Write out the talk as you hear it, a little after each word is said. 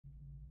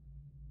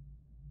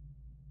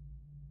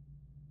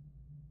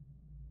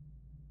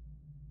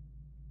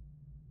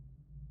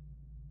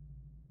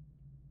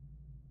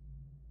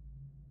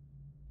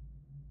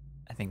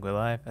I think we're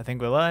live. I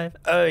think we're live.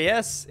 Oh,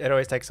 yes. It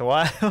always takes a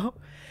while.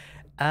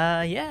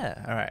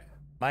 Yeah. All right.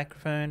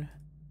 Microphone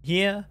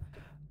here.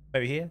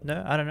 Over here.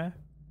 No, I don't know.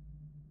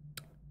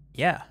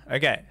 Yeah.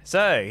 Okay.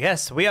 So,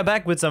 yes, we are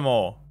back with some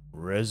more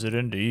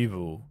Resident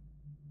Evil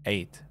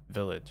 8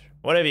 Village.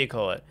 Whatever you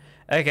call it.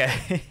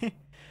 Okay.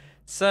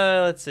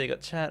 So, let's see.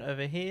 Got chat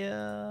over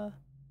here.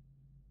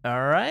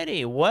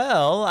 Alrighty.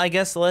 Well, I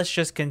guess let's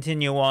just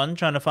continue on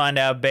trying to find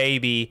our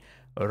baby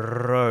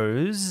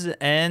Rose.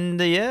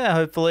 And yeah,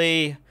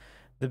 hopefully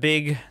the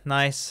big,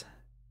 nice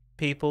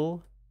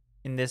people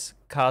in this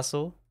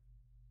castle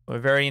were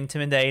very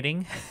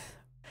intimidating.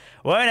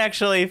 Won't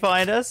actually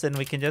find us and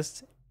we can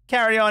just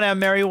carry on our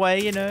merry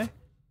way, you know.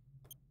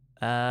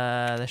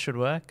 That should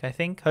work, I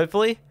think,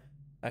 hopefully.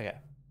 Okay.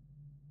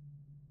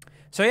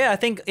 So yeah, I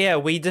think, yeah,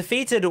 we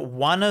defeated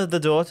one of the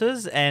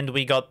daughters and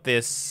we got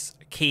this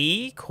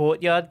key,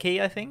 courtyard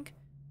key, I think.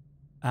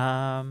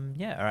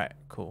 Yeah, alright,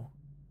 cool.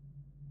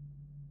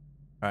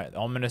 Alright,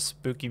 ominous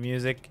spooky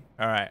music.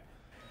 Alright.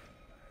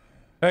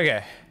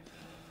 Okay.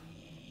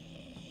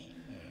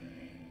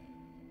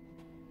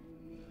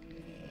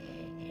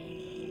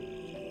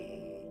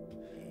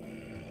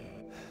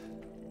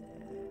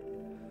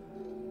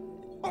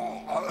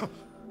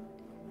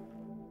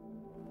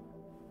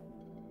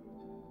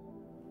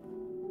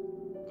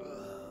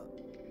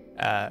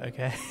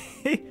 Okay.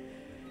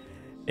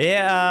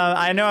 Yeah,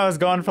 I know I was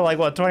gone for like,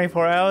 what,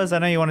 24 hours? I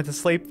know you wanted to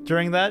sleep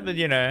during that, but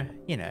you know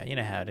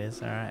how it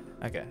is. All right.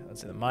 Okay,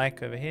 let's see the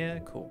mic over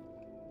here. Cool.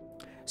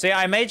 So yeah,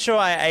 I made sure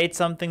I ate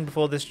something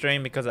before the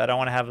stream because I don't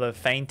want to have the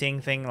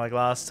fainting thing like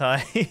last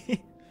time.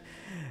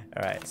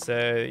 All right,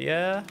 so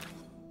yeah.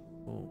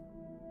 Ooh.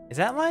 Is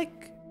that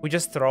like, we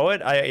just throw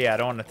it? Yeah, I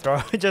don't want to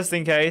throw it just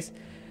in case.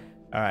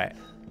 All right.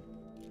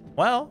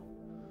 Well,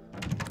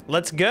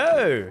 let's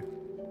go.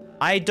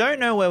 I don't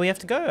know where we have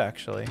to go,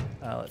 actually.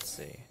 Let's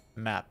see.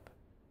 Map.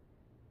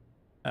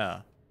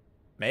 Oh.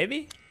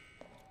 Maybe?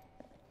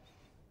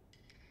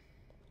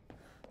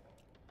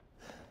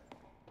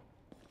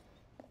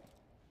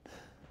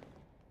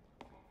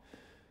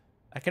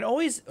 I can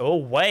always... Oh,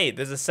 wait.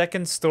 There's a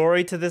second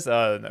story to this?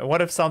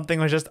 What if something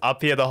was just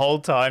up here the whole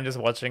time, just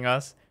watching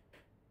us?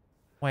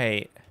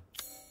 Wait.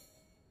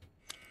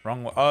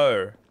 Wrong way.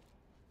 Oh.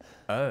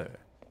 Oh.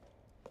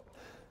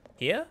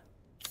 Here?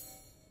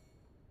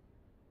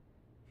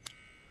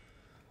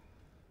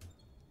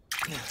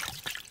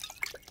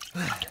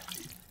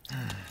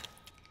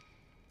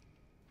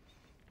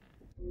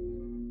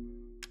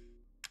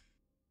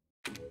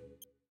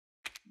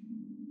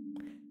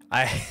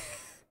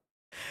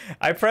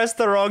 I pressed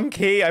the wrong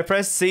key. I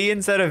pressed C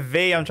instead of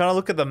V. I'm trying to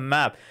look at the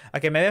map.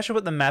 Okay, maybe I should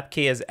put the map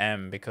key as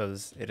M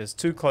because it is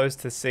too close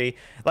to C.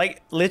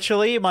 Like,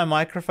 literally, my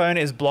microphone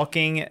is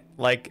blocking,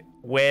 like,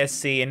 where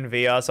C and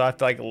V are, so I have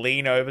to, like,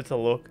 lean over to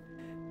look.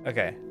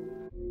 Okay.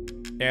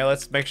 Yeah,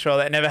 let's make sure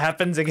that never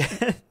happens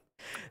again.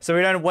 So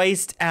we don't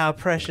waste our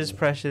precious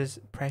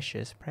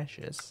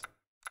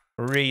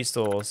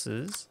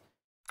resources.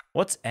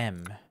 What's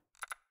M?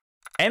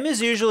 M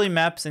is usually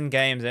maps in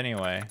games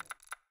anyway.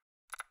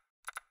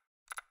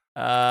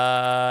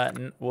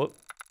 Whoop.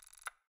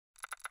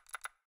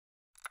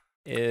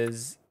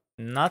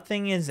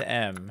 Nothing is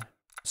M.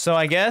 So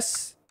I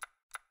guess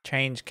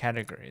change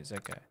categories,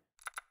 okay.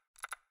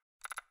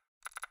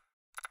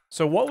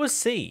 So what was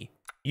C?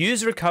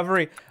 Use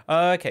recovery.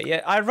 Okay,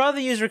 yeah, I'd rather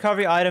use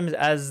recovery items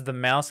as the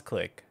mouse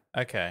click.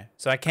 Okay,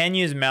 so I can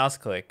use mouse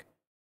click.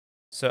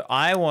 So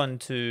I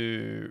want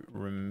to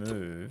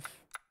remove.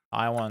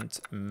 I want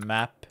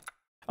map.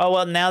 Oh,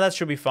 well, now that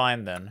should be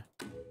fine then.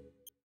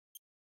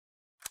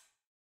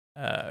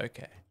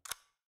 Okay.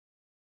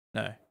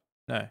 No.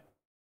 No.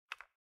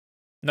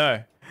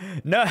 No.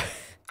 No.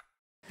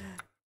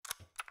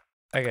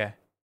 Okay.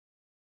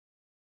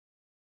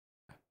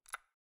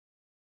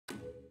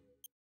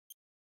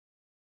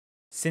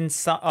 Since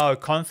some, oh,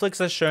 conflicts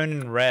are shown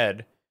in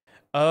red.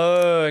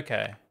 Oh,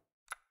 okay.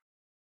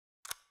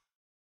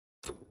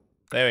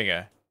 There we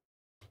go.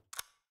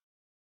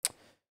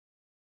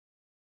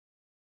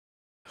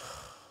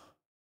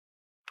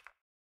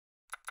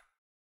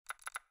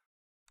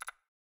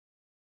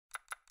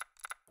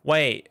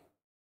 Wait.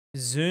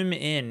 Zoom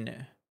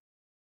in.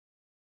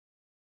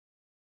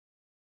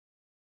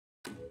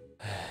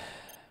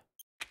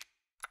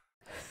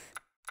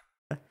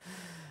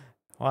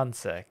 One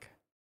sec.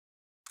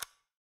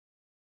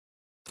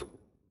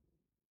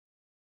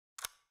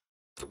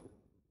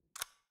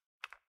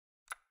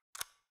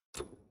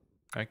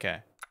 Okay.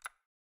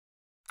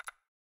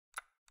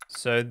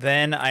 So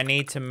then I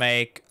need to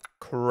make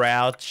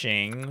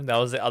crouching. That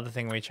was the other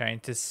thing we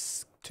changed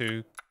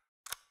to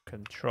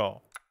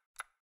control.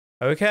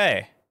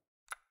 Okay.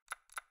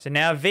 So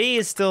now V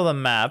is still the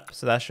map,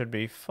 so that should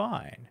be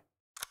fine.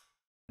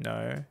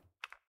 No.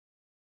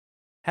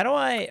 How do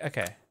I...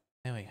 Okay.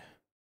 There we go.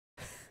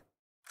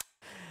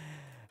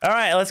 All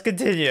right, let's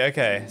continue.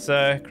 Okay,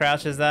 so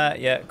crouch is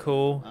that. Yeah,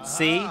 cool.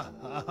 C.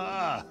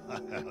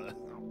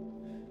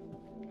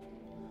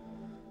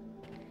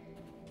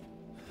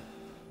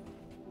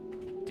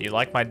 Do you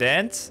like my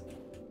dance?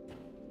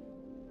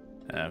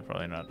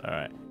 Probably not. All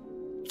right.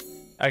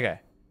 Okay.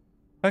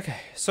 Okay.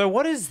 So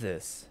what is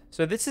this?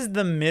 So this is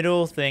the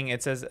middle thing.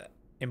 It says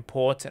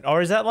important.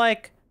 Or is that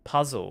like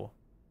puzzle?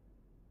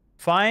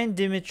 Find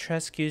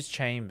Dimitrescu's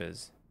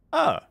chambers.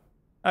 Oh.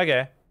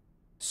 Okay.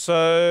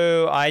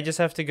 So I just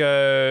have to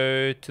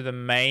go to the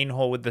main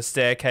hall with the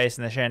staircase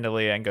and the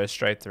chandelier and go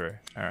straight through.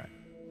 All right.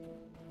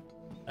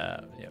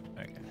 Yep.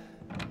 Okay.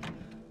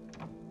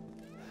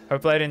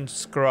 Hopefully I didn't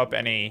screw up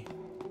any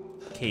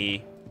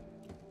key.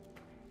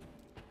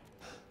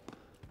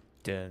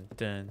 Dun,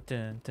 dun,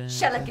 dun, dun.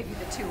 Shall I give you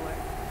the tour?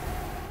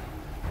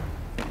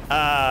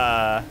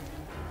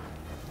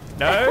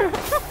 No.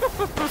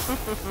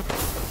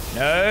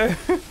 No.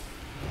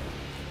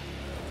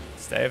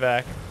 Stay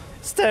back.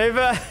 Stay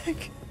back.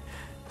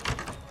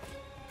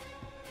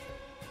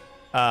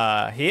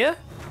 Here?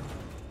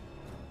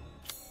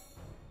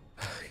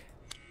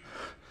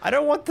 I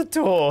don't want the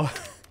tour.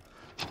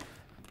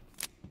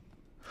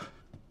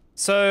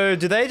 So,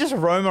 do they just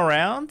roam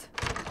around?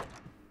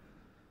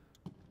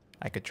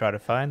 I could try to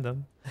find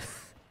them.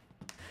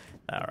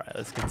 Alright,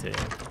 let's continue.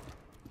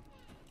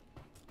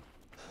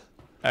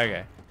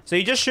 Okay. So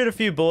you just shoot a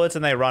few bullets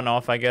and they run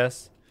off, I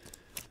guess.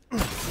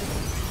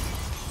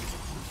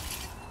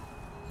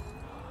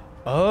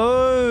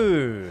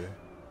 Oh!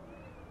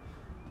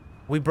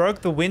 We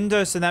broke the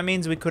window, so that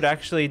means we could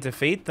actually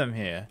defeat them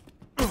here.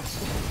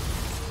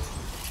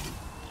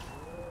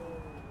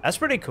 That's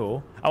pretty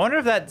cool. I wonder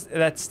if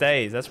that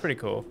stays. That's pretty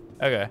cool.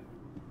 Okay.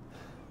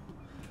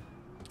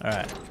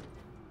 Alright.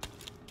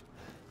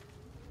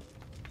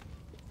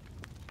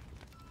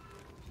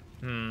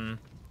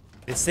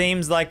 It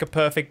seems like a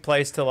perfect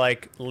place to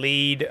like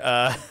lead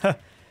to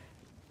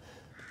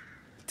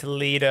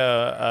lead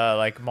a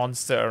like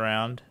monster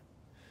around.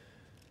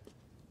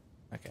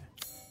 Okay.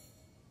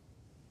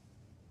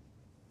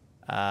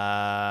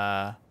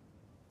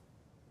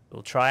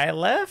 We'll try it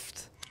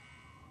left.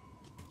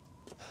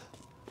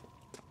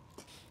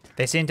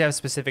 They seem to have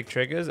specific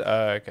triggers.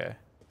 Oh, okay.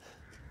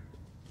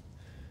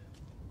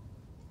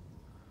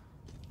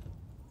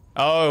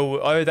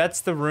 Oh,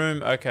 that's the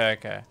room. Okay,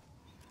 okay.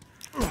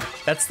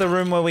 That's the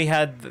room where we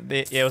had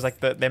the, it was like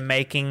they're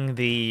making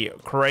the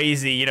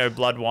crazy, you know,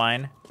 blood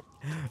wine.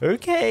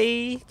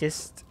 Okay,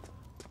 just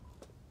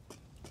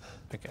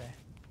okay.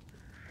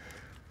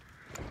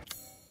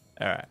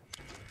 All right.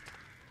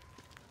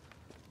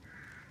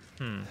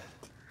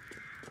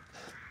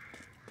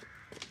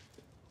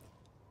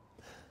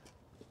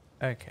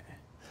 Okay.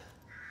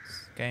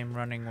 Game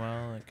running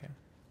well. Okay.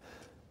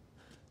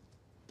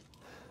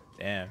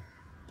 Damn.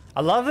 I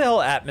love the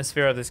whole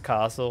atmosphere of this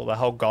castle, the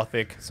whole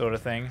gothic sort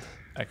of thing.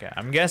 Okay,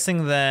 I'm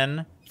guessing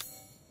then.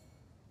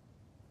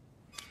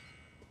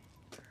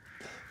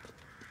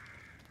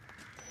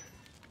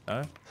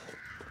 Oh.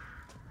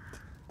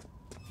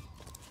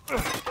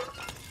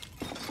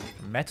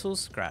 Metal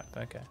scrap,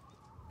 okay.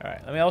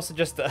 Alright, let me also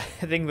just, I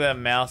think the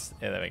mouse,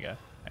 yeah, there we go.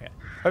 Okay.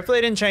 Hopefully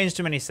I didn't change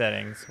too many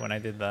settings when I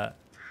did that.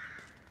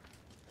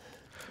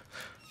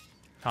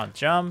 Can't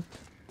jump.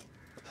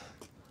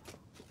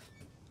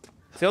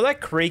 See all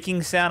that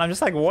creaking sound? I'm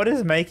just like, what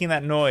is making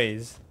that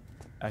noise?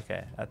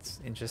 Okay,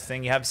 that's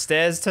interesting. You have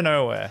stairs to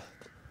nowhere.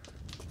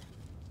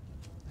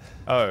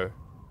 Oh.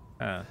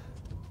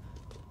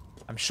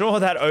 I'm sure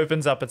that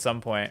opens up at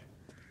some point.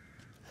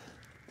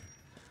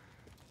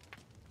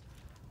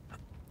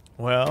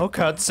 Well,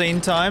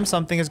 cutscene time.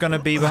 Something is going to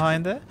be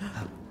behind there.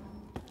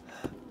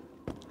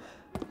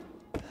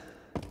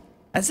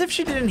 As if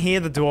she didn't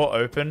hear the door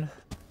open.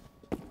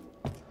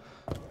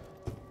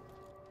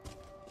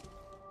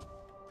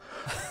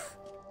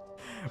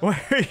 Where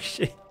is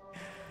she?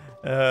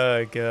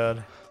 Oh,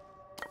 God.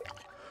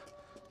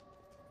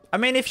 I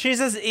mean, if she's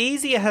as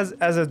easy as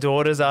her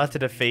daughters are to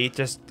defeat,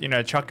 just, you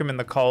know, chuck them in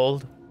the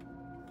cold.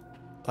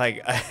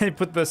 Like,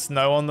 put the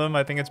snow on them.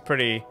 I think it's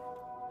pretty...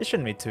 It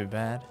shouldn't be too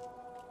bad.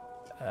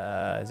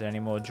 Is there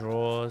any more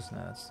drawers? No,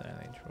 that's the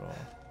only drawer.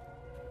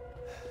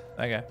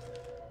 Okay.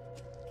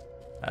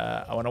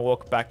 I want to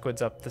walk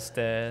backwards up the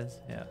stairs.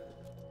 Yeah.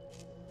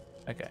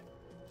 Okay.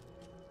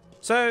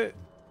 So,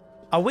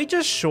 are we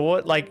just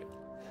short? Like...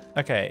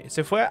 Okay,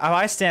 so if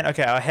I stand,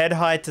 okay, our head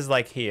height is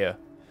like here.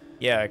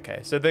 Yeah, okay.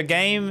 So the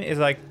game is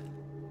like,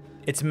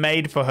 it's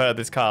made for her,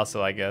 this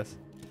castle, I guess.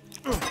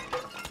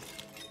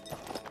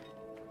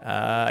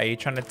 Are you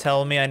trying to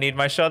tell me I need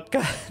my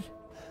shotgun?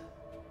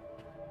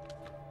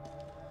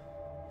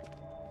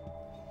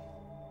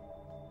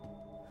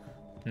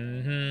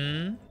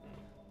 Mm-hmm.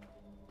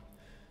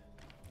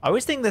 I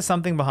always think there's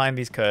something behind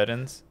these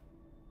curtains.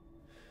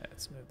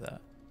 Let's move that.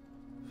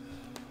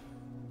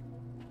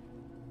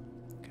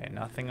 Okay,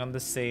 nothing on the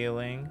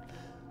ceiling.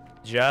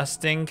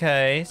 Just in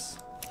case.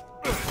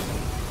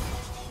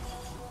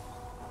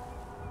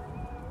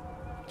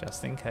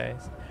 Just in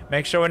case.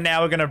 Make sure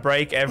now we're gonna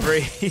break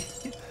every...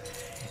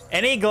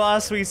 Any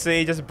glass we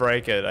see, just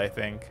break it, I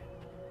think.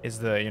 Is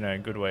the, you know,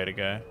 good way to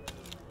go.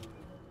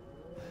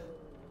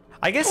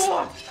 I guess...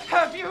 What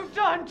have you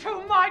done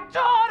to my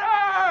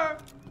daughter?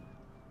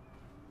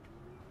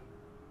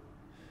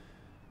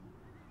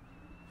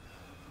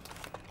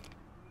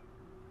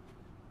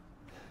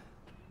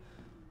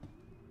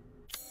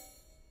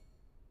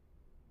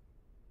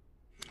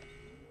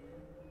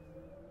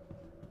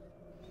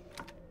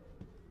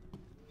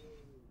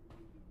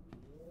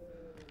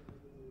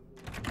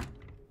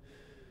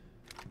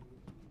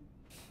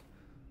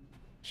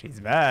 She's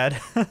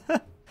mad.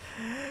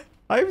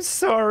 I'm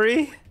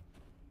sorry.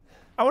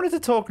 I wanted to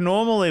talk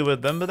normally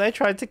with them, but they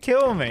tried to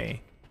kill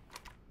me.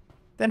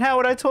 Then how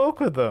would I talk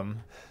with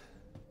them?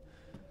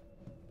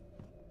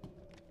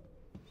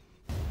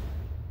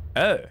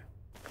 Oh.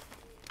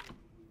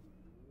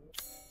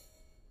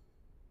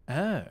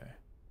 Oh.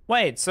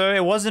 Wait, so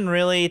it wasn't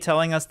really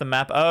telling us the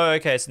map. Oh,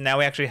 okay, so now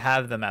we actually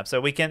have the map.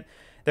 So we can...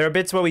 There are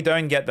bits where we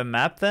don't get the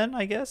map then,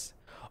 I guess?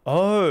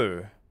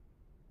 Oh.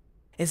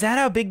 Is that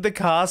how big the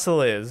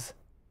castle is?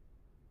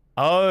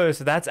 Oh,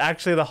 so that's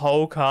actually the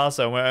whole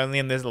castle. We're only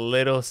in this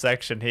little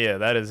section here.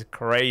 That is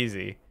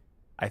crazy,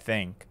 I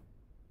think.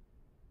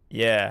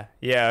 Yeah,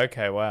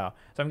 okay, wow.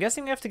 So I'm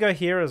guessing we have to go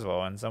here as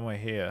well, and somewhere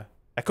here.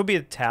 That could be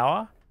a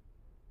tower.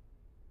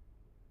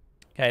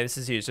 Okay, this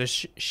is you. So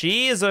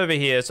she is over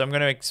here, so I'm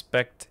going to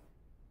expect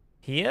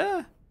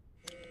here?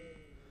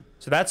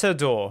 So that's her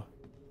door.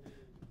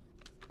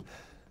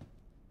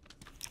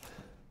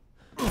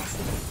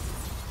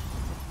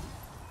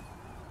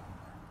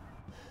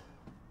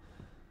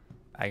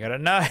 I got a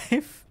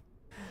knife.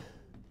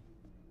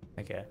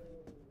 Okay.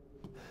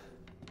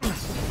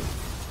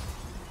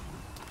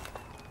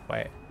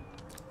 Wait.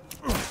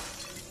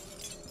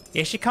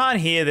 Yeah, she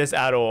can't hear this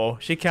at all.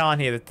 She can't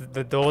hear it.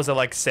 The doors are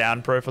like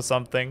soundproof or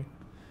something.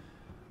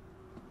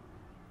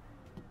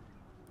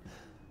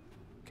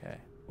 Okay,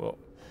 well.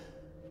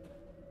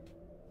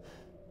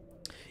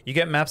 You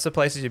get maps of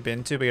places you've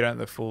been to, but you don't have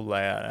the full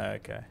layout.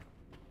 Okay.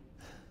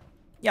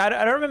 Yeah,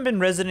 I don't remember in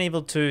Resident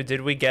Evil 2,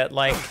 did we get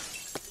like...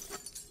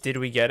 Did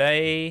we get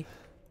a...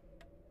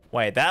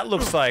 Wait, that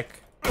looks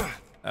like...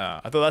 I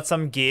thought that's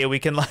some gear we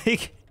can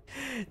like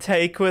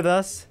take with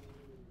us.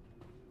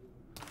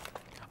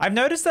 I've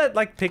noticed that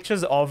like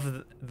pictures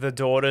of the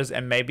daughters,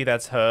 and maybe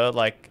that's her,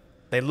 like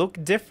they look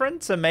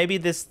different, so maybe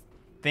this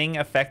thing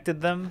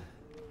affected them.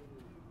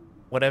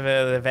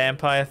 Whatever the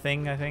vampire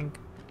thing, I think.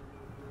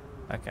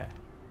 Okay.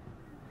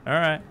 All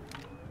right.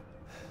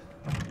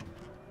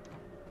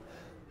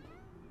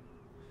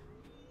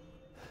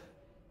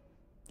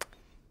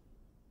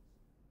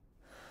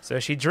 So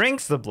she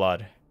drinks the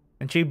blood,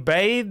 and she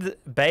bathes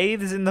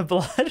in the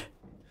blood.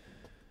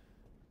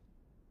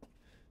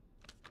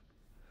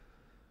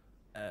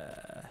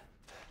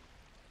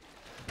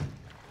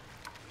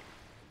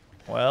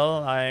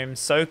 Well, I'm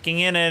soaking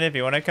in it. If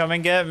you want to come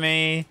and get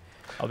me,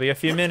 I'll be a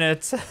few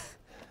minutes.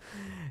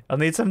 I'll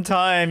need some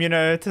time, you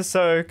know, to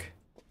soak.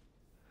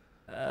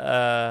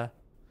 No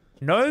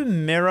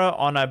mirror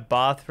on a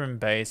bathroom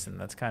basin.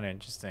 That's kind of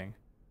interesting.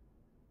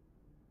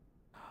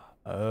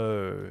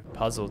 Oh,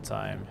 puzzle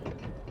time.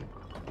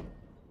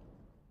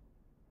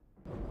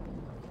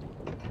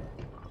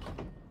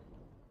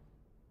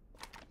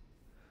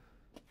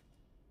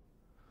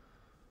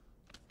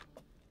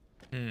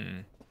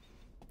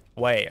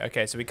 Wait,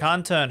 okay, so we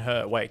can't turn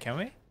her. Wait, can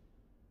we?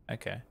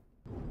 Okay.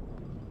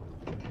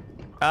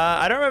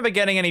 I don't remember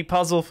getting any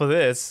puzzle for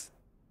this.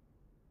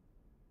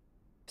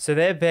 So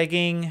they're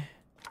begging.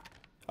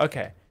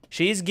 Okay,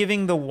 she's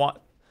giving the wine.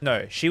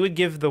 No, she would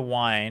give the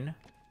wine.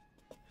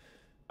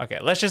 Okay,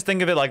 let's just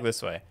think of it like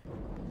this way.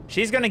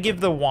 She's gonna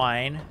give the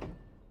wine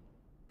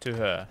to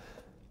her,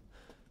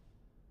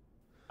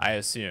 I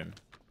assume.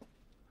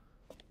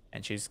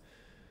 And she's...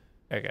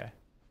 Okay.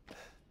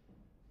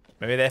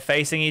 Maybe they're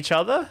facing each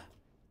other?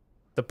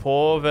 The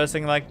poor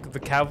versus like the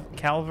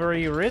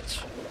Calvary rich?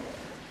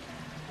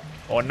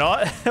 Or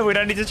not? We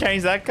don't need to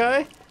change that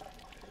guy?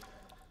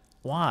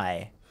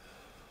 Why?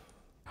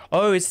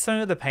 Oh, is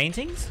some of the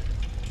paintings?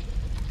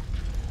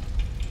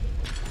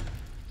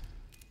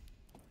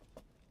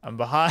 I'm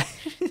behind.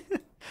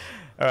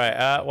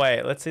 Alright,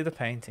 wait, let's see the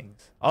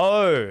paintings.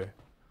 Oh!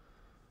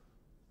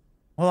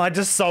 Well, I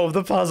just solved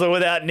the puzzle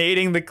without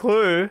needing the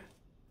clue.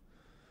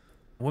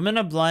 Women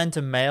are blind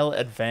to male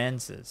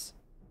advances.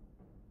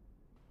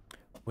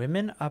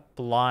 Women are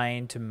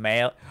blind to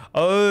male...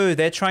 Oh,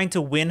 they're trying to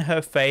win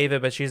her favor,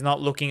 but she's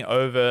not looking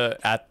over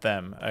at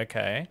them.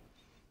 Okay.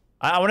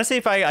 I want to see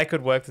if I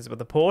could work this, but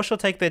the poor shall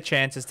take their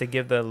chances to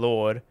give their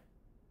lord...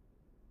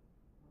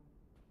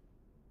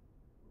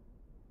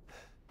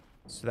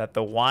 So that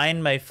the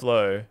wine may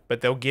flow,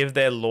 but they'll give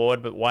their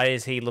lord, but why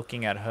is he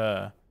looking at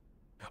her?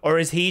 Or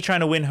is he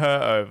trying to win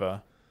her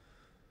over?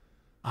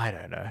 I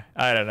don't know.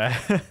 I don't know.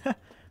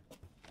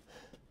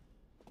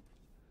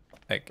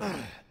 Okay.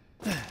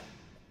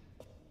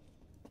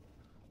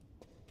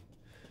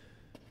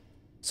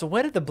 So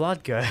where did the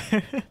blood go?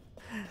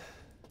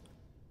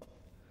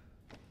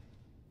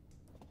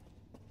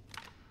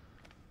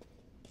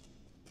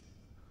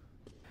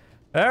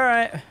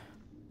 Alright.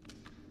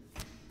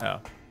 Oh.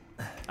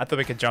 I thought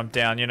we could jump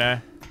down, you know.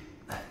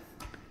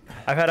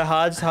 I've had a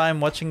hard time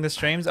watching the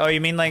streams. Oh,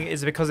 you mean like,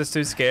 is it because it's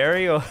too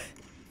scary? Or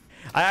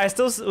I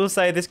still will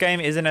say this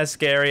game isn't as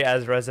scary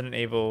as Resident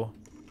Evil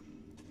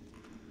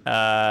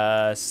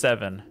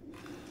 7.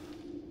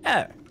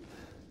 Oh.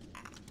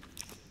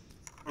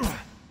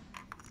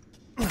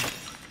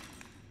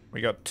 We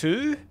got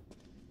 2,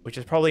 which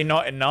is probably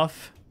not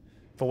enough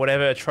for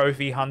whatever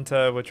trophy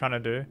hunter we're trying to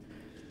do.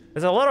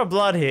 There's a lot of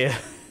blood here.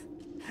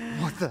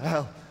 What the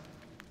hell?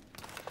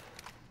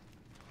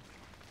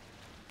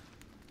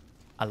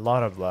 A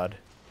lot of blood.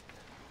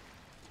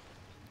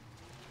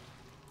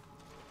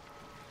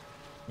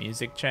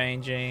 Music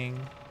changing.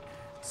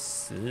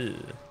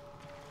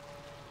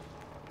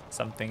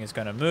 Something is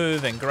gonna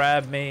move and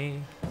grab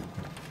me.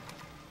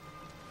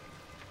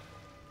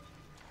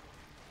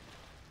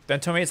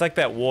 Don't tell me it's like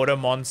that water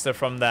monster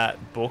from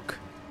that book.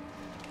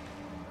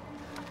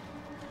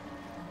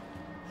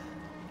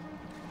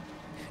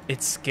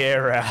 It's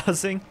scare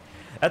rousing.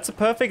 That's a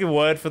perfect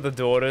word for the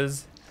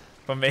daughters.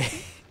 For me.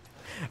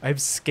 I'm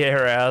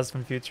scare roused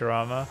from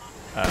Futurama.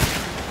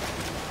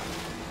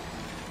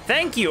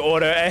 Thank you,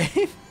 auto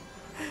aim.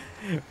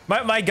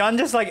 my gun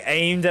just like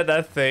aimed at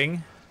that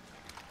thing.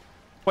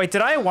 Wait,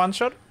 did I one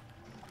shot?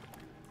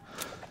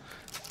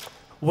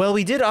 Well,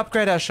 we did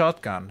upgrade our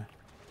shotgun.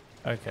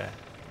 Okay.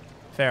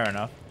 Fair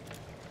enough.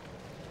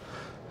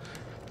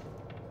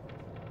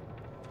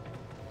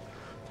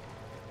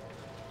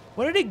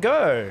 Where did he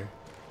go?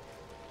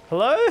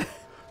 Hello?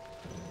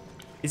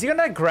 Is he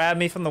gonna grab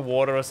me from the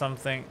water or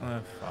something?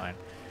 Fine.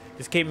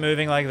 Just keep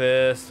moving like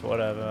this.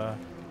 Whatever.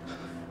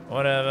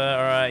 Whatever.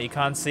 Alright, you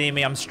can't see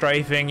me. I'm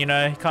strafing, you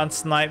know. You can't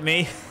snipe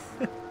me.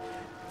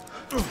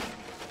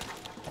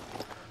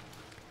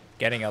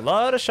 Getting a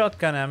lot of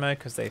shotgun ammo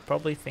because they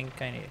probably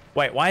think I need...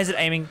 Wait, why is it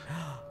aiming...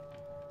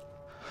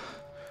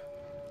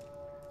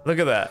 Look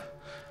at that.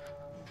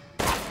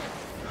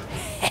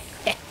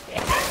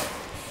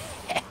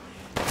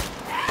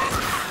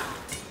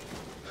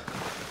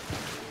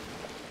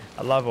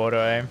 I love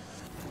auto aim.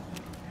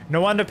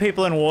 No wonder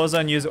people in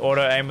Warzone use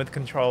auto aim with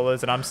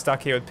controllers and I'm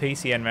stuck here with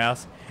PC and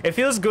mouse. It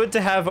feels good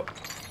to have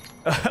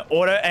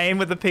auto aim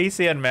with the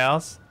PC and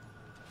mouse.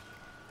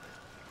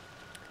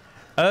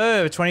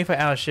 Oh,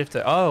 24-hour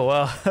shifter. Oh,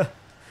 well.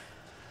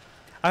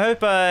 I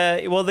hope,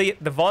 well, the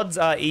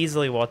VODs are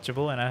easily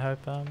watchable, and I hope,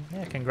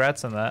 yeah,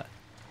 congrats on that.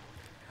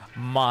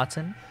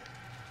 Martin.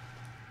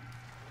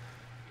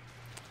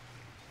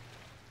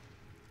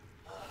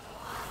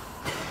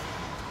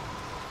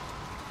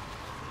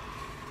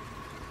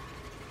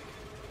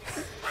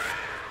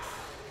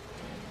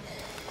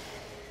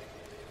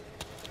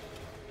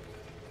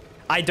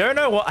 I don't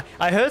know what,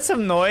 I heard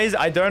some noise.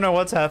 I don't know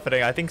what's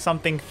happening. I think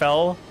something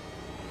fell.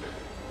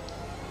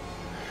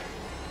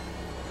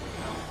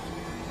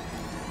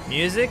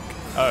 Music?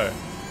 Oh.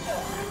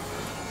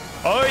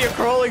 Oh, you're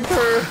crawling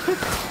through.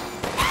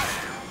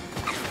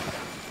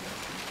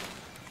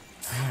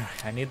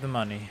 I need the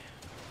money.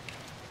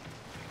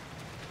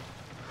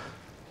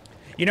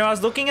 You know, I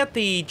was looking at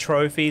the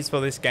trophies for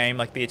this game,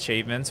 like the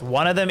achievements.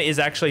 One of them is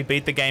actually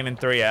beat the game in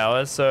 3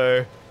 hours,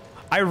 so...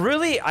 I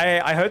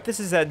hope this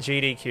is at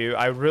GDQ.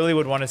 I really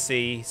would want to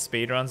see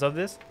speedruns of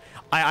this.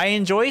 I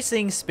enjoy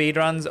seeing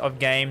speedruns of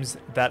games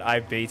that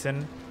I've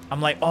beaten.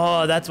 I'm like,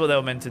 oh, that's what they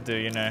were meant to do,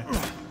 you know.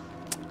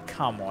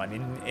 Come on,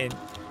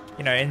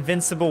 you know,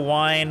 Invincible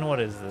Wine. What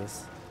is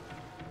this?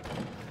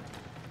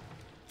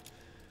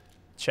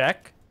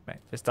 Check. Wait,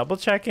 just double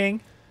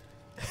checking.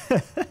 Oh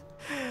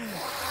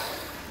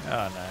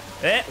no!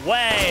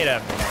 Wait a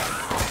minute.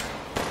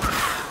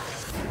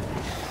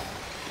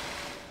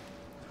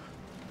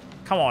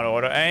 Come on,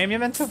 auto aim. You're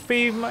meant to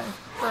be my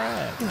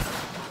friend.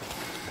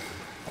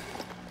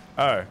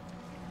 Oh.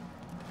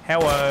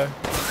 Hello.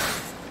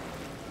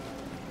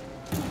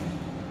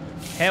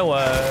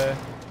 Hello.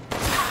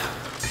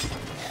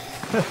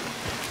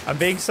 I'm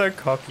being so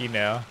cocky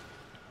now.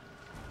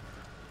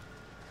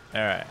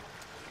 Alright.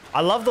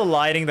 I love the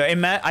lighting though.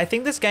 I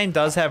think this game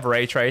does have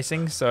ray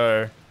tracing,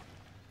 so...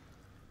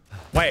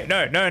 Wait,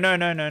 no.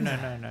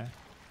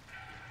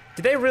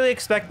 Did they really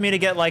expect me to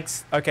get like...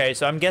 Okay,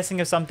 so I'm guessing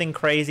if something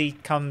crazy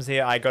comes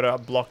here, I gotta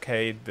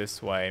blockade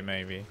this way,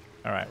 maybe.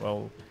 Alright,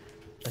 well,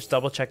 let's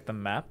double check the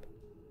map.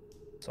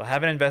 So I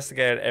haven't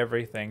investigated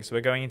everything, so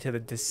we're going into the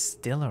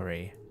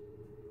distillery.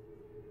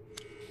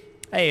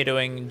 How you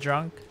doing,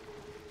 drunk?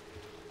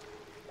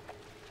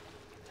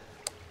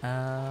 Okay.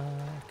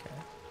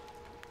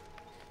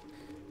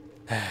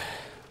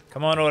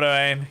 Come on, auto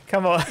aim.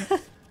 Come on.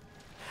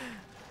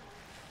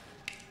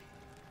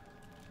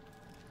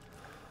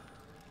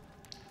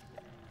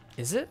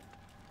 Is it?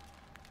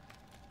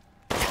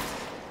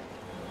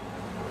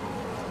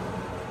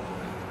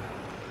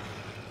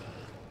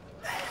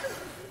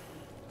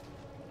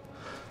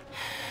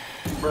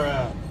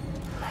 Bruh.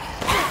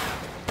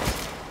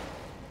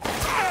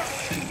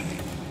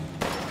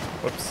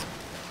 Whoops.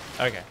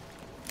 Okay.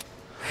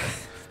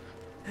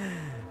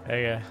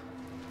 Okay.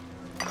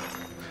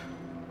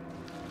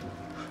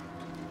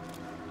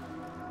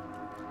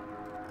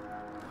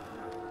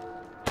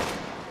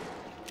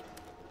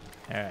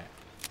 Alright.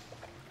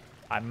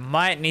 I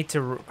might need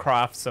to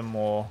craft some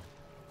more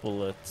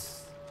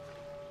bullets.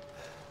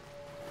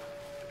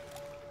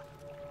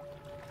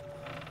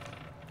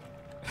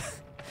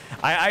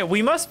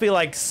 We must be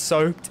like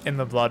soaked in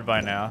the blood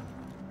by now.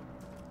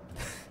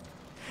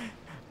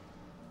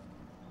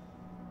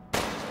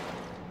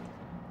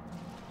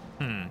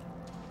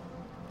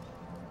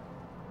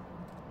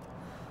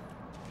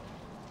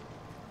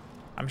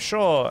 I'm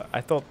sure.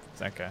 I thought.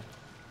 Okay.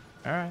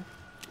 All right.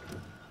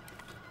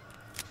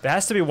 There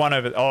has to be one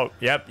over. Oh,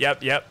 yep.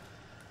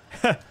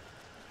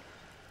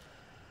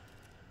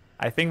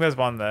 I think there's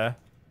one there.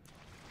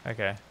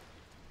 Okay.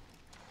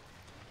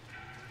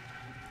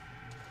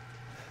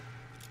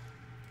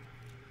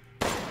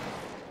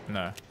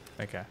 No.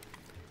 Okay.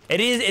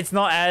 It's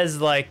not as,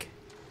 like,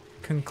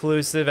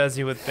 conclusive as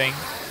you would think.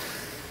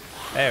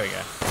 There we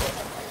go.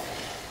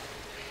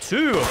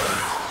 2 of them.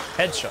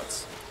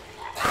 Headshots.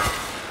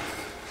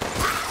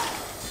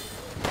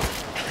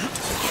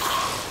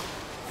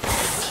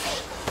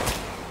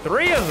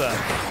 Three of them.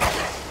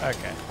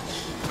 Okay.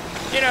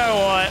 You know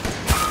what?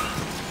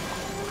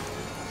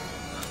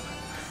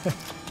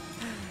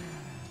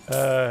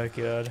 Oh,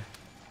 God.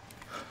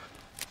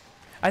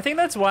 I think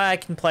that's why I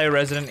can play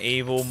Resident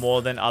Evil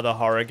more than other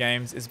horror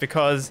games, is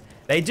because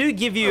they do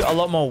give you a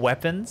lot more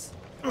weapons.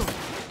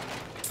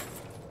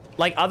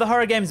 Like, other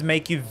horror games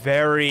make you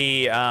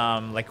very,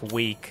 like,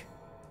 weak,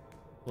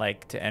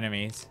 like, to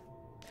enemies.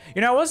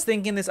 You know, I was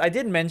thinking this, I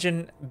did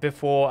mention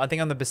before, I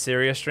think on the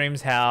Berseria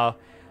streams, how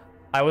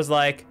I was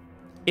like,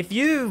 if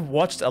you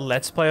watched a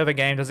Let's Play of a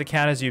game, does it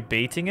count as you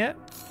beating it?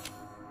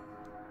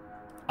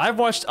 I've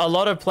watched a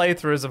lot of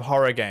playthroughs of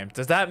horror games.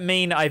 Does that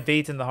mean I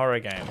beat in the horror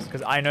games?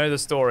 Because I know the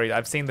story.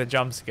 I've seen the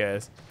jump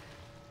scares.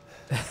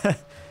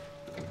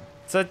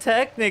 So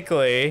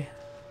technically,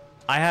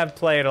 I have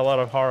played a lot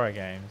of horror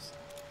games.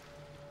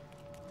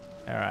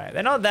 Alright,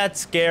 they're not that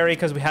scary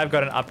because we have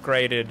got an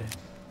upgraded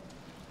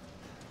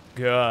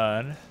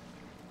gun.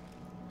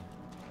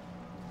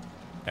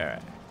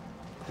 Alright,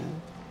 cool.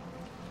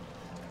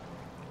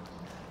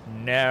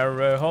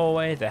 Narrow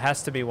hallway. There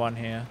has to be one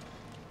here.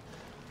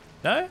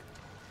 No?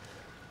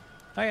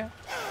 Okay.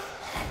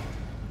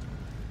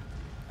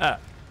 Oh.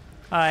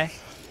 Hi.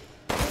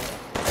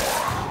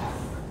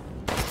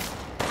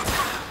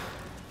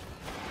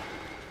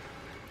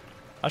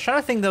 I was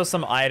trying to think there was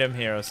some item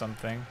here or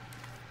something.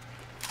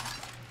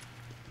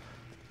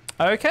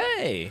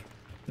 Okay.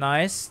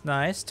 Nice,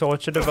 nice.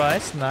 Torture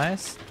device,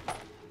 nice.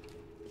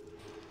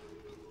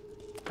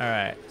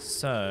 Alright,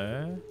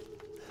 so...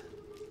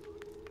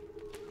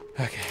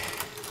 Okay.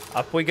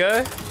 Up we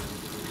go.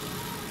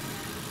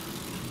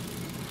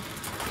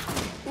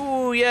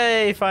 Ooh,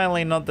 yay!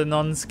 Finally not the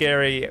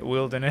non-scary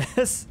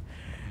wilderness.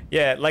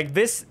 Yeah, like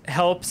this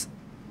helps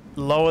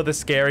lower the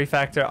scary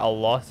factor a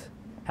lot.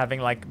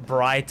 Having like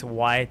bright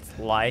white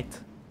light.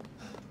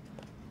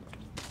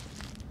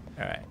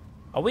 Alright.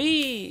 Are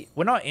we...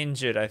 We're not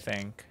injured, I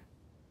think.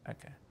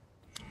 Okay.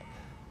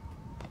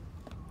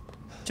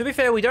 To be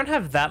fair, we don't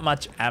have that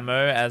much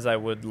ammo as I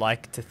would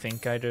like to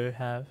think I do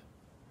have.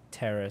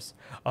 Terrace.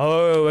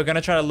 Oh, we're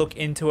gonna try to look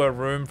into a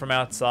room from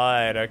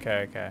outside.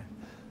 Okay, okay.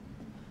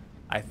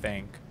 I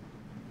think.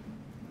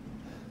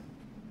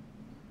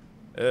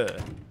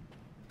 Ugh.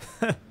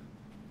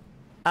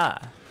 Ah.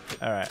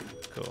 Alright,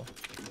 cool.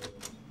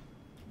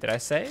 Did I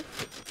save?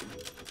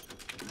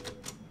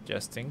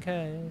 Just in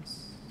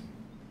case.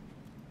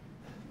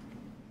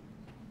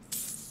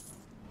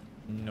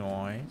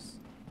 Noise.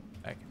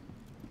 Okay.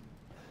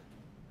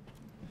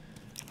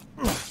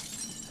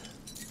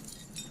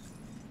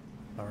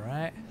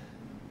 Alright.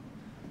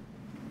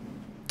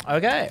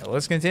 Okay,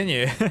 let's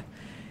continue.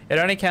 It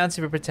only counts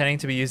if you're pretending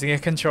to be using a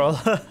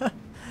controller.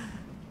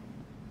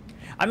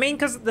 I mean,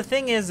 because the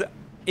thing is,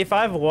 if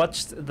I've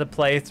watched the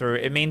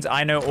playthrough, it means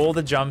I know all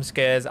the jump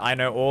scares, I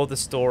know all the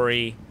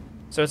story.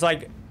 So it's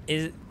like,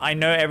 I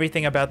know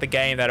everything about the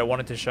game that it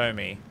wanted to show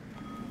me.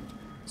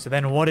 So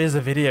then what is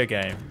a video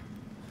game?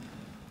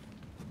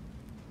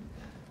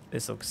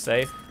 This looks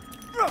safe.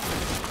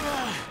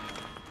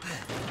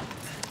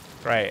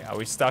 Great, are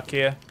we stuck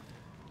here?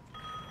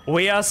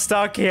 We are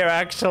stuck here,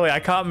 actually. I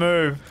can't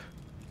move.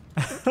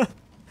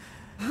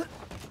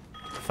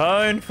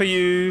 Phone for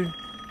you.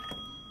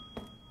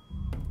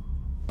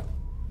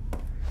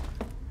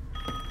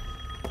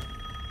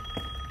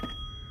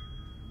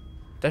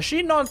 Does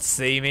she not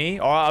see me?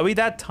 Or are we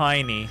that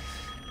tiny?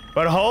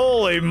 But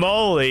holy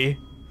moly.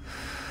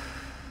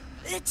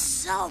 It's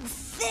so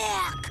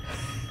thick.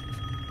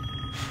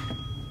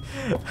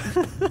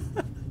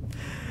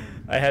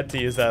 I had to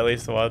use that at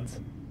least once.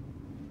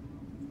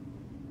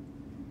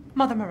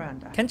 Mother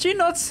Miranda. Can she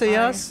not see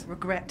us? I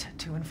regret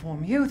to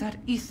inform you that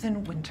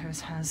Ethan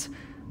Winters has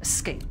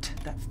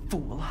escaped that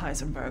fool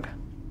Heisenberg.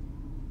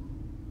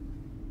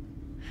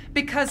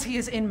 Because he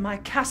is in my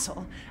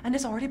castle and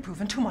has already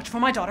proven too much for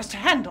my daughters to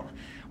handle.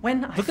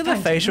 When I Look at the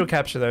find facial him...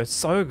 capture though, it's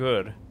so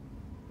good.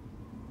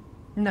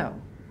 No,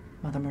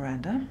 Mother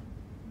Miranda.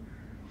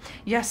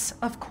 Yes,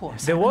 of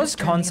course. There I was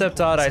understand the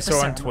concept art I importance of the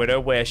saw on ceremony. Twitter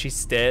where she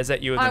stares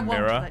at you in the I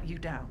mirror. won't let you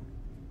down.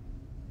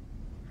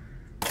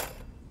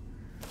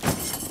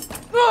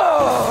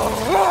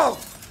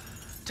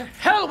 To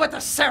hell with the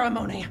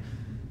ceremony!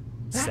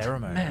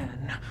 Ceremony. That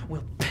man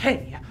will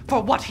pay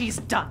for what he's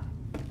done.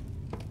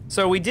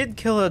 So we did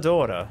kill her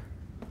daughter.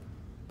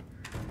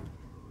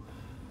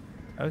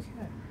 Okay.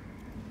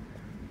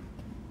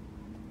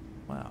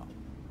 Wow.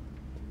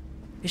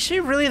 Is she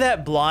really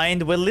that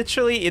blind? We're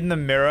literally in the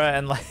mirror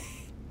and like...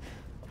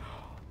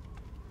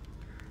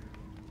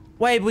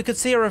 Wait, we could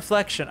see a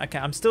reflection. Okay,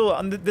 I'm still...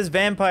 this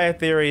vampire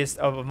theory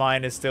of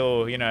mine is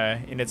still, you know,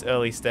 in its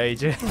early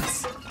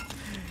stages.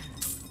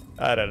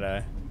 I don't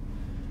know.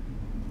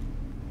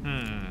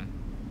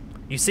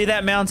 You see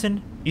that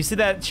mountain? You see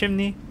that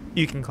chimney?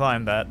 You can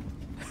climb that.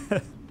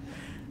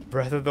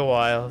 Breath of the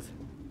Wild.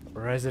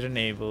 Resident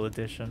Evil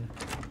edition.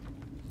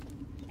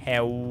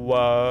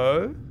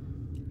 Hello?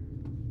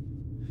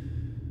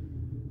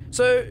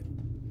 So...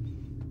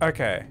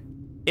 Okay.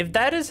 If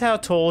that is how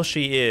tall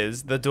she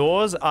is, the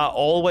doors are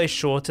always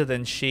shorter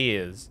than she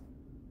is.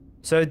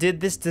 So did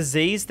this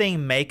disease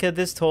thing make her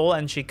this tall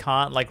and she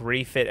can't like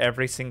refit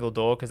every single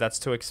door because that's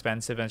too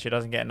expensive and she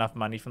doesn't get enough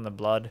money from the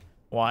blood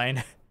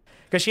wine?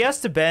 Because she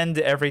has to bend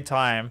every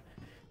time,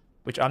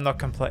 which I'm not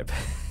complaining.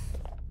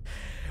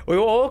 We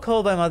were all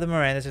called by Mother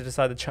Miranda to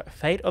decide the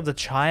fate of the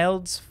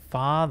child's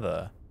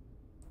father.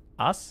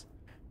 Us?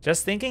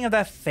 Just thinking of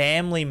that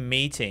family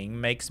meeting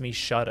makes me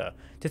shudder.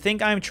 To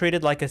think I'm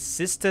treated like a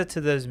sister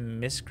to those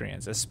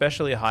miscreants,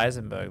 especially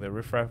Heisenberg, the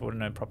riffraff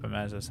wouldn't know proper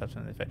manners of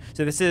substance in the face.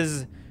 So this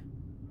is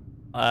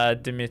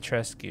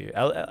Dimitrescu.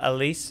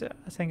 Elise,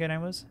 I think her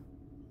name was.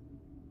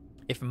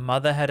 If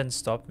Mother hadn't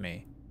stopped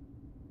me.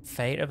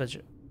 Fate of a...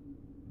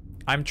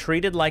 I'm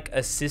treated like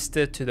a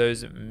sister to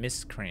those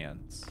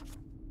miscreants.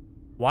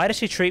 Why does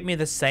she treat me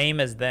the same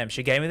as them?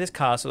 She gave me this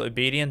castle,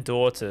 obedient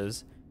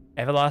daughters,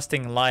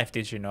 everlasting life,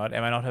 did you not?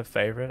 Am I not her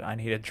favorite? I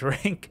need a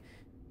drink.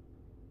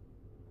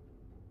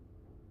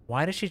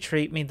 Why does she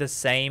treat me the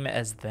same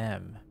as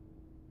them?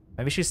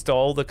 Maybe she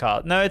stole the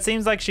castle. No, it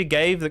seems like she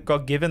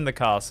got given the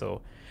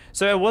castle.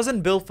 So it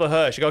wasn't built for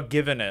her. She got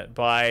given it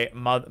by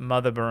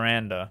Mother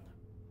Miranda.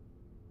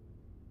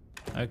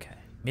 Okay.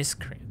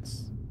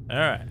 Miscreants.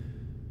 Alright.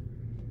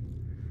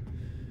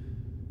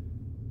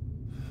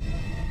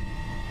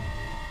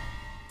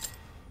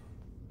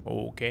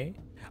 Okay.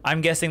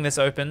 I'm guessing this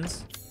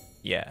opens.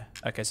 Yeah.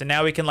 Okay, so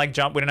now we can like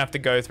jump. We don't have to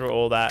go through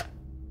all that.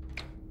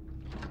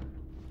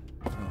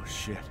 Oh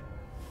shit.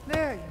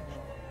 There you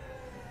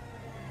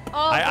go.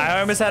 I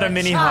almost had a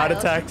mini heart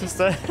attack just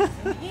there.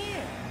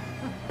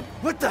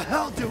 What the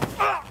hell do...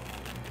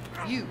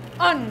 You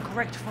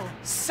ungrateful,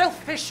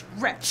 selfish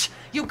wretch!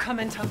 You come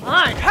into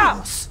my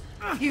house!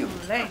 You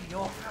lay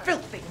your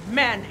filthy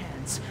man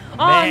hands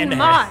on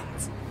my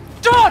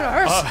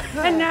daughters!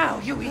 And now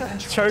you even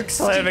choke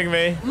slamming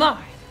me.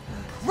 My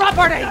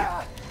property!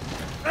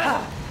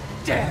 How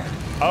dare!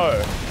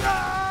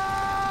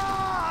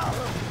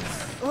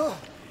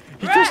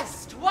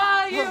 Rest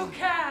while you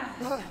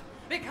can!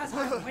 Because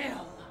I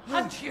will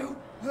hunt you,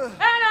 and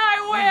I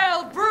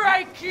will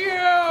break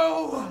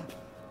you!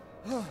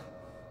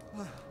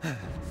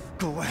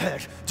 Go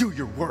ahead, do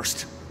your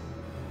worst.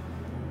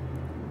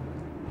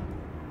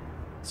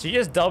 She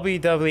just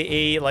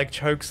WWE like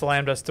choke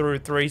slammed us through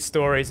 3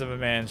 stories of a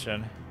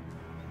mansion.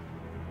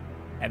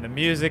 And the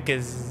music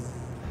is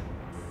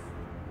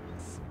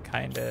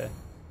kinda...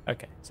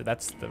 Okay, so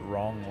that's the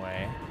wrong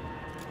way.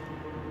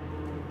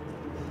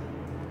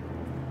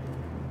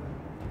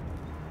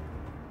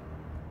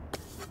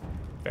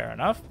 Fair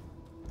enough.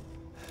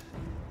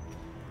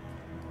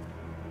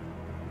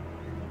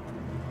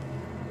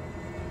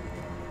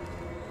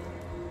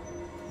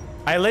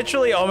 I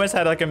literally almost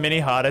had like a mini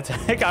heart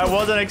attack. I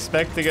wasn't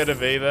expecting it to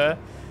be there.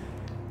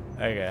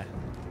 Okay.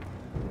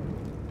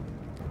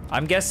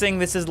 I'm guessing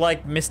this is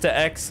like Mr.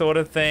 X sort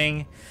of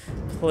thing.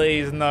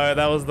 Please, no,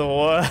 that was the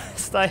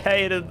worst. I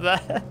hated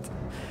that.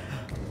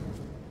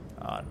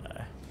 Oh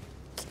no.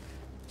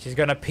 She's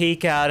gonna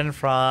peek out in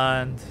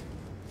front.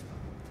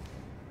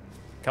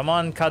 Come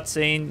on,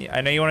 cutscene. I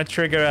know you want to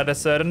trigger at a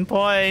certain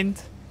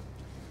point.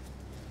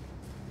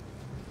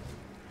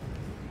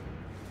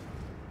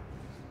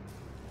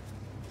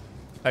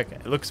 Okay,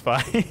 it looks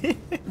fine.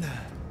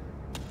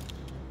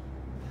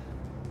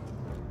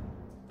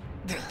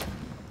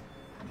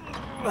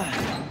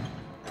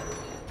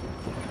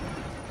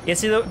 Yeah,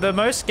 see, the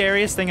most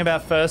scariest thing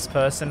about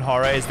first-person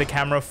horror is the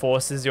camera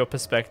forces your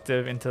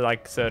perspective into,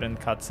 like, certain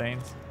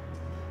cutscenes.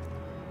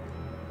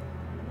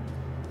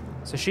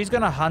 So she's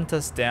gonna hunt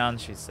us down,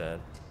 she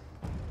said.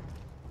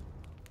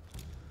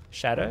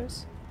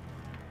 Shadows?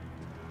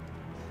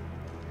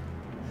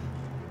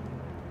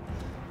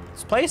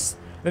 This place...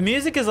 The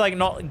music is like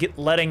not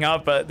letting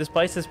up, but this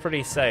place is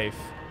pretty safe.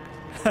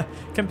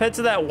 Compared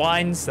to that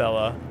wine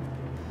cellar.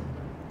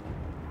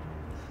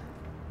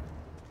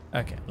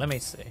 Okay, let me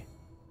see.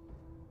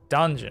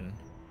 Dungeon.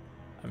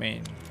 I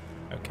mean,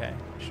 okay,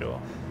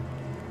 sure.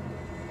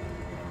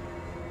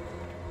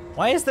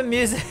 Why is the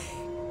music...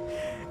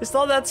 It's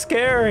not that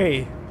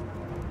scary.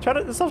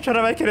 Stop trying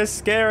to make it as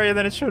scary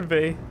than it should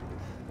be.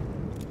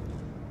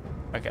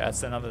 Okay,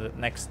 that's another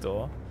next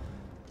door.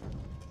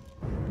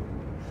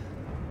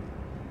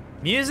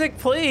 Music,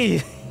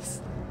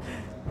 please.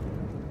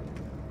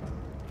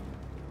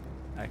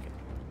 Okay.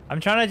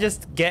 I'm trying to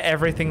just get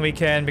everything we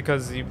can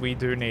because we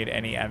do need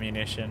any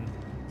ammunition.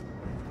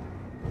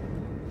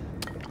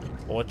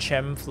 Or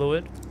chem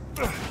fluid.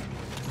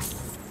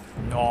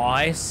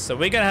 Nice. So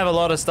we're gonna have a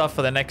lot of stuff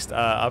for the next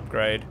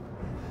upgrade.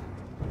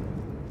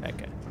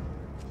 Okay.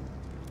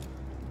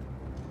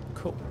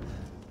 Cool.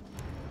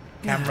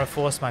 Camera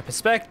forced my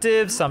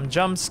perspective, some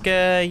jump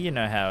scare, you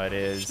know how it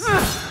is.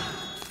 Like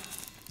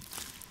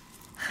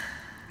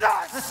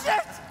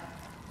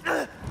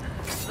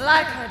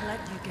I'd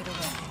let you get away.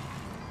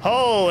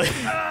 Holy!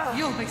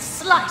 You'll be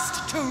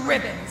sliced to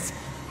ribbons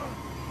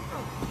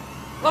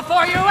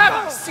before you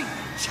ever see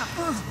the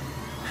child.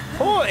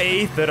 Poor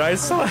Ethan, I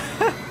swear.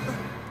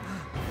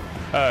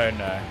 Oh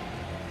no.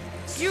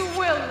 You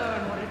will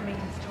learn what it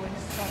means to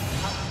insult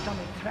our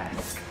stomach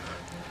Trask.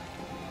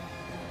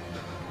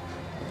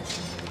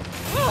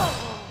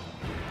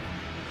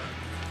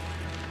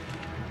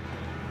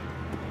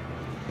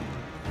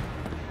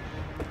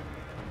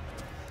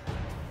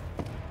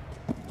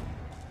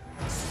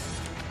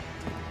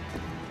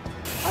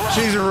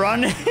 She's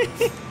running.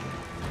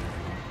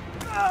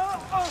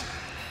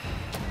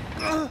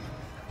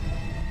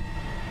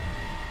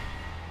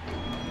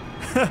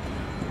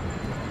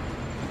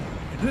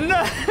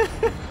 No.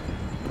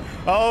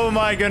 Oh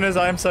my goodness,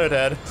 I'm so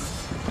dead.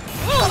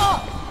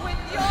 With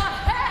your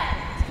head.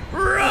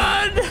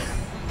 Run!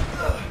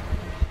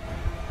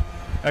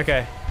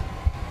 Okay.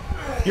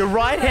 Your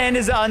right hand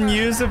is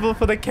unusable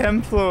for the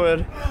chem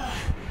fluid.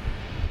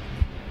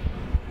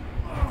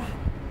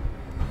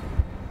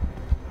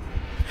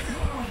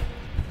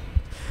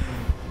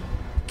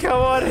 Come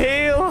on,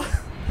 heal!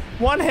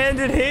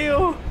 One-handed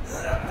heal!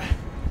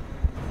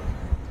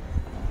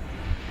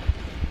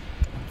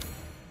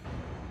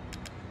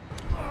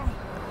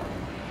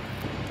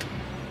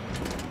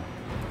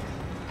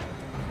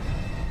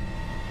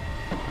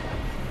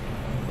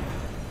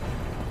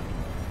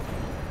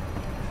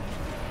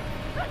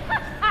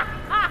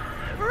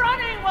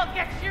 Running will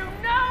get you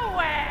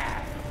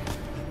nowhere!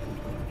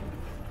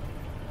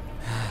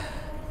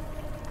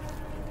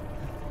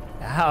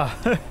 Ow.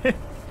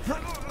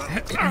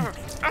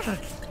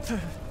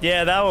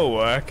 Yeah, that will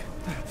work.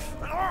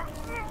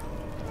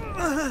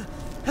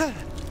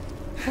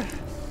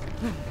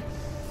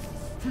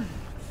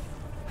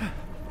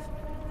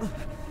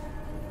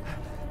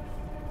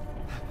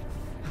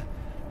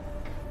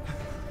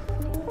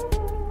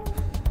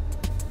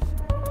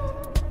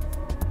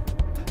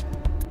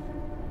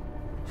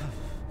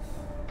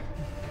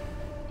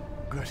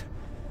 Good.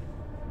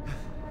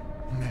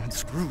 Man,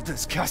 screw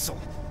this castle.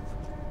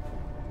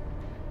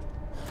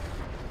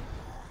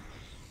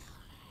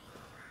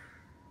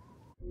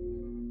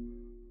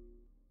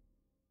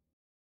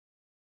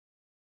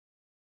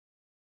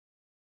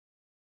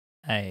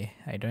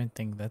 I don't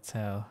think that's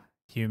how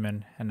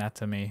human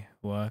anatomy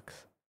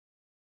works.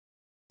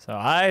 So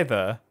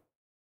either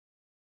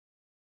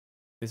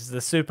this is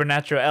the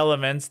supernatural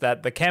elements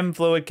that the chem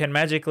fluid can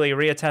magically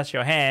reattach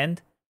your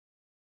hand,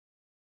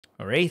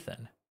 or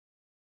Ethan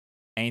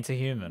ain't a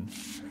human.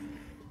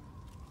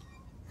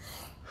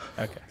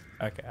 Okay,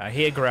 okay, I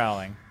hear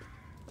growling.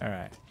 All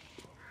right.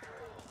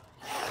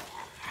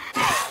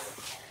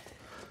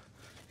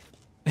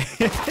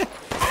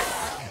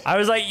 I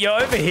was like, you're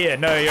over here.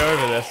 No, you're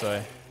over this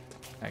way.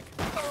 Okay.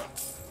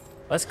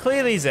 Let's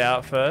clear these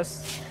out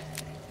first.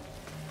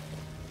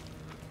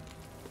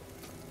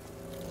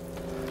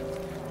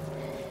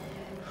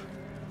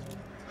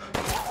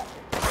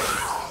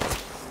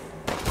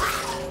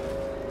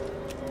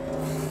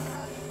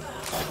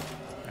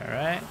 All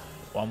right.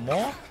 One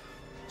more.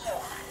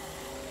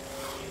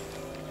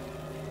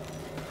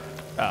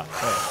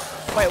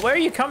 Oh, wait, where are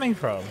you coming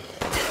from?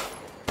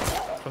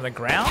 From the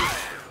ground?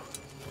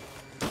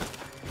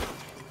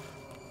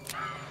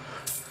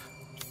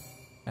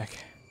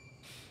 Okay.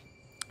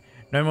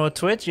 No more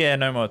Twitch? Yeah,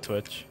 no more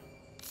Twitch.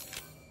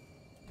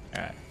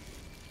 Alright.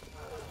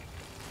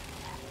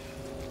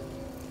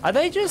 Are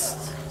they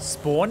just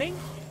spawning?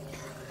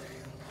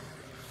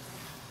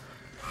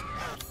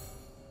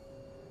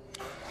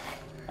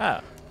 Oh.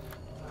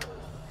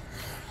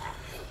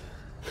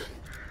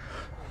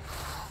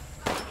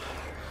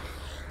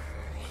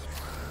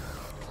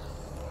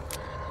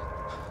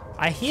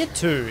 I hear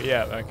two.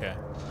 Yeah, okay.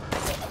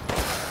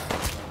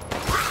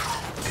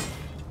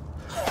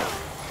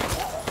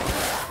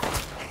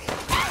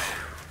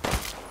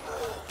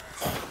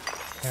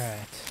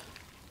 Alright.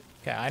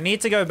 Okay, I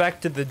need to go back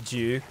to the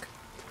Duke.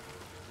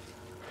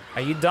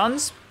 Are you done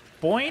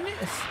spawning?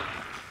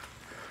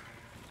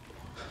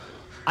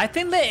 I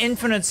think they're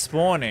infinite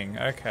spawning.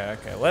 Okay,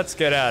 okay. Let's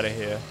get out of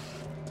here.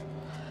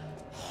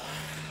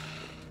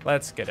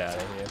 Let's get out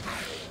of here.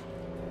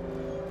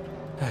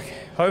 Okay.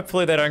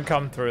 Hopefully they don't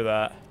come through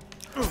that.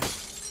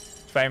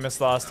 Famous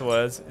last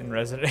words in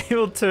Resident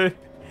Evil 2.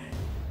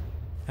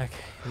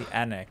 Okay, the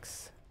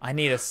annex. I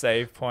need a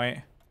save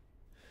point.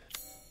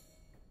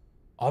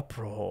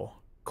 Opera hall.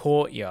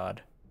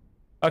 Courtyard.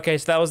 Okay,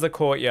 so that was the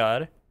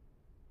courtyard.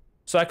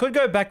 So I could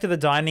go back to the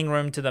dining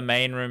room to the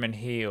main room and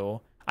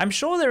heal. I'm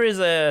sure there is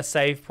a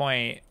save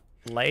point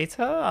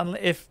later.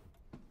 If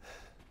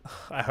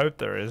I hope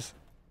there is.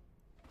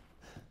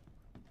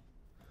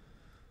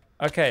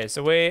 Okay,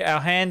 so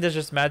our hand is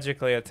just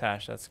magically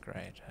attached. That's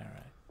great.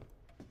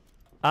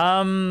 All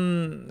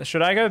right.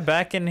 Should I go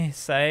back and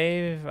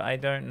save? I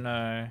don't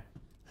know.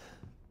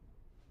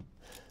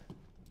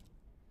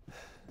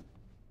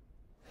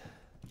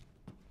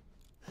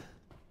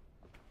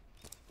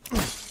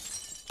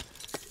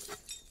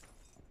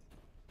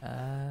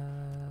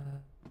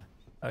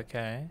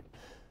 Okay.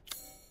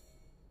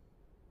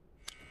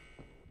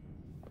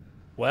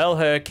 Well,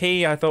 her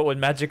key I thought would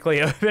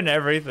magically open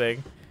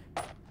everything.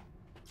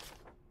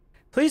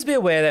 Please be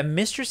aware that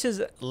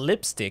Mistress's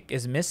lipstick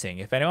is missing.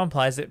 If anyone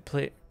applies it,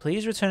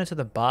 please return it to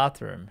the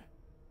bathroom.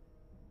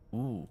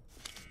 Ooh.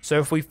 So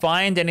if we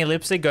find any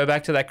lipstick, go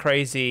back to that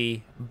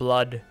crazy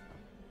blood.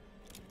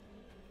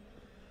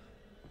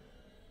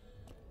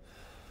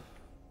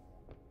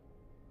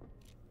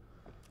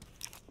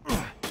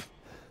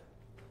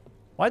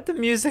 Why'd the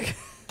music...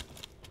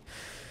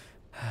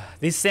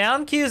 These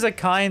sound cues are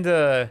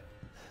kinda...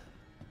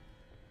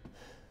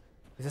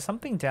 Is there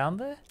something down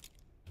there?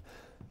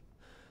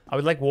 Are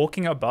we like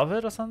walking above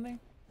it or something?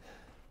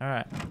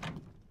 Alright.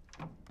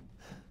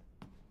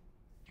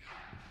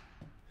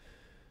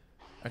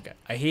 Okay,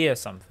 I hear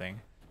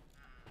something.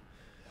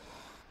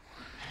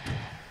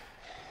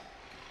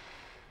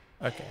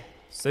 Okay,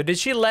 so did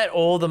she let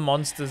all the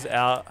monsters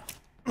out?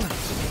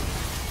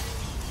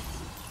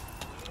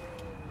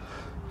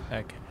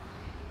 Okay.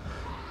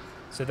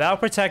 So that'll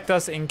protect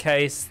us in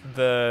case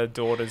the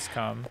daughters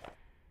come.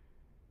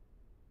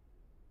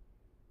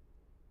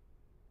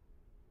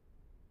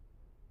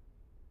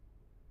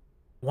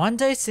 One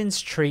day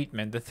since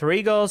treatment, the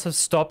three girls have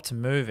stopped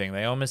moving.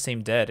 They almost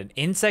seem dead. An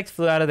insect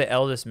flew out of their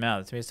eldest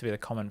mouth. It appears to be the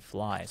common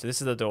fly. So this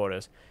is the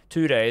daughters.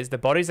 2 days. The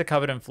bodies are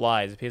covered in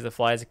flies. It appears the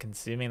flies are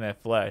consuming their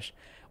flesh.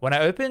 When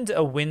I opened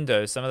a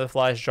window, some of the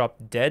flies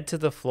dropped dead to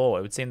the floor.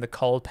 It would seem the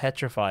cold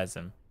petrifies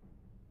them.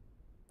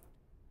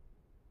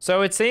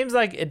 So it seems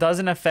like it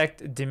doesn't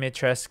affect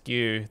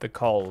Dimitrescu, the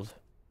cold.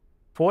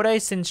 4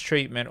 days since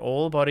treatment,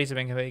 all bodies have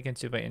been completely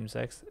consumed by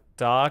insects.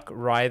 Dark,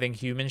 writhing,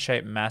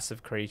 human-shaped,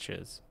 massive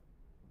creatures.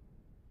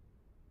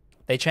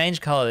 They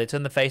change color. They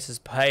turn the faces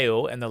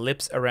pale and the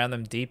lips around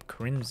them deep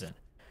crimson.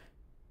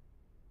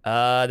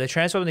 They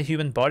transform into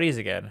human bodies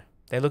again.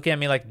 They look at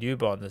me like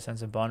newborns, a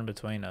sense of bond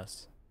between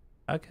us.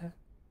 Okay.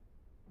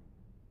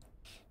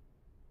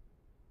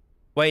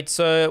 Wait,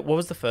 so what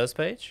was the first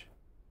page?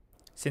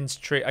 Since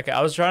okay,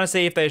 I was trying to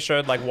see if they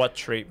showed like what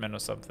treatment or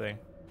something.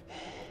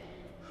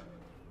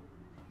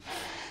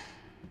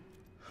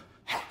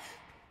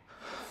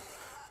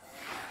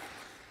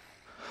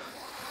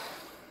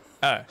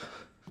 Oh.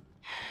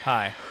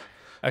 Hi.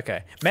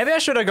 Okay. Maybe I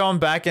should have gone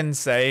back and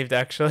saved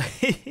actually.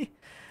 Wait,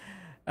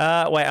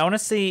 I want to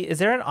see, is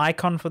there an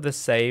icon for the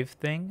save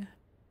thing?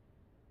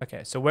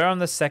 Okay, so we're on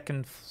the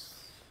second.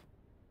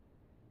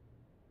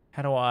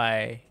 How do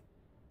I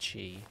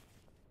G?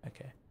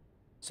 Okay.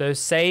 So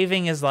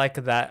saving is like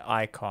that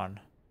icon.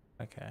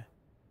 Okay.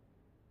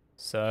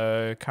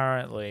 So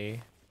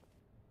currently.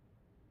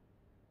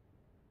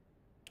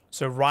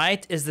 So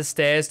right is the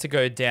stairs to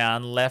go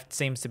down. Left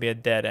seems to be a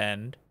dead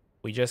end.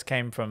 We just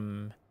came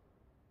from...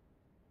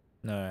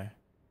 No.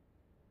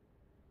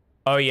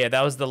 Oh yeah,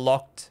 that was the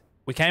locked...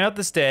 We came up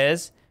the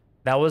stairs.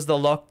 That was the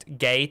locked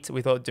gate.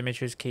 We thought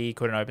Dimitri's key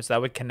couldn't open. So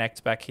that would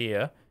connect back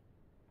here.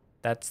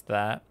 That's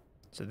that.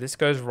 So this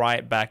goes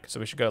right back. So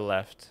we should go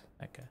left.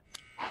 Okay.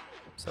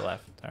 So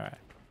left. Alright.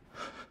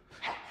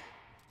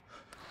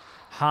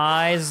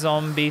 Hi,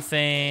 zombie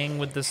thing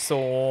with the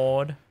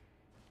sword.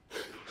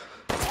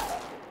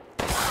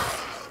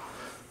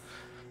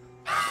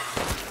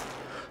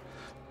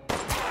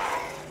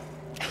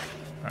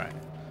 Alright.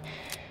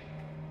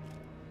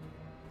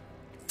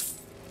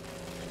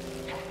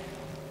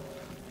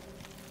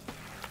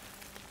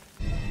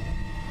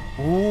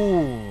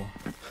 Ooh.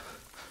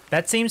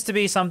 That seems to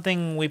be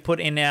something we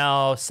put in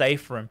our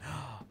safe room.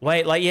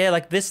 Wait, like, yeah,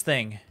 like this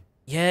thing.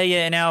 Yeah,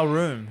 yeah, in our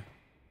room.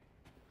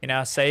 In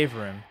our save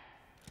room.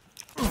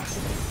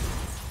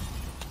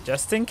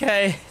 Just in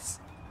case.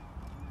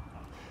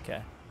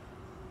 Okay.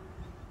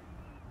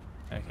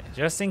 Okay,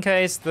 just in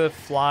case the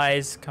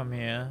flies come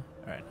here.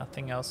 Alright,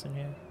 nothing else in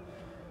here.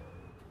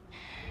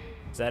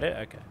 Is that it?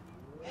 Okay.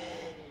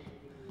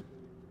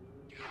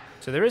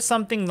 So there is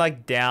something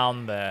like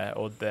down there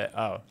or there.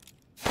 Oh.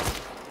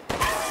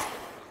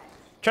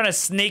 Trying to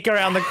sneak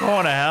around the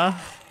corner, huh?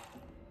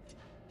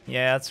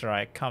 Yeah, that's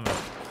right. Come on.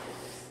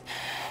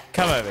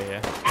 Come over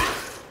here.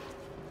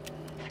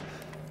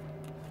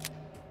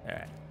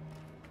 Alright.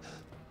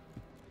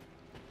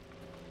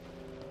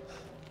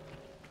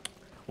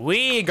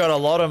 We got a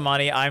lot of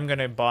money. I'm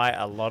gonna buy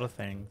a lot of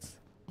things.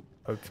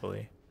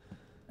 Hopefully.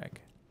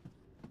 Okay.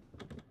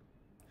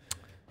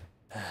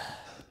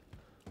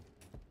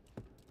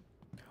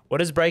 What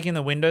does breaking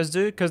the windows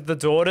do? Because the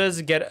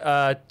daughters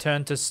get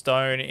turned to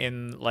stone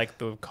in like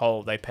the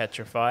cold. They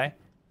petrify.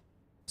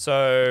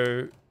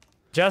 So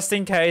just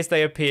in case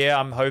they appear,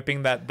 I'm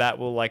hoping that that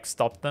will like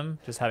stop them.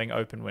 Just having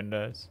open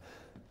windows.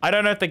 I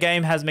don't know if the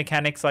game has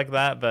mechanics like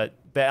that, but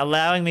they're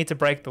allowing me to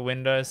break the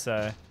windows,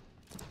 so...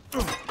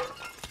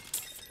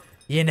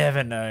 You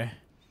never know.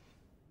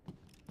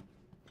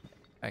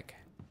 Okay.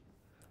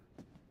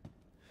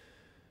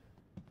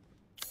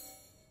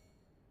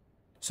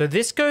 So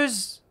this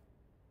goes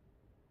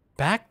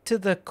back to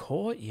the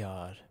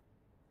courtyard.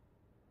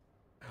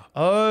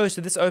 Oh,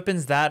 so this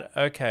opens that.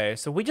 Okay,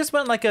 so we just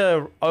went like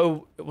a...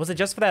 Oh, was it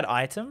just for that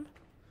item?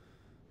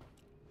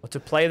 Or to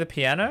play the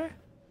piano?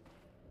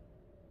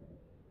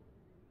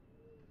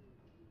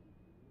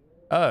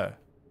 Oh.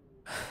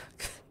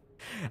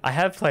 I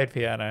have played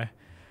piano.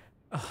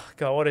 Oh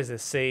god, what is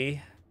this?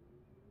 C.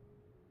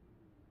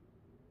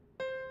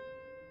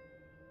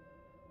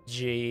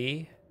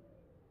 G.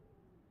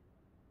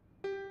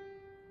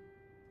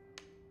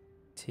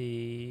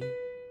 T.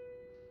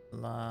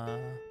 La.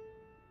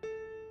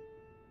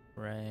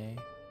 Re.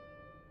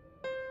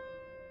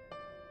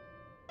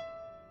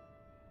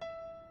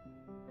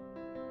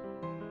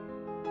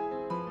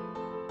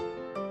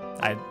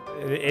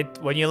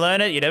 When you learn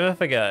it, you never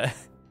forget.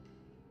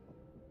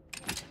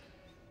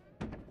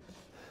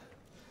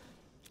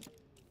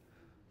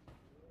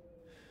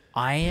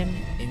 Iron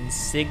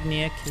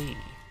insignia key.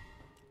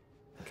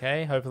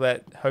 Okay,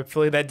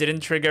 hopefully that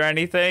didn't trigger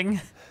anything.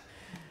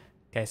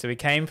 Okay, so we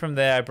came from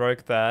there, I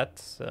broke that.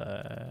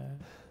 So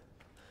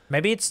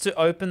maybe it's to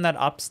open that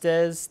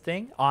upstairs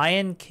thing?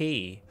 Iron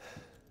key.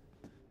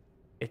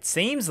 It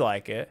seems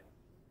like it.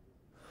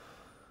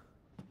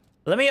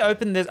 Let me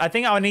open this. I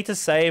think I need to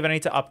save. I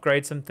need to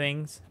upgrade some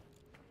things.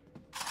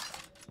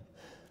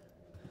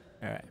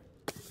 Alright.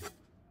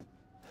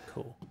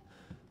 Cool.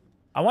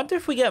 I wonder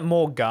if we get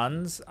more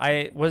guns.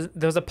 There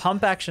was a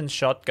pump action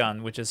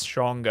shotgun, which is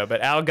stronger,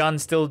 but our gun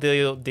still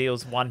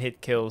deals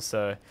one-hit kills,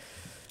 so...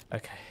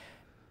 Okay.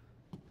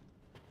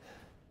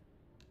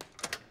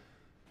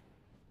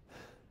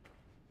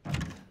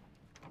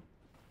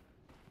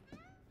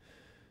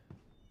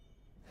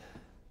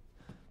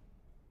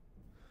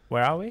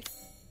 Where are we?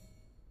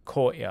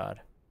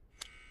 Courtyard.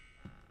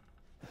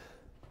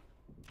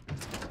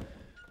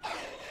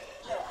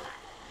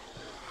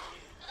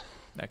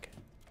 Okay.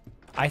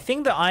 I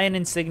think the iron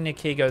insignia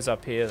key goes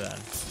up here then.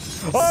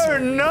 Oh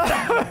no!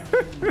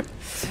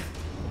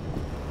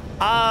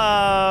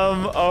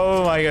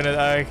 Oh my goodness,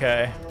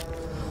 okay.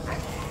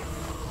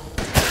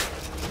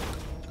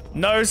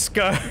 No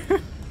scope.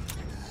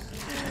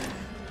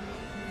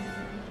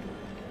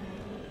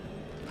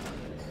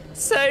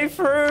 Safe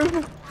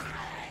room.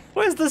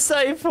 Where's the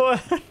safe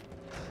one?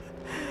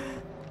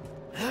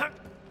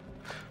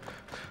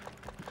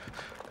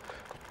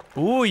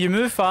 Ooh, you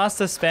move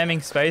faster spamming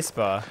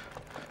spacebar.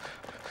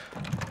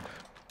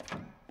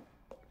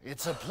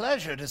 It's a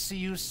pleasure to see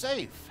you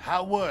safe.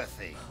 How were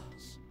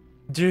things?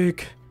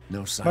 Duke,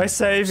 No sign. my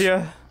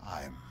savior.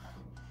 I'm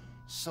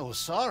so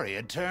sorry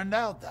it turned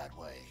out that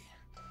way.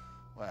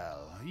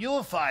 Well,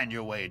 you'll find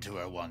your way to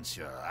her once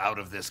you're out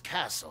of this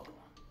castle.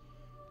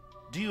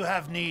 Do you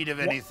have need of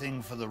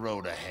anything for the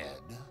road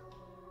ahead?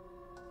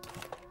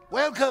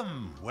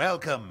 Welcome,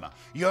 welcome.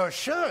 You're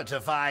sure to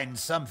find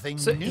something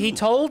So new. he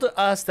told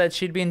us that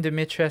she'd be in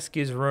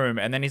Dimitrescu's room,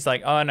 and then he's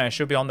like, oh no,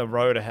 she'll be on the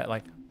road ahead.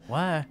 Like,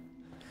 what?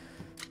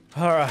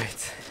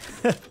 Alright.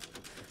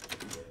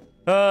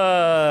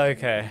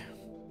 Okay.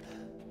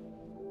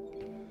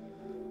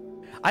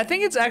 I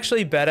think it's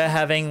actually better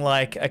having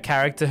like a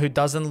character who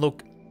doesn't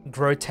look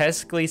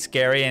grotesquely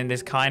scary and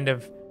is kind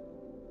of,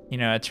 you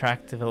know,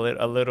 attractive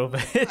a little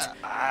bit.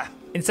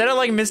 Instead of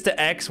like Mr.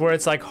 X where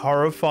it's like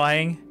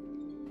horrifying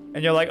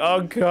and you're like,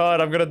 oh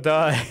god, I'm gonna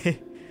die.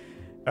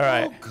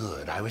 Alright. Oh,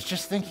 good. I was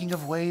just thinking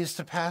of ways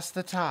to pass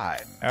the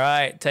time.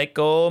 Alright, take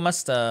all my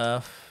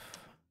stuff.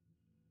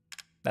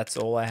 That's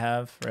all I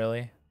have,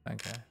 really?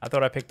 Okay. I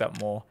thought I picked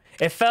up more.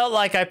 It felt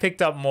like I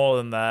picked up more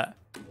than that.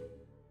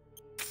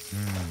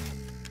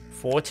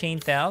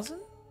 14,000?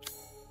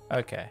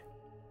 Okay.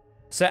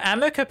 So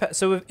ammo capacity.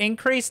 So we've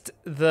increased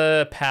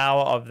the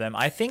power of them.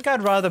 I think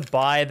I'd rather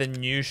buy the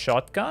new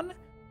shotgun.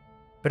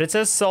 But it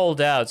says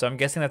sold out, so I'm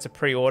guessing that's a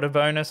pre-order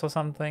bonus or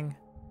something.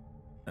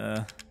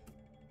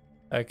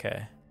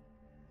 Okay.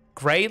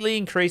 Greatly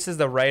increases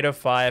the rate of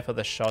fire for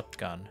the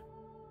shotgun.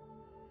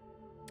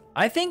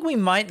 I think we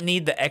might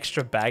need the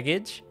extra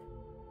baggage.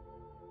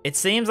 It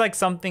seems like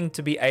something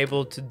to be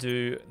able to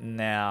do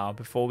now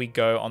before we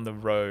go on the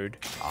road.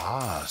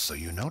 Ah, so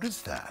you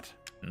noticed that.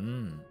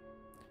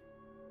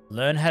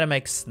 Learn how to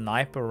make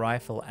sniper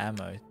rifle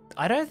ammo.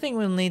 I don't think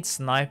we'll need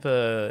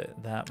sniper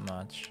that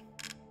much.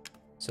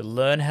 So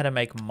learn how to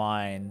make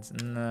mines.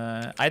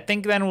 No, I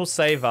think then we'll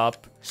save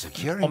up.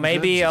 Securing Or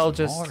maybe goods I'll is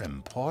just... more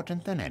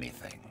important than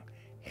anything.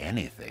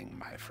 Anything,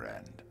 my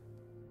friend.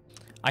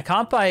 I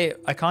can't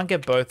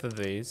get both of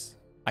these.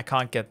 I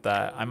can't get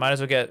that. I might as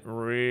well get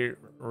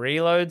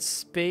reload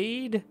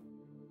speed.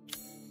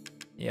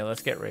 Yeah,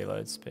 let's get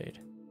reload speed.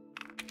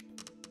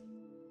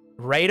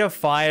 Rate of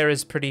fire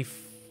is pretty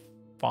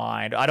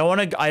fine. I don't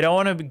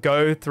want to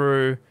go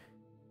through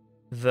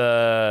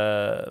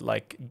the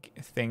like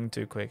thing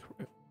too quick.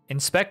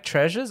 Inspect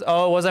treasures?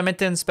 Oh, was I meant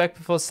to inspect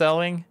before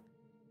selling?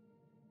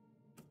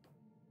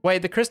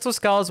 Wait, the crystal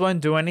skulls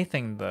won't do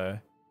anything though.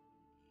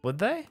 Would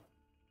they?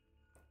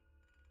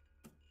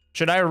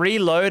 Should I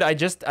reload? I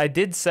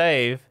did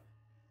save.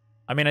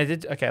 I mean, I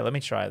did. Okay, let me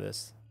try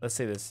this. Let's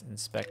see this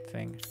inspect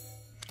thing.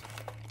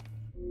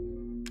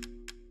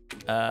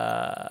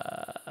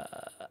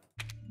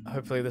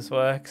 Hopefully this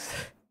works.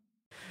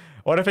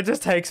 What if it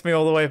just takes me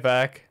all the way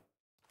back?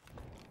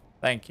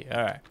 Thank you.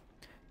 All right.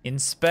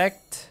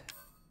 Inspect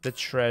the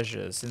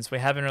treasures since we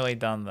haven't really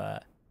done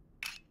that?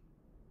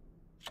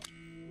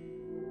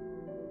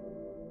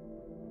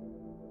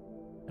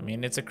 I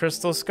mean, it's a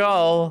crystal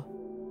skull.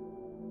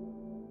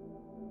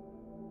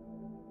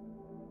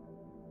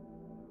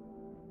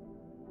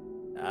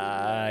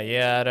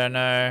 Yeah, I don't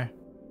know.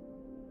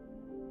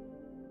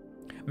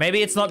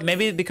 Maybe it's not,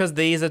 maybe because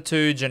these are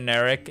too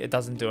generic, it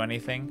doesn't do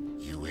anything.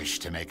 You wish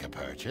to make a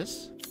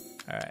purchase?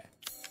 Alright.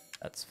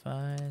 That's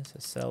fine. So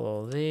sell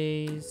all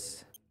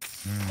these.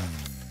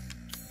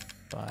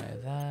 Buy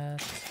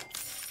that.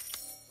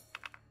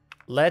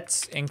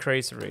 Let's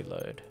increase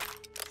reload.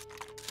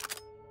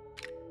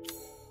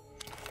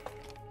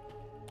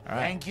 All right.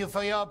 Thank you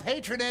for your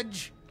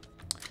patronage.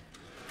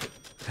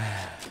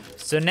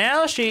 So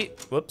now she...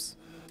 Whoops.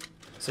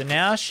 So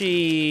now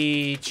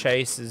she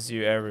chases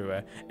you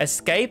everywhere.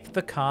 Escape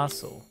the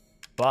castle.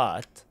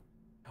 But...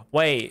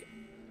 Wait.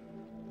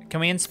 Can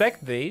we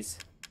inspect these?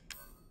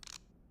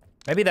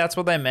 Maybe that's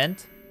what they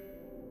meant.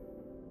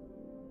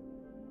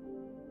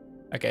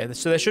 Okay,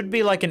 so there should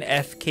be like an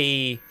F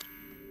key.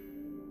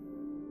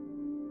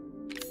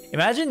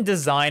 Imagine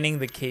designing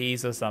the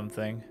keys or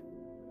something.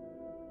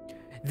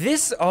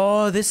 This,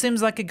 oh, this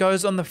seems like it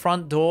goes on the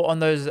front door on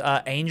those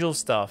angel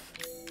stuff.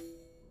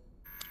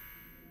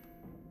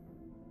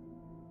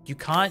 You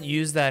can't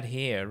use that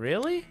here,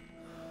 really?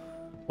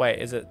 Wait,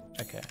 is it,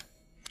 okay.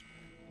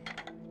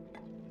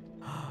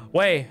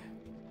 Wait,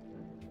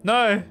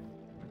 no,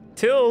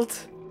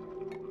 tilt.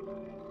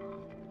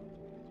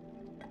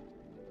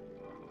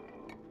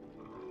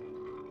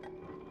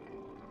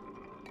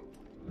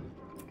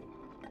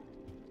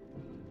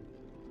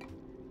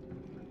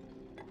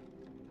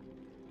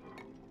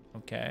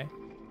 Okay.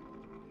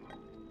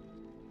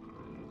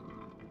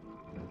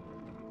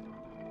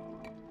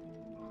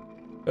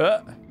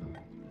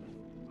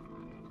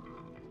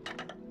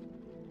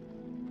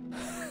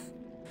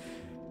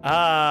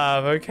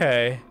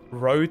 Okay.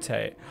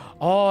 Rotate.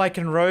 Oh, I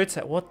can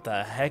rotate. What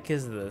the heck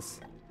is this?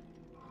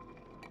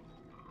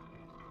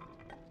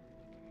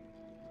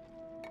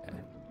 Okay.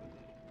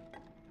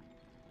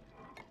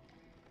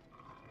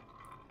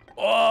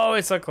 Oh,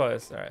 it's so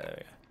close. All right,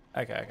 there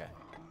we go. Okay, okay.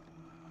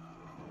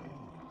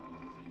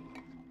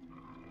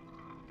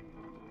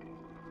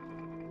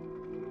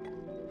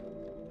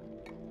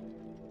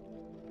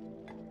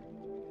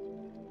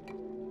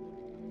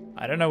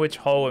 I don't know which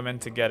hole we're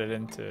meant to get it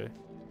into.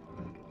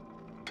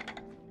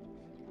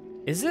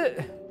 Is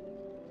it?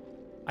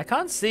 I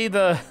can't see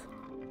the...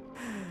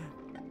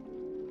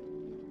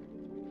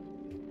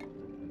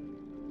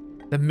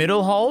 the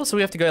middle hole, so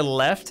we have to go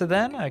left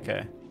then?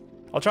 Okay.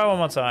 I'll try one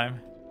more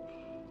time.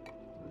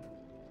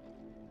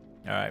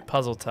 Alright,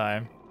 puzzle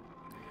time.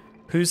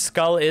 Whose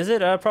skull is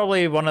it?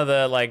 Probably one of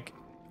the, like...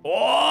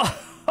 Oh!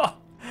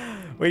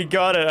 We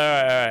got it.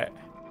 Alright,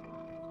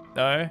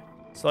 alright. No.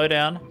 Slow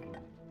down.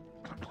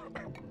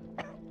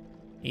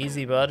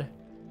 Easy, bud.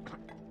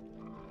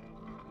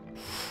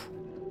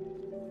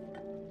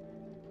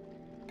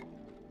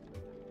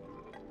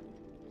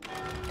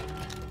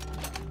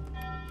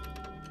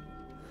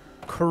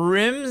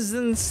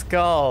 Crimson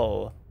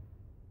Skull.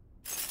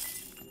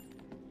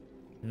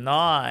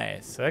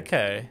 Nice.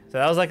 Okay. So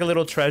that was like a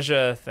little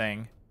treasure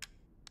thing.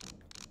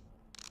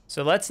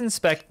 So let's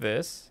inspect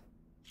this.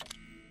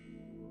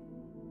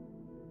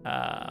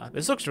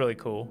 This looks really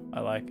cool.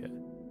 I like it.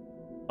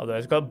 Although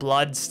it's got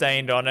blood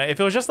stained on it. If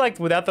it was just like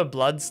without the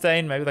blood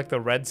stain, maybe like the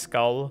red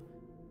skull.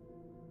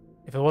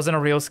 If it wasn't a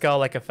real skull,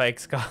 like a fake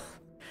skull.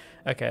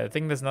 Okay, I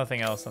think there's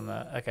nothing else on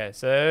that. Okay,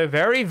 so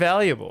very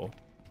valuable.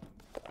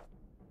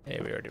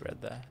 Yeah, we already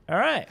read that. All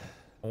right.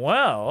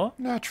 Well.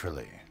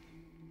 Naturally.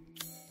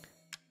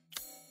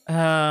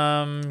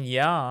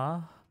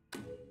 Yeah.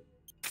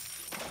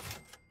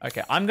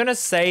 Okay, I'm gonna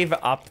save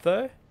up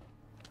though.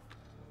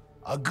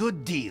 A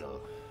good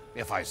deal,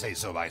 if I say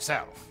so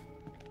myself.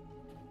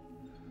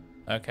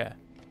 Okay.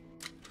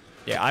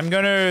 Yeah, I'm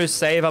gonna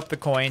save up the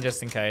coin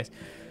just in case.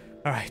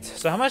 All right,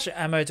 so how much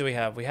ammo do we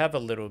have? We have a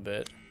little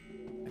bit.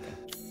 Okay.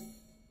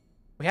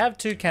 We have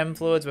 2 chem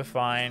fluids, we're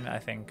fine, I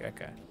think,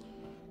 okay.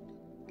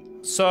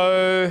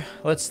 So,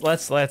 let's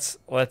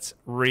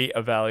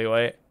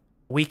re-evaluate.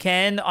 We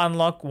can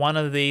unlock one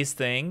of these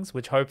things,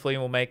 which hopefully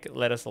will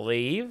let us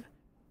leave.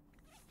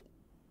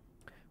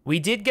 We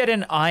did get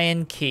an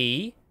iron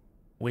key,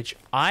 which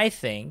I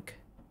think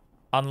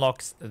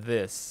unlocks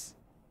this.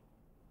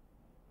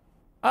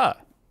 Ah.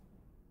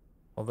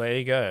 Well, there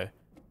you go.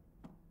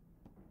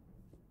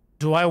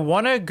 Do I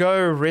want to go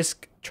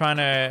risk trying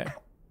to...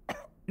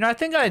 No, I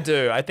think I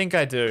do. I think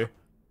I do.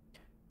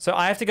 So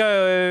I have to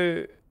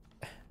go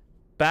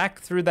back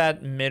through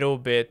that middle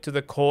bit to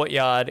the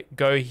courtyard,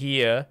 go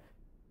here.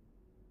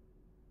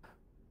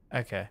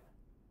 Okay.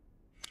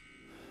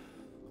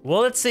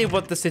 Well, let's see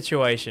what the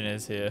situation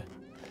is here.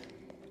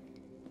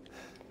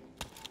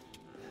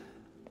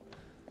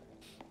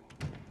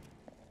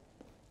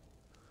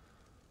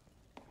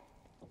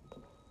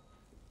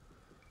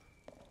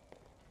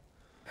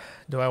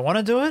 Do I want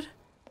to do it?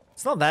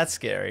 It's not that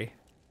scary.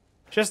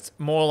 Just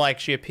more like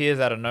she appears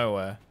out of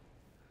nowhere.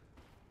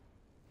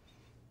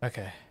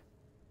 Okay.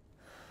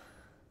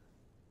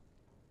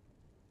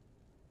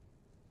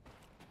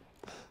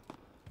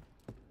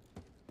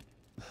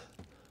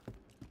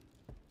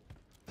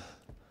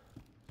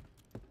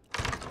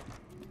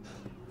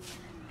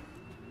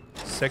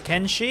 So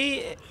can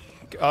she...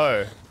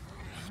 Oh.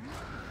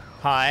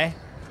 Hi.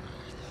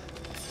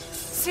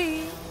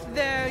 See,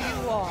 there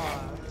you are.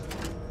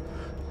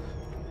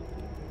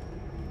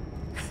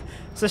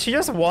 So she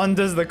just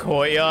wanders the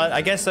courtyard.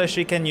 I guess so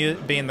she can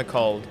be in the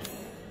cold.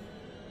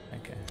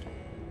 Okay.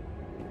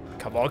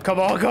 Come on, come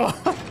on, come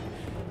on.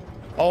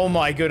 Oh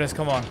my goodness,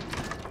 come on.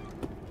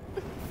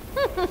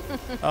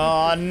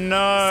 Oh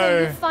no. So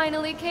you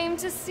finally came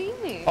to see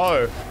me.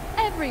 Oh.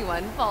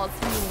 Everyone falls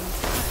for me.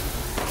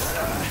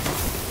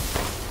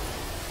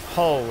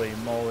 Holy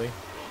moly.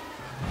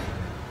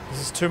 This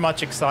is too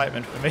much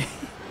excitement for me.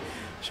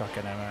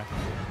 Shotgun ammo.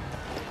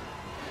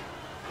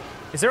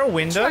 Is there a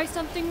window? Try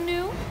something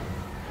new?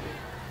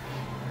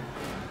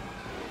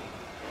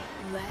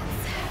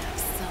 Let's have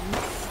some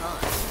fun.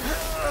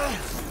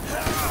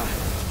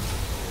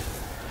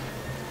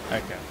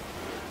 Okay.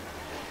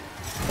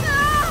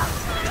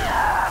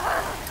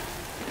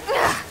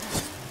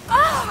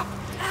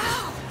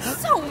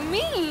 So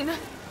mean!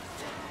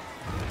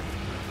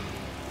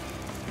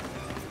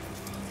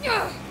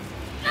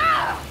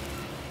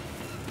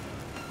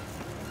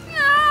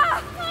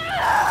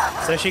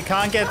 So she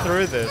can't get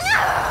through this.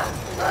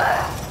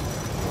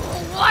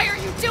 Why are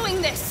you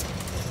doing this?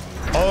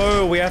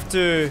 Oh, we have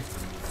to...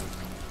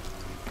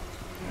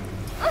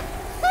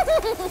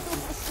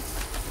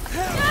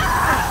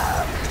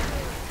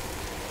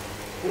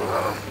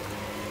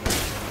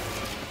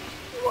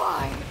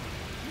 Why?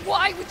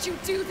 Why would you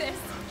do this?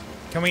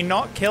 Can we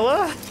not kill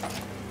her?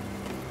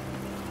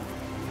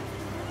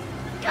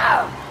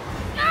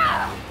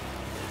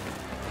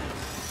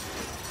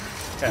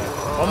 Okay,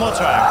 one more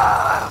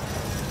time.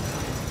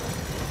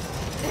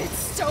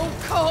 It's so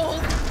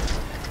cold.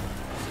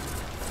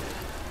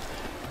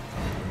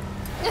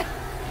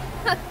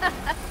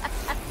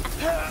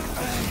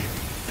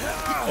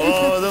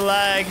 Oh, the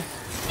lag.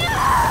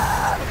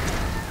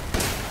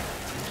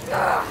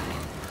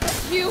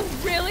 You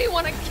really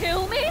want to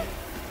kill me?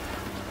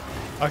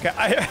 Okay,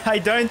 I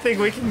don't think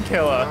we can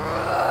kill her.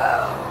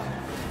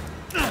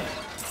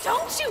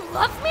 Don't you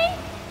love me?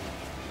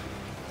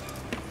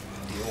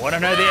 Do you want to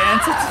know the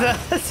answer to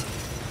that?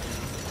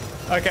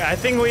 Okay, I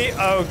think we...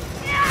 Oh.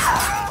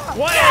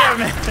 Wait a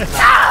minute.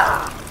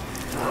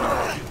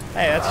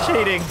 Hey, that's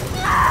cheating.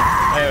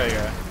 There we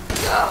go.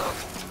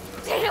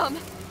 Damn!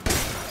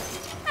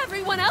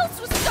 Everyone else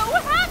was so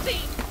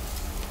happy!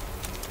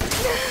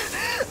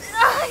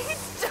 I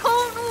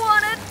don't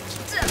want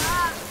to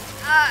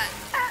die.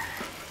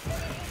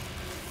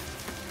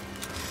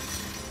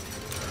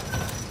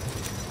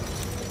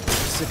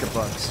 Sick of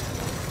bugs.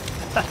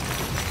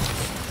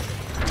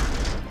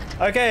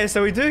 Okay,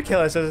 so we do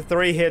kill her, so it's a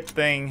 3-hit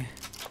thing.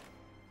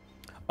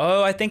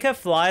 Oh, I think her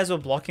flies were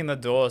blocking the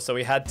door, so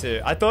we had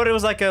to. I thought it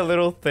was like a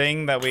little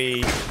thing that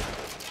we...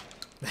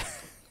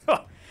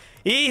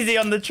 Easy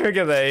on the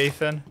trigger there,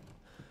 Ethan.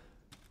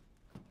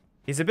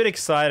 He's a bit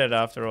excited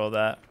after all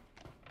that.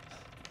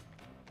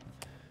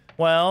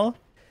 Well,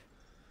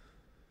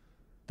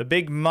 the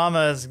big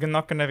mama's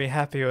not going to be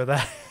happy with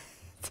that.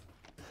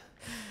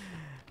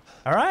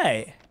 All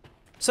right.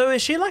 So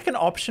is she like an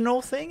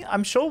optional thing?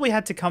 I'm sure we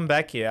had to come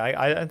back here.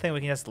 I don't think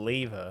we can just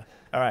leave her.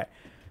 All right.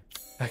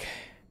 Okay.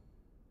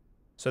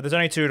 So there's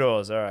only 2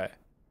 doors. All right.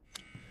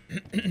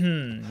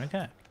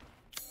 Okay.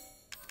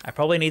 I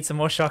probably need some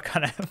more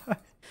shotgun ammo.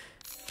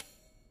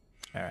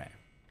 All right.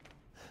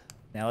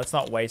 Now let's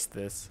not waste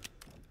this.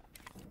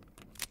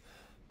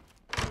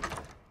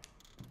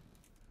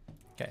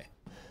 Okay.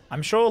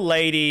 I'm sure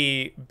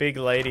big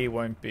lady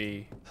won't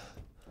be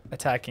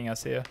attacking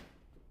us here.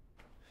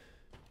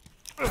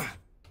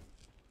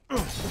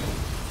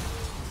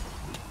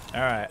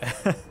 Alright.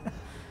 That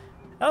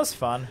was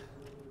fun.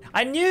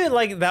 I knew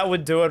like that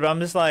would do it, but I'm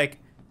just like,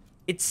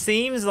 it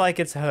seems like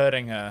it's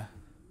hurting her.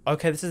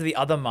 Okay, this is the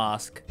other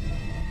mask.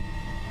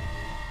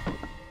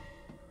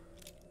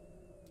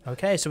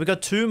 Okay, so we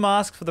got 2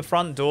 masks for the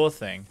front door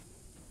thing.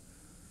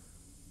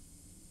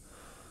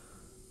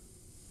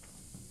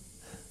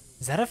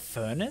 Is that a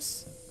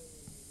furnace?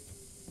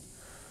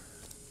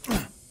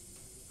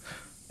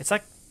 It's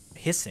like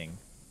hissing.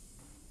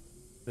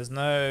 There's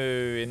no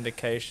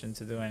indication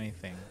to do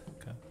anything.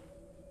 Okay.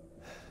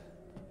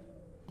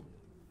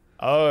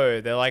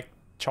 Oh, they're like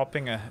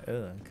chopping a...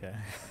 Oh, okay.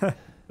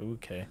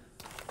 Okay.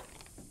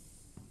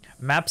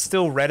 Map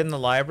still red in the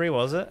library,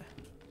 was it?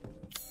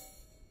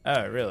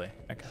 Oh, really?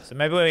 Okay, so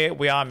maybe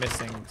we are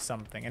missing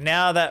something. And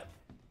now that...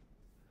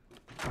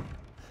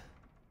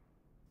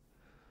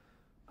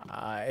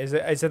 is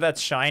it that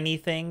shiny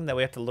thing that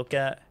we have to look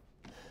at?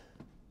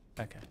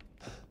 Okay.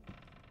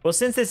 Well,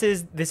 since this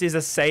is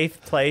a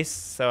safe place,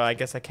 so I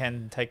guess I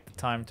can take the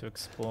time to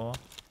explore.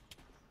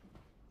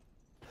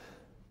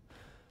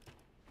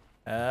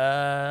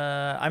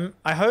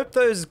 I hope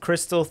those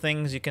crystal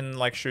things you can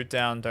like shoot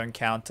down don't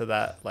count to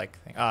that like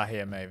thing. Ah,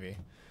 here maybe.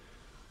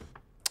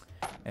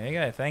 There you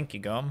go. Thank you,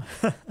 Gom.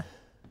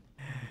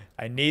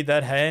 I need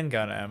that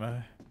handgun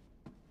ammo.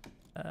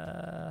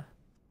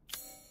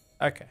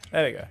 Okay,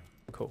 there we go.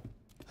 Cool.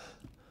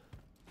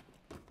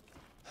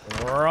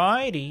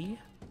 Righty.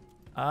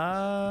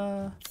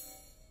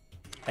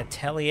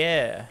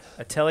 Atelier.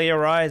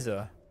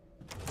 Atelierizer.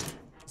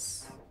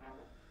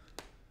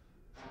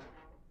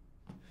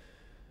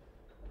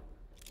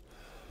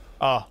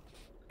 Oh.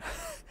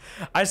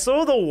 I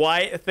saw the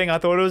white thing. I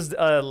thought it was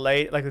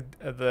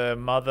the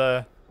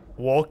mother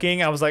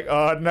walking. I was like,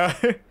 oh no.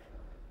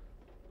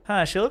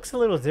 Huh, she looks a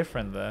little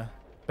different there.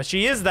 But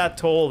she is that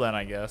tall then,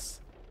 I guess.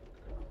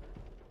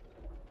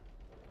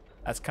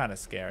 That's kind of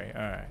scary.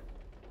 Alright.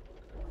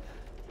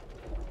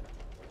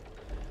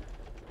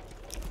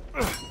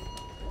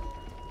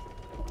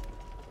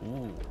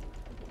 Ooh.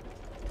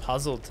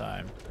 Puzzle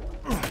time.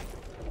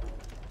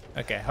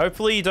 Okay,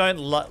 hopefully you don't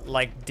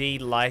like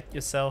de-light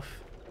yourself.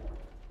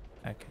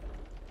 Okay.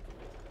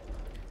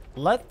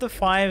 Let the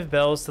 5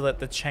 bells to let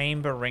the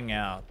chamber ring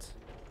out.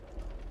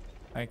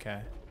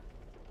 Okay.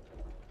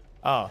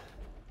 Oh.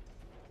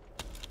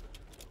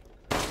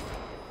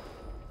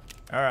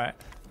 Alright.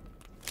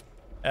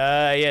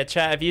 Yeah,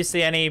 chat, if you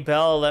see any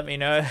bell, let me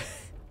know.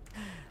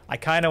 I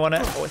kind of want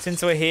to,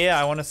 since we're here,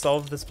 I want to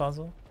solve this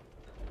puzzle.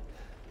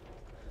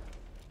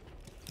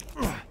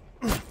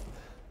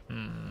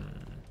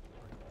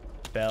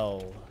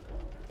 Bell.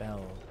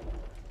 Bell.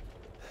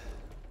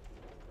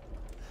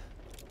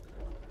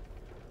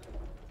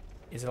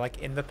 Is it like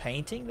in the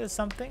painting there's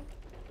something?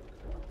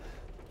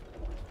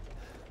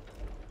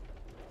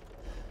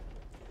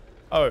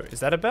 Oh,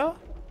 is that a bell?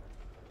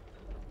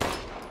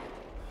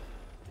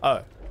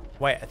 Oh,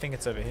 wait, I think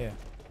it's over here.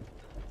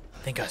 I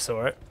think I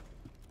saw it.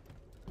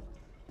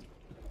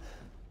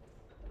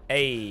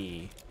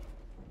 Hey.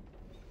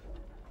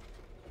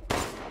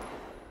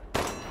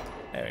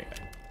 There we go.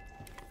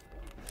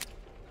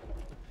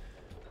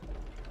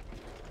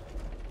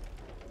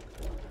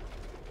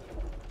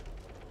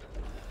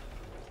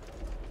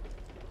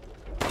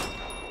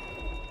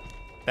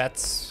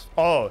 That's...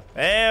 Oh,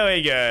 there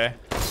we go.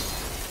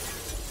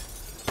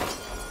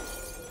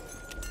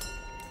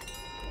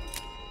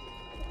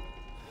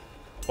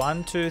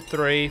 One, two,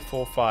 three,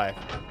 four, five.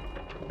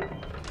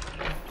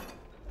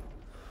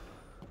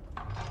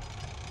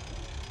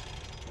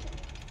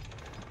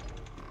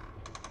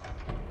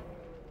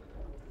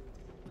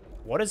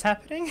 What is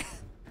happening?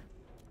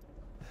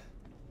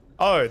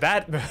 Oh,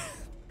 that...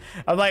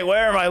 I'm like,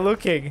 where am I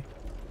looking?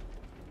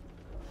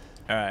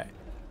 Alright.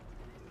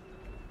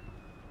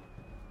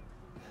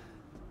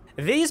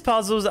 These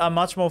puzzles are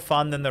much more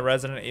fun than the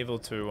Resident Evil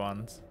 2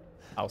 ones.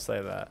 I'll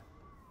say that.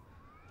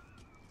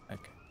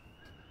 Okay.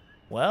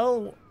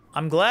 Well,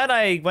 I'm glad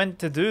I went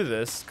to do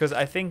this, because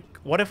I think...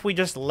 What if we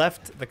just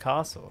left the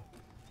castle?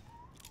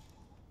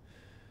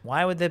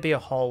 Why would there be a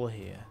hole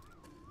here?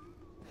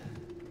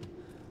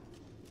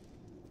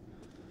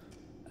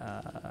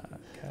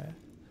 Okay.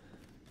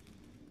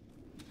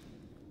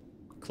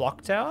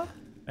 Clock tower?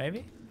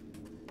 Maybe?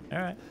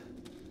 Alright.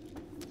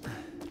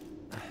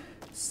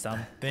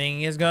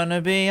 Something is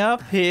gonna be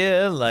up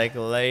here like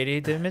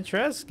Lady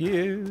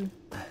Dimitrescu.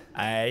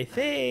 I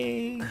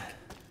think.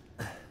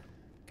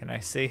 Can I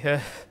see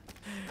her?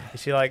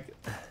 Is she like...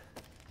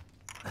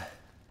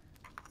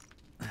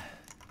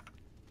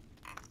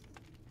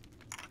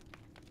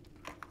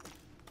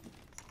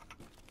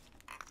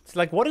 It's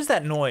like, what is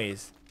that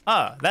noise?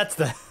 Ah, that's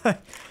the...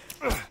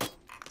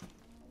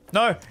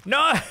 No,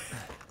 no!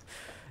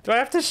 Do I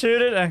have to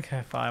shoot it?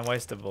 Okay, fine,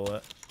 waste a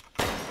bullet.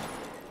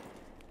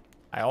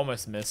 I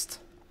almost missed.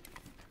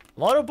 A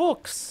lot of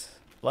books.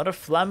 A lot of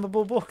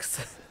flammable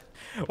books.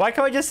 Why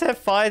can't we just set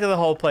fire to the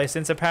whole place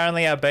since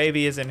apparently our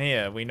baby isn't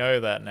here? We know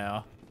that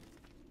now.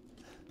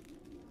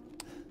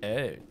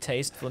 Oh,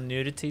 tasteful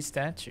nudity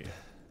statue.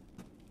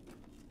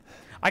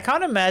 I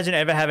can't imagine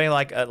ever having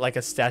like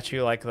a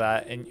statue like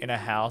that in a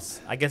house.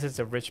 I guess it's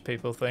a rich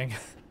people thing.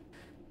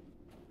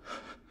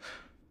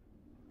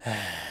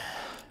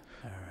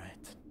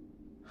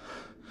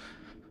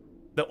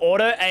 The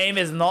auto aim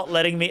is not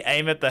letting me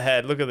aim at the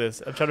head. Look at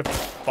this. I'm trying to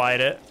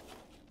fight it.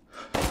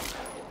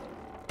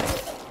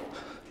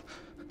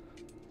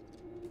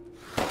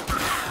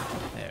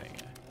 There we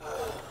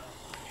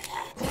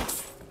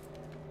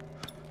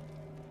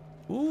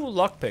go. Ooh,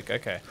 lockpick.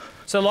 Okay.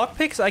 So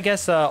lockpicks, I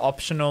guess, are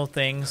optional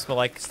things for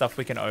like stuff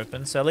we can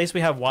open. So at least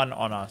we have one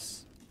on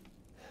us.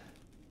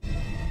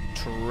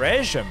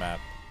 Treasure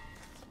map.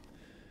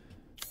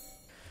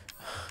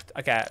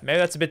 Okay, maybe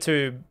that's a bit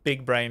too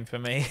big brain for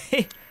me.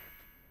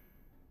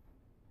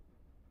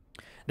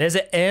 There's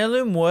an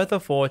heirloom worth a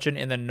fortune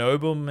in the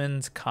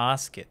nobleman's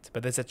casket,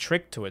 but there's a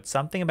trick to it.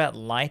 Something about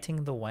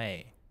lighting the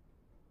way.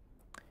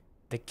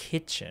 The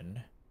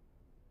kitchen.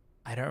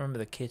 I don't remember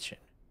the kitchen.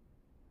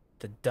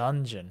 The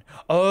dungeon.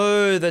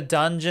 Oh, the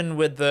dungeon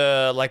with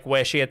the, like,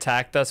 where she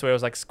attacked us, where it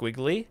was, like,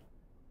 squiggly.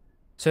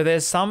 So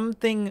there's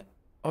something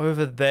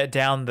over there,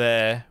 down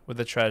there, with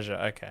the treasure.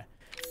 Okay.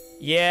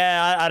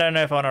 Yeah, I don't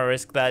know if I want to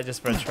risk that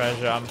just for a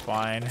treasure. I'm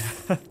fine.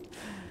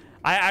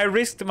 I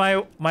risked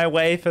my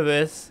way for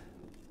this.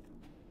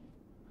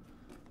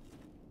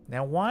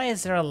 Now, why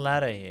is there a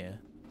ladder here?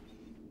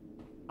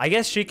 I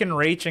guess she can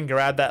reach and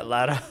grab that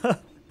ladder.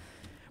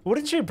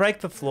 Wouldn't she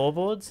break the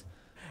floorboards?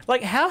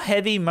 Like, how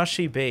heavy must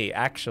she be,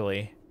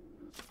 actually?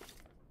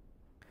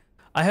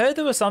 I heard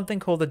there was something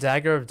called the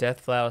Dagger of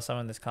Deathflower or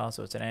something in this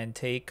castle. It's an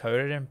antique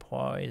coated in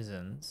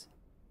poisons.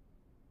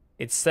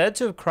 It's said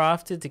to have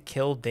crafted to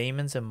kill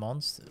demons and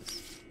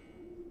monsters.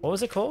 What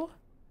was it called?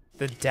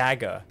 The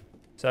dagger.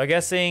 So I'm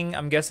guessing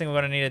we're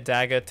gonna need a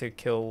dagger to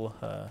kill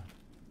her.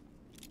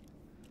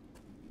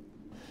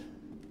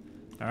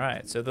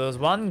 Alright, so there was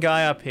one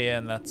guy up here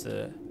and that's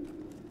it.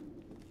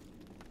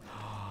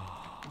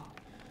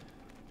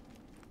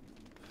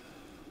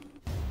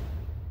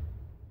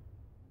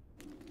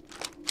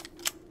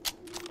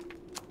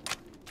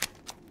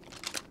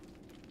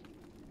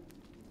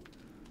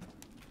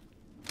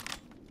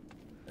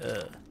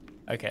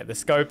 Okay, the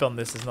scope on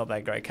this is not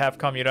that great.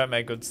 Capcom, you don't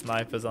make good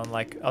snipers on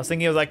like... I was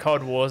thinking it was like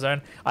COD Warzone.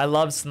 I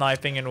love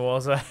sniping in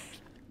Warzone.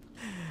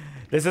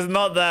 This is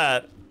not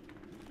that.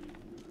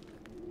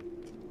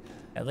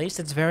 At least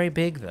it's very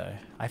big though.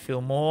 I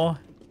feel more...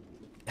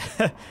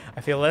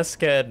 I feel less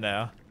scared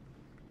now.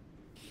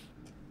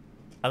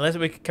 Unless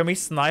we... Can we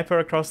sniper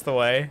across the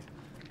way?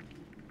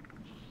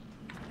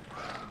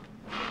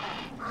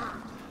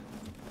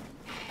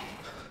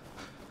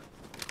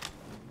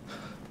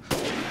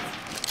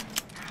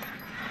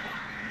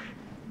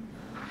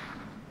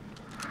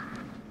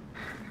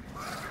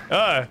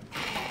 Oh.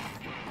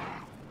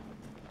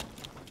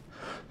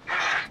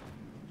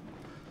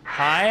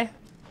 Hi?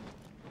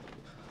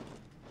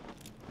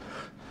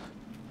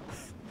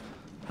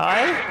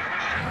 Hi?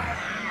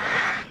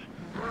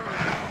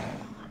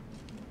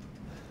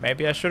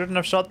 Maybe I shouldn't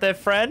have shot their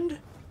friend?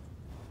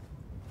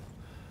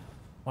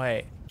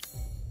 Wait.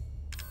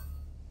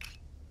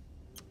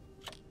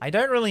 I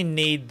don't really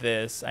need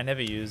this. I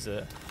never use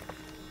it.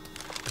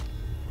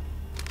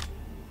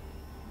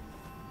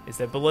 Is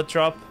there bullet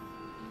drop?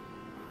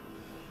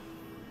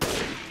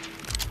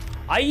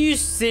 Are you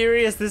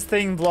serious? This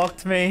thing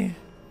blocked me?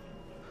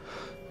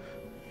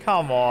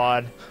 Come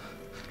on.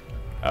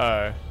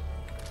 Oh.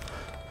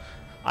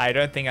 I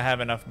don't think I have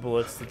enough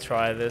bullets to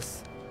try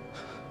this.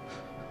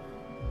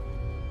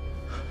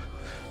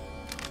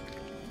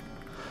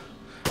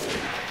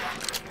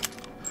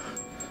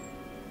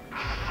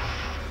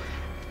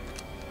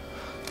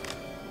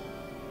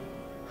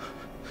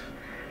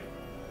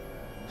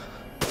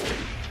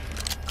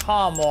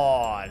 Come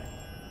on.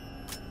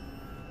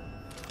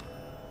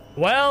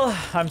 Well,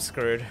 I'm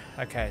screwed.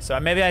 Okay, so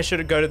maybe I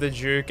should go to the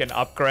Duke and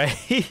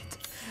upgrade.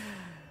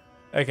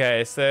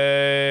 Okay,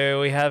 so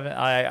we have...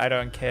 I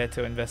don't care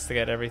to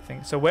investigate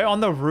everything. So we're on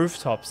the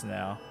rooftops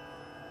now.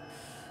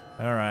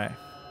 Alright.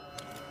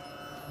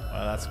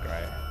 Well, that's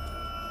great.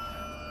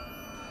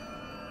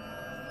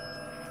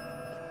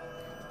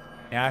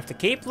 Now I have to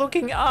keep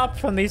looking up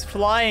from these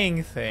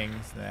flying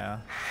things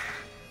now.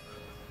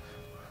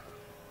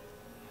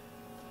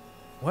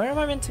 Where am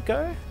I meant to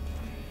go?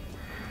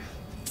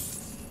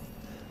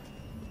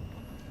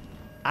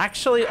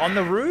 Actually, on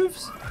the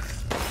roofs?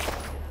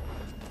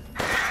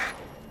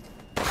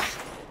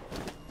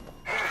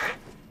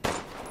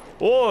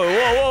 Whoa,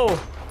 whoa,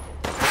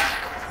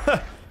 whoa.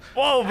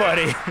 Whoa,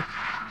 buddy.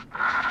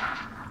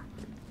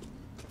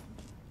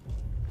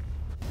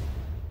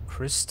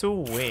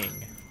 Crystal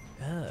wing.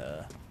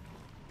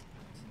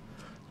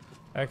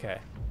 Okay.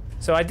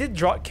 So I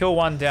did kill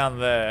one down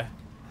there.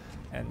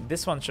 And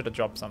this one should have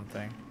dropped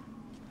something.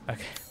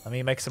 Okay, let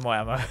me make some more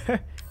ammo.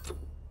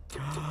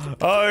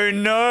 Oh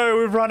no,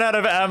 we've run out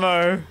of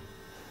ammo.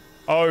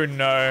 Oh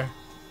no.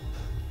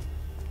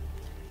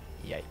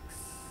 Yikes.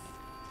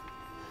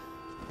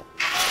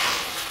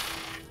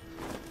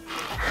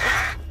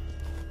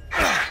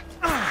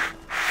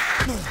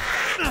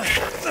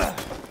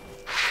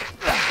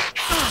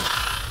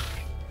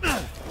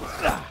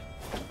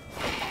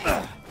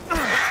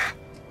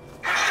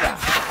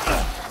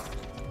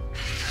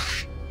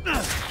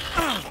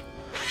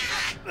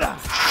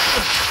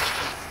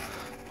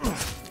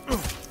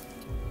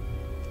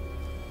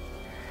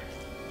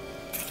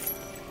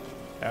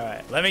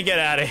 Let me get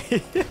out of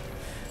here.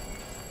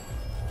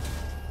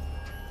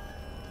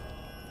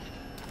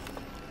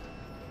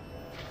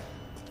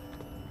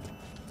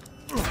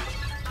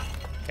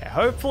 Okay,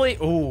 hopefully...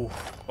 Ooh.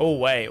 Oh,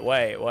 wait,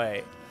 wait,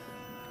 wait.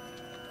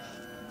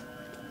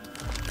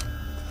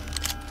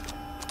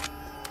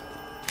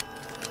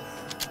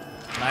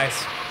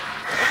 Nice.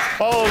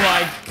 Oh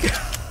my god.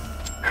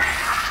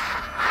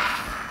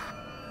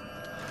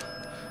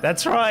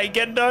 That's right,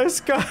 get no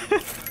scope.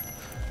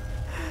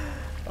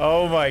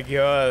 Oh my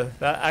god,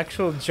 that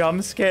actual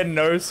jump scare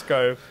no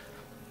scope.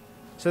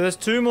 So there's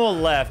 2 more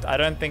left. I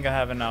don't think I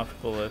have enough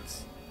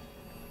bullets.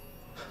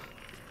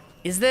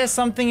 Is there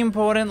something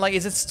important? Like,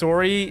 is it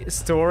story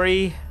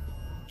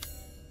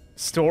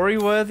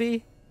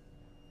worthy?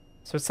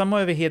 So it's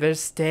somewhere over here.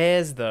 There's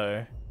stairs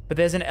though, but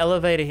there's an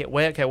elevator here.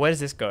 Okay, where does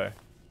this go?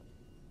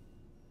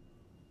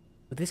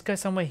 Would this go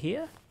somewhere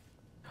here?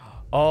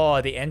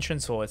 Oh, the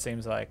entrance hall, it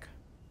seems like.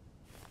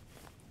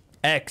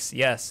 X,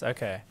 yes,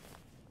 okay.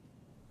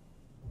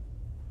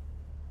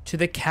 To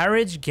the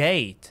carriage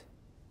gate.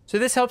 So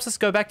this helps us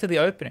go back to the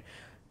opening.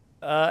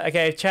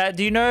 Okay, chat.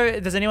 Do you know?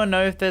 Does anyone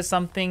know if there's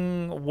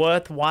something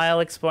worthwhile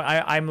exploring?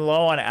 I'm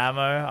low on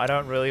ammo. I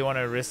don't really want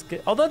to risk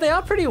it. Although they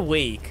are pretty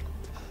weak.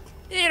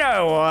 You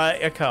know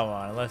what? Come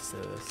on, let's do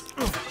this.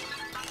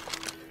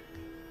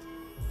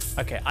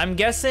 Okay, I'm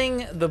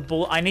guessing the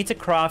bull. I need to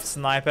craft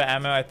sniper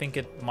ammo. I think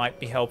it might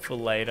be helpful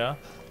later.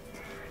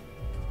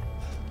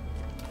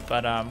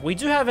 But we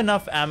do have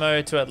enough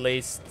ammo to at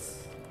least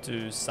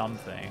do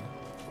something.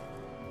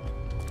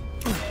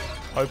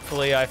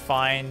 Hopefully I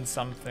find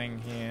something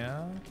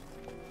here.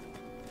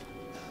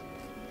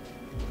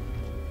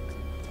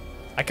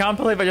 I can't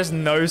believe I just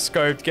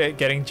no-scoped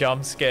getting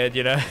jump scared,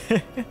 you know?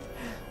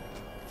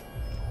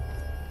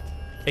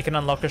 It can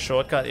unlock a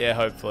shortcut? Yeah,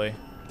 hopefully.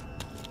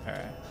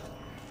 Alright.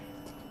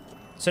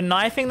 So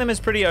knifing them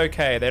is pretty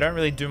okay. They don't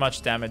really do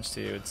much damage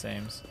to you, it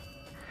seems.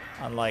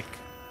 Unlike...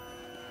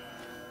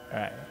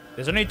 Alright.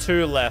 There's only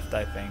 2 left,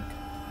 I think.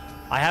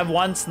 I have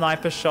 1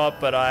 sniper shot,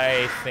 but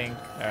I think...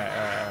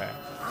 Alright.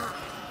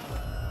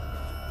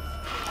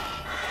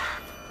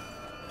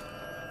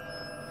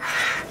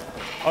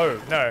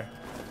 Oh, no.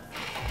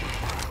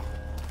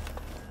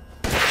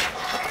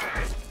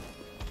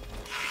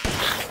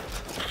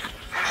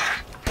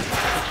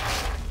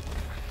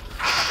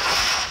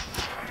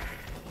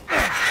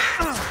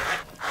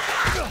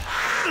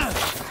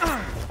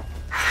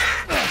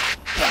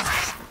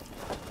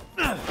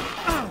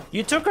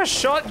 You took a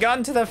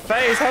shotgun to the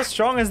face. How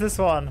strong is this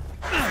one?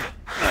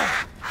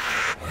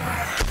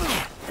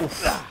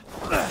 Oof.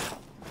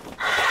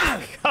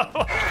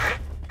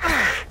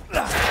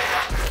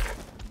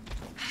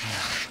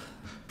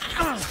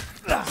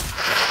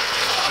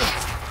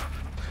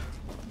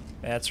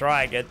 That's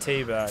right, get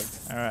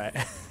teabagged. Alright.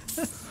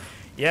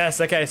 Yes,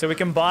 okay, so we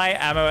can buy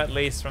ammo at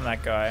least from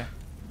that guy.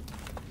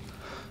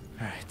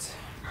 Alright.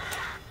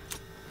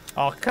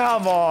 Oh,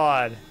 come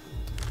on!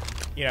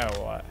 You know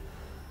what?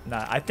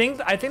 Nah, I think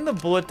the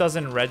bullet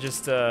doesn't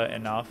register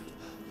enough.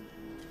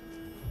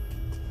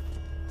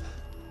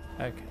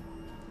 Okay.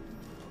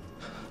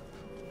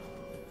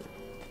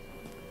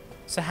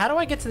 So how do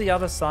I get to the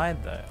other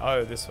side though?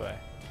 Oh, this way.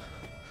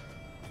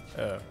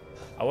 Oh.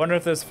 I wonder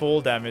if there's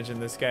fall damage in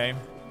this game.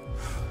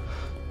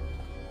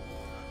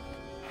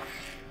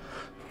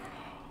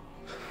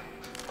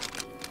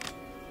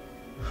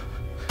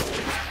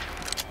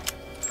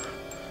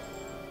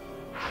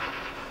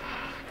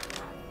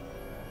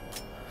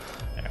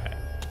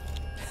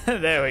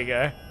 There we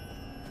go.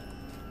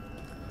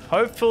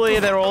 Hopefully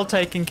they're all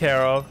taken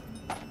care of.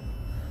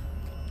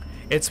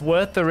 It's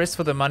worth the risk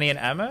for the money and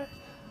ammo?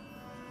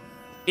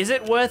 Is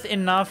it worth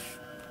enough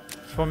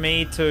for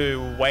me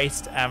to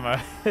waste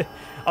ammo?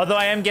 Although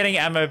I am getting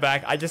ammo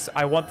back,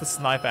 I want the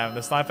sniper ammo.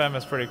 The sniper ammo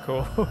is pretty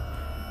cool.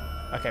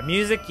 Okay,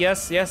 music,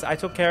 yes, I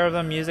took care of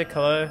them. Music,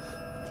 hello.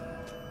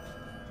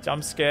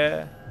 Jump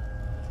scare.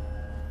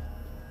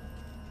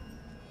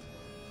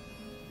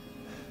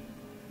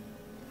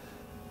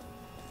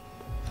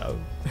 No.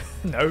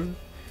 No.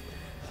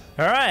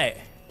 Alright.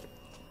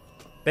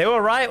 They were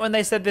right when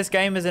they said this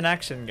game is an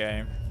action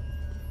game.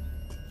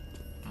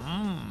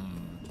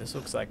 This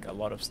looks like a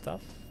lot of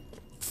stuff.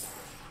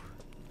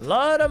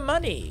 Lot of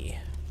money.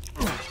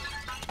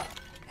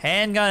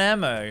 Handgun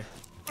ammo.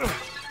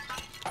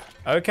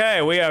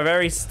 Okay, we are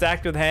very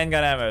stacked with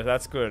handgun ammo.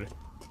 That's good.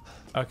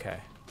 Okay.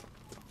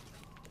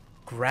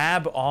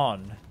 Grab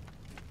on.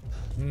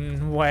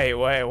 Wait.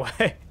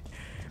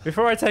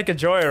 Before I take a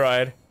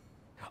joyride.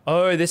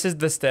 Oh, this is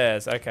the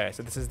stairs. Okay,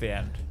 so this is the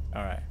end.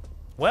 All right.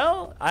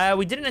 Well,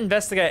 we didn't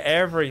investigate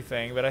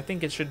everything, but I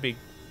think it should be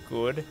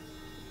good.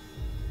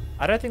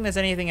 I don't think there's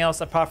anything else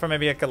apart from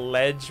maybe like a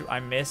ledge I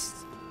missed.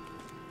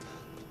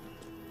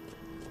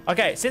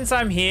 Okay, since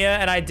I'm here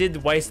and I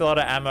did waste a lot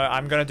of ammo,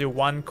 I'm gonna do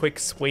one quick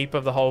sweep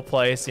of the whole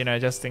place, you know,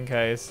 just in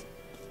case.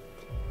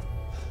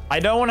 I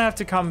don't want to have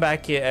to come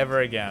back here ever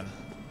again.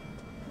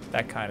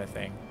 That kind of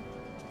thing.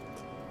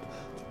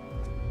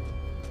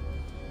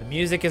 The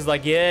music is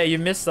like, yeah, you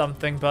missed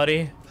something,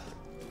 buddy.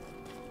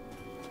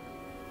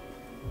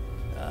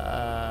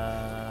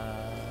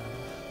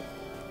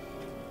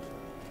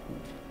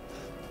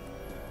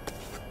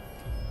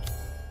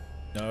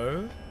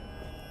 No.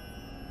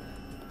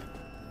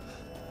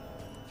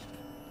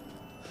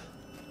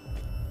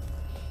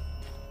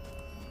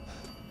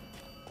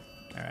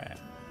 Alright.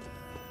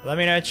 Let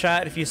me know,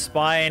 chat, if you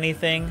spy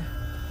anything.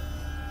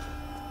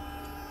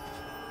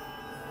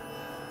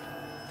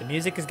 The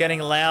music is getting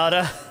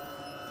louder.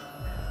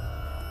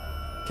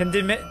 Can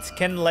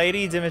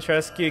Lady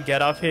Dimitrescu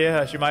get up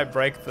here? She might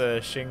break the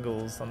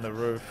shingles on the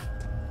roof.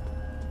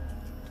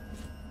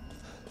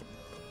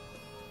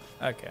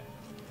 Okay.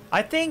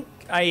 I think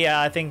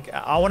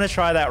I want to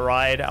try that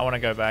ride. I want to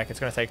go back. It's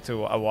going to take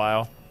a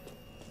while.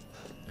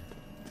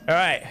 All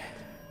right.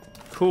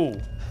 Cool.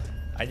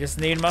 I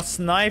just need my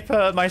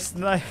sniper.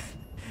 The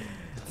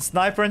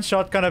sniper and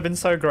shotgun have been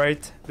so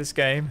great this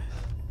game.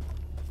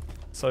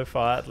 So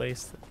far, at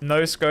least.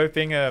 No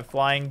scoping a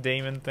flying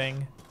demon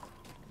thing.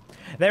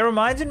 They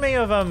reminded me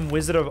of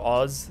Wizard of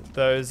Oz,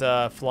 those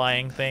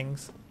flying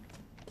things.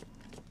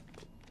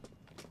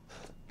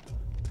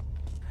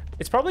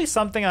 It's probably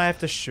something I have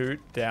to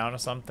shoot down or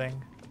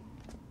something.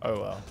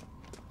 Oh well.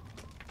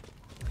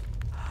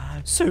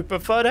 Super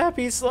fun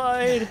happy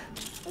slide.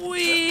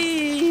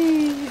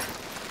 Whee!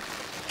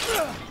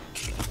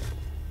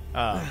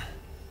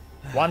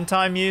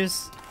 One-time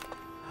use.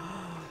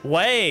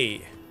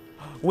 Wait.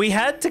 We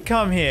had to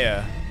come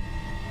here.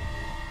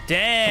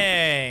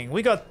 Dang.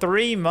 We got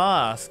 3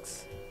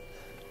 masks.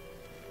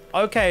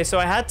 Okay, so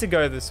I had to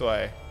go this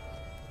way.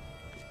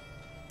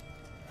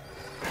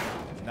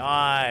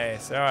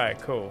 Nice. All right,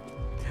 cool.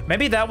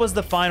 Maybe that was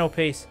the final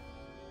piece.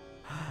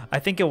 I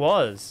think it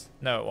was.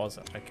 No, it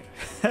wasn't.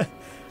 Okay.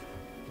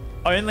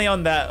 Only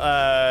on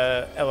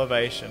that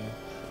elevation.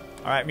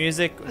 All right,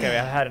 music. Okay,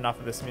 I had enough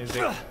of this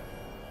music.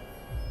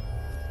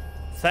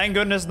 Thank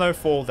goodness no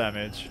fall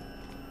damage.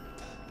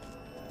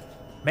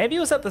 Maybe it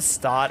was at the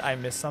start I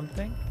missed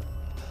something.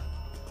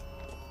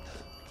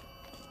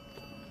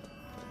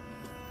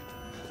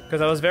 Because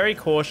I was very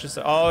cautious.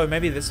 Oh,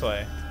 maybe this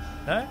way.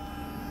 No?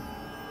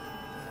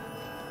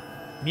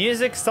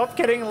 Music, stop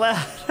getting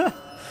loud.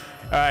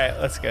 Alright,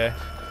 let's go.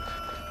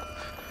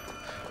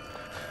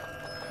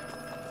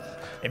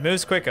 It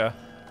moves quicker.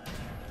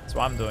 That's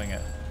why I'm doing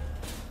it.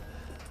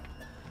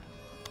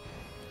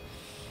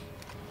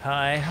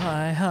 Hi,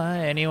 hi, hi.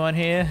 Anyone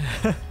here?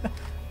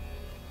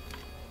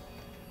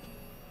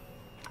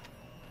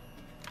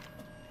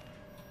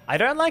 I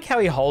don't like how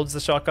he holds the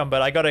shotgun,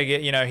 but I gotta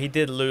get, you know, he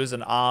did lose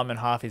an arm and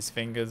half his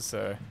fingers,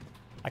 so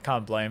I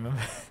can't blame him.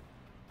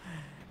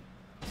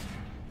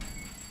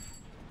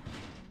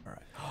 All right.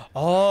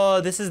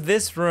 Oh, this is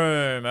this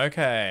room.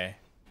 Okay.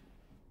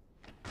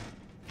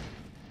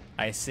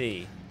 I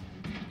see.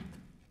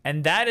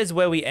 And that is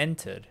where we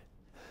entered.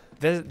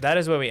 That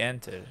is where we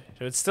entered.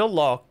 So it's still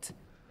locked.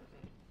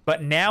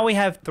 But now we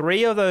have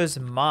 3 of those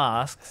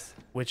masks,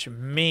 which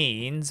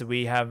means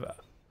we have...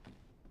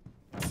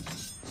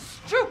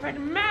 Stupid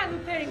man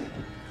thing!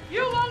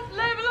 You won't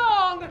live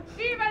long,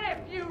 even if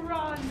you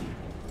run!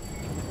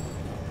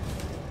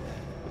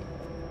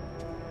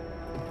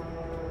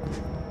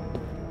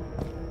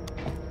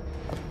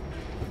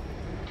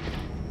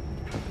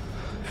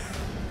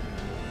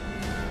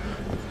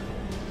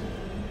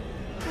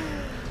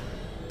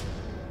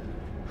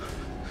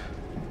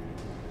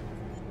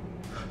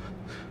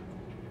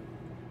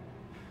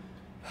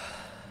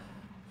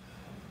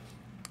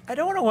 I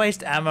don't want to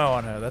waste ammo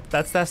on her.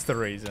 That's the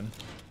reason.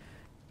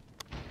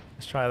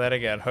 Let's try that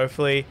again.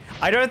 Hopefully,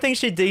 I don't think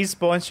she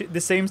despawns.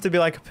 This seems to be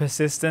like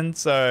persistent,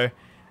 so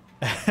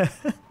I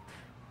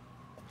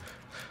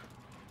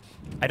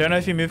don't know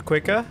if you move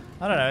quicker.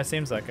 I don't know. It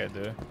seems like I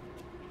do.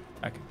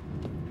 Okay.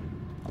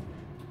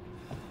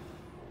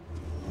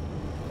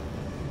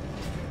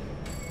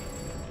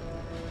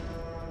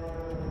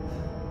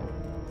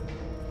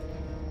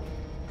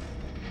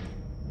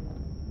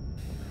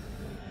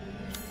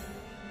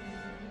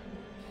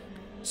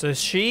 So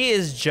she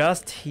is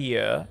just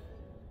here.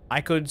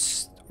 I could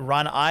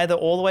run either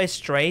all the way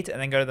straight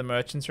and then go to the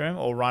merchant's room,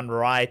 or run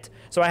right.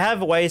 So I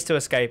have ways to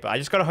escape her. I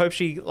just gotta hope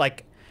she,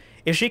 like,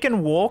 if she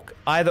can walk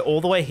either all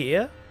the way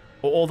here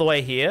or all the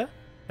way here,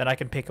 then I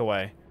can pick a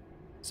way.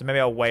 So maybe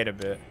I'll wait a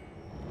bit.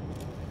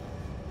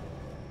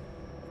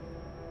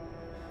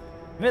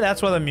 Maybe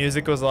that's why the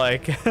music was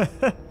like.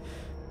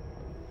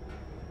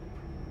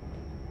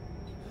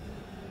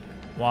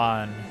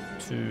 1,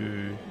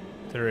 2,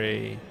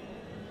 3,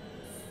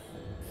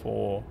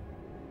 4,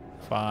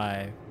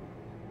 5,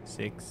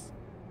 6,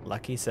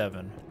 lucky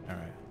 7. All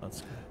right,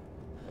 let's go.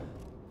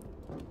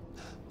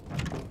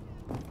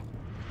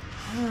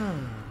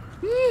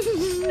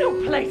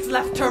 No place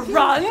left to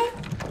run!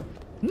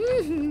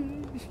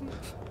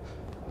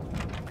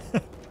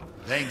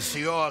 Thanks to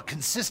your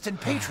consistent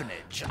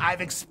patronage,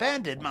 I've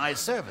expanded my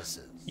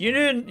services. You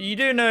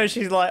do know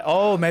she's like,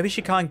 oh, maybe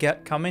she can't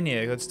come in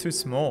here. It's too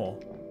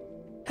small.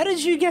 How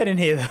did you get in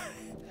here?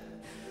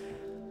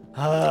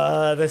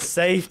 The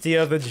safety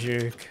of the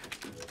Duke.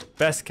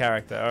 Best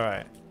character,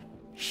 alright.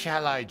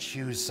 Shall I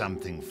choose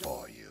something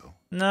for you?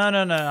 No,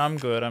 I'm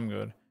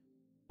good.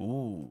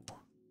 Ooh.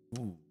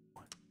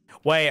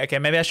 Wait, okay,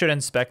 maybe I should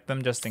inspect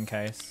them just in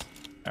case.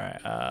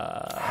 Alright,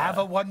 Have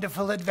a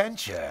wonderful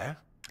adventure.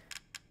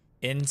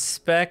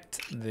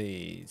 Inspect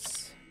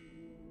these.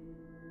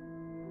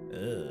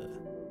 Ugh.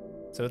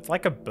 So it's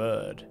like a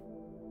bird.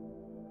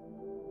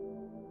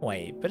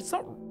 Wait, but it's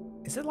not...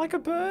 Is it like a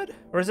bird?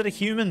 Or is it a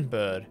human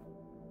bird?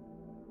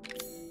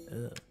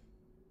 Ugh.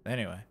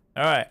 Anyway.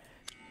 Alright.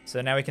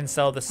 So now we can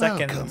sell the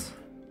second. Welcome.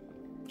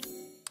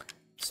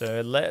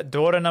 So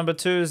daughter number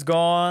 2 is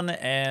gone.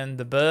 And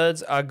the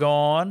birds are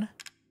gone.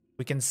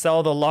 We can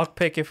sell the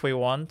lockpick if we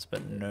want.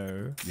 But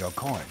no. Your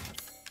coin.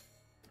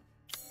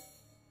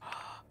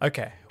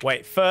 Okay.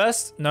 Wait.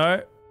 First.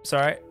 No.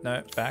 Sorry.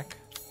 No. Back.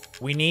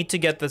 We need to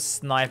get the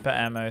sniper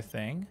ammo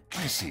thing.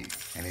 I see.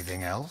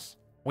 Anything else?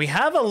 We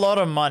have a lot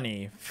of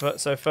money.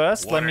 So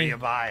first, What are you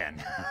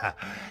buying?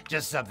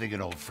 Just something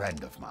an old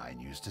friend of mine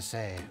used to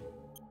say.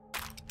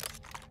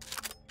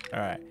 All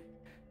right.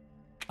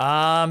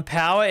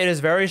 Power, it is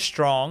very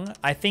strong.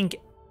 I think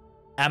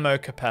ammo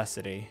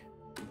capacity.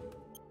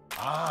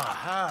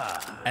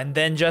 Aha. And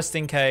then just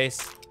in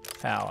case,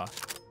 power.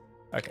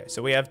 Okay,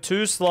 so we have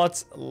 2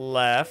 slots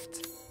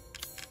left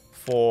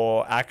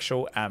for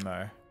actual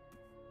ammo.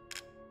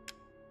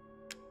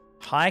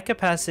 High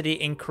capacity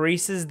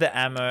increases the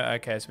ammo.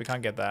 Okay, so we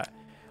can't get that.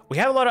 We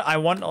have a lot of, I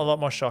want a lot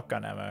more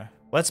shotgun ammo.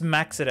 Let's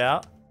max it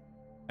out.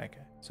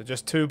 Okay, so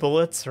just 2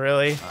 bullets,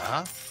 really?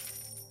 Uh-huh.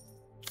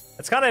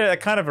 It's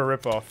kind of a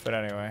rip-off, but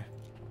anyway.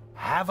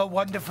 Have a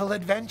wonderful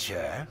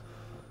adventure.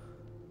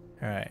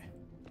 All right.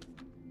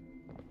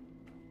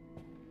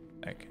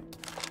 Okay.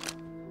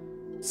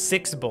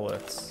 6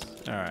 bullets.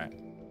 All right.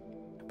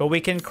 But we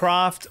can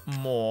craft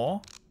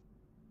more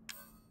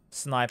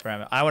sniper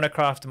ammo. I want to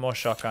craft more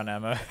shotgun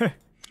ammo. All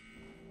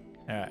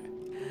right.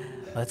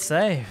 Let's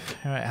save.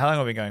 All right. How long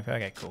are we going for?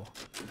 Okay, cool.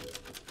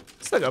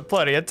 Still got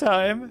plenty of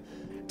time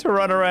to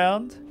run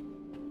around.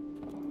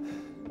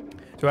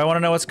 Do I want to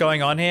know what's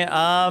going on here?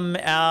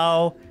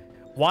 Our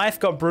wife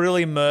got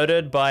brutally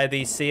murdered by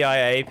the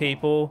CIA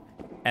people,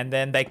 and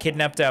then they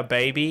kidnapped our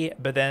baby,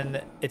 but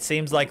then it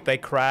seems like they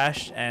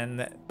crashed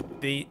and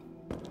the...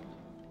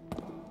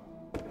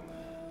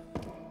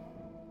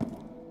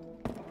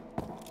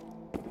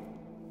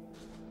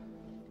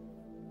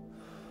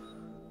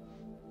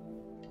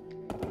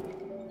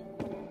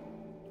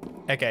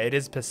 Okay, it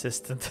is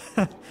persistent.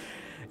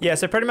 Yeah,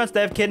 so pretty much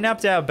they've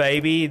kidnapped our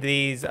baby,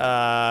 these,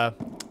 the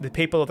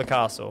people of the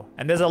castle.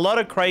 And there's a lot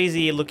of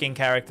crazy looking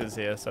characters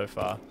here so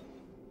far.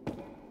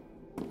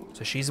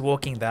 So she's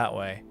walking that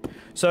way.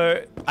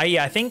 So,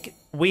 yeah, I think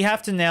we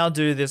have to now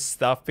do this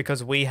stuff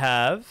because we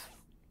have...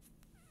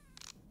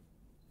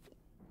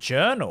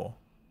 Journal.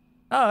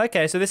 Oh,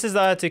 okay, so this is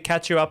to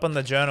catch you up on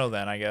the journal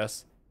then, I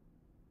guess.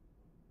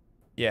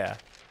 Yeah.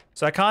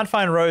 So I can't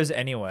find Rose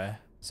anywhere.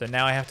 So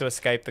now I have to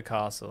escape the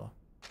castle.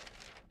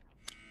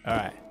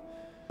 Alright.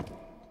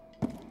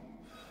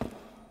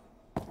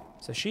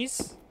 So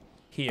she's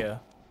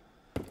here.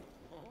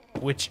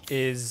 Which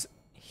is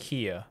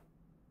here.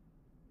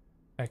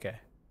 Okay.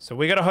 So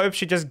we gotta hope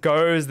she just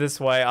goes this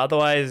way.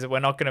 Otherwise, we're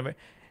not gonna be...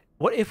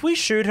 What if we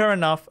shoot her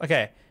enough?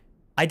 Okay.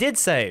 I did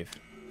save.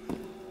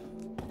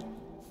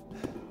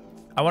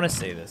 I want to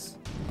see this.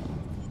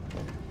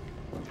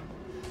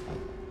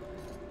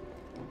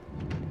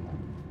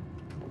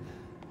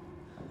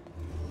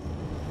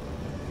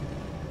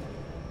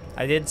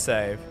 I did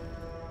save.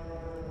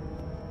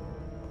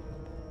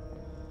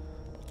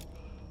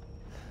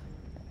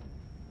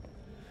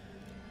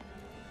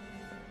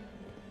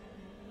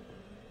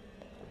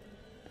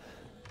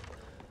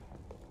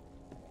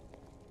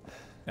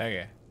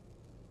 Okay.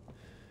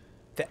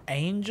 The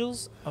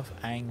Angels of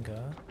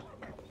Anger.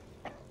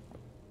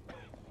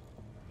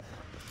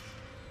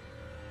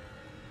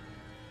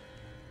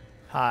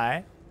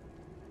 Hi.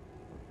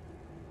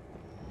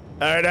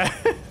 Oh no.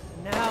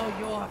 Now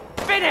you're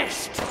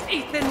finished,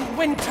 Ethan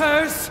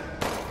Winters!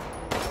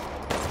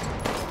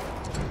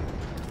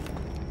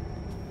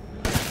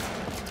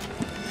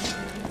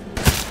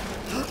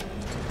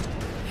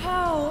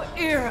 How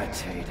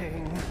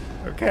irritating.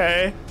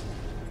 Okay.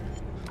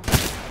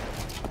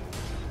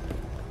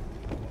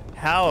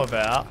 How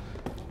about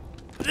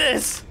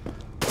this?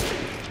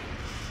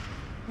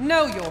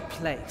 Know your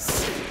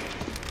place.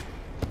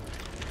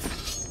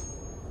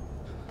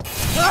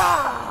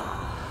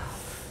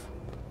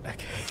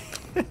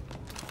 Okay.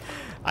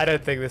 I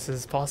don't think this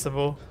is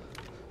possible.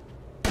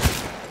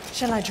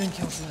 Shall I drink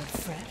your blood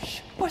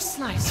fresh? Or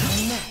slice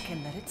your neck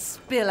and let it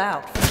spill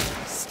out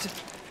first?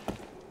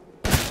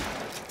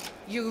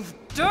 You've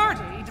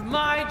dirtied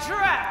my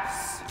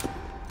dress!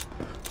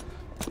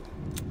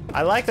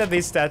 I like that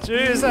these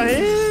statues are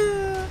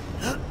here.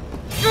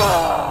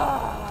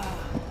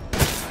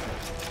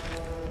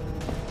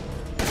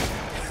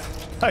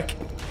 Okay.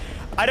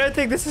 I don't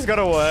think this is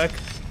gonna work.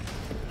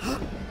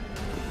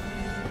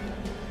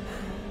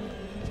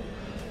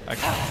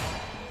 Okay.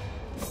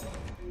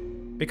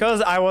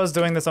 Because I was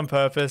doing this on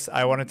purpose,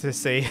 I wanted to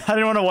see. I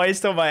didn't want to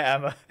waste all my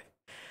ammo.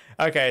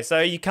 Okay, so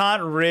you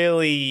can't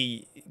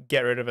really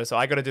get rid of her, so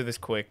I gotta do this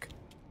quick.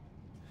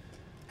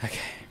 Okay.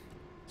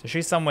 So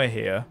she's somewhere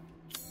here.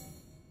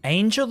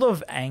 Angel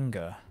of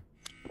Anger.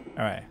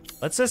 Alright.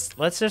 Let's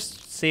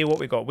just see what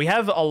we got. We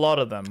have a lot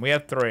of them. We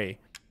have 3.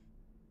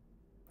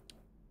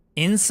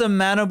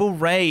 Insurmountable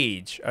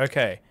Rage.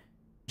 Okay.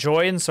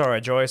 Joy and Sorrow.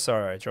 Joy,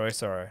 Sorrow. Joy,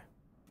 Sorrow.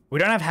 We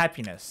don't have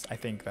Happiness. I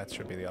think that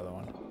should be the other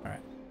one. Alright.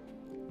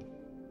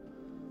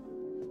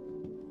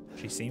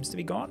 She seems to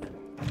be gone.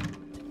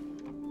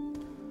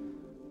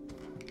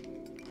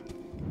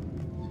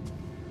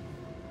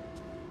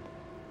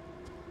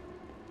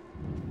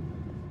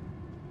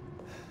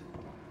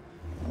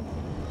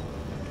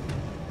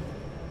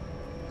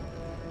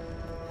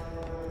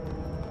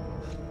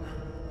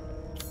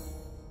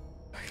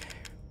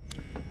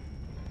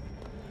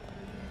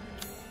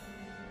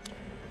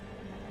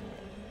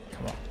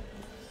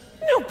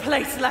 No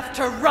place left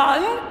to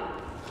run!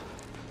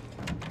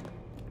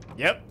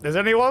 Yep, there's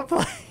only one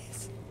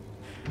place.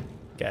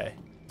 Okay,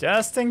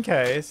 just in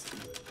case.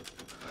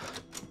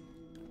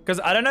 Because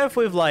I don't know if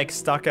we've, like,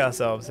 stuck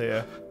ourselves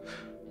here.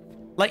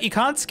 Like, you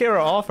can't scare her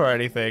off or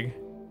anything.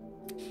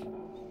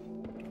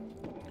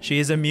 She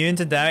is immune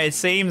to damage. It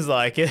seems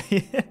like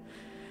it.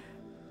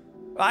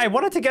 I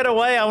wanted to get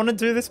away. I want to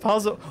do this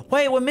puzzle.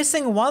 Wait, we're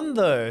missing one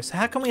though. So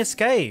how can we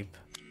escape?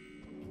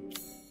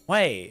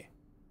 Wait.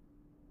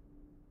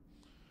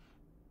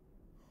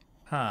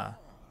 Huh.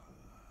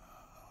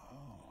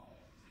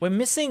 We're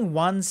missing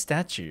one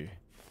statue.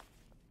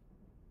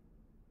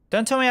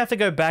 Don't tell me I have to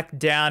go back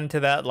down to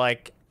that,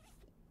 like...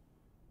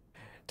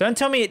 Don't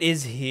tell me it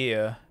is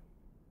here.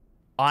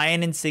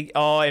 Iron insignia.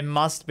 Oh, it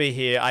must be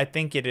here. I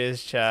think it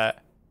is, chat.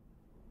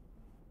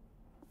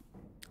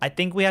 I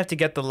think we have to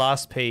get the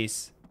last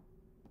piece.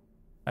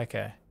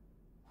 Okay.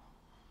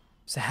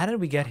 So how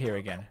did we get here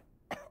again?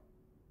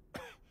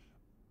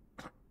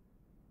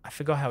 I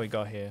forgot how we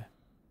got here.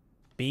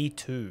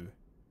 B2.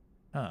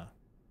 Huh.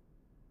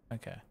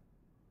 Okay.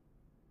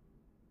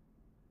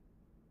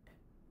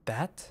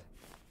 That?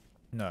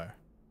 No.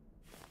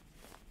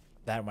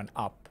 That went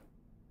up.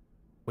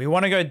 We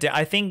want to go down.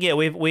 I think, yeah,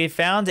 we've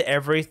found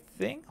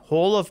everything.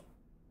 Hall of...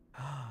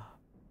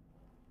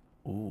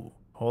 Ooh.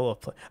 Hall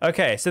of...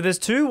 Okay, so there's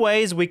two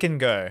ways we can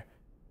go.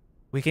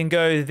 We can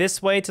go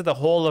this way to the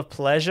Hall of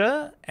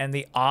Pleasure and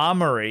the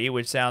Armory,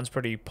 which sounds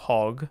pretty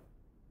pog.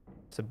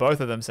 So both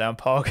of them sound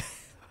pog.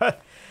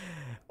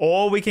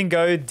 Or we can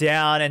go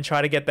down and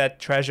try to get that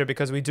treasure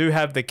because we do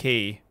have the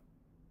key.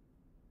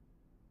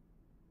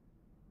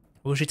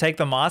 Will she take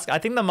the mask? I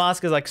think the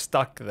mask is like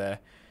stuck there.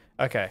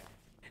 Okay.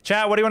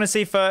 Chat, what do you want to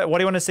see for? What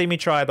do you want to see me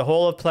try? The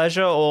Hall of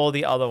Pleasure or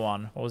the other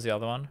one? What was the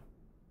other one?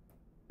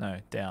 No,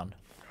 down.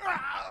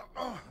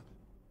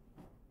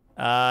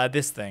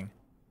 This thing.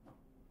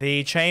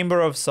 The Chamber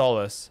of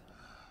Solace.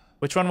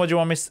 Which one would you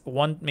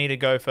want me to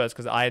go first?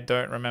 Because I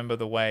don't remember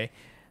the way.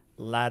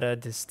 Ladder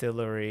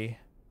Distillery.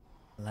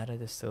 Ladder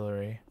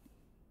Distillery.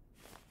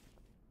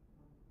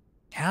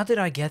 How did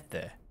I get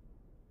there?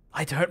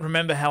 I don't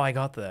remember how I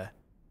got there.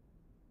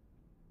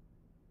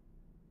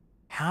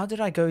 How did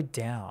I go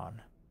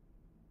down?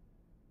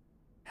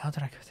 How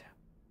did I go down?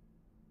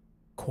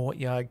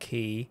 Courtyard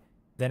key.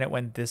 Then it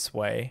went this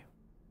way.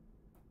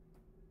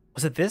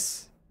 Was it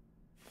this?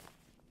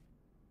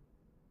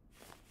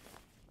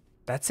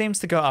 That seems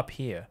to go up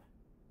here.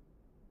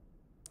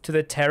 To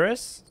the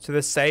terrace? To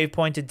the save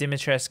point to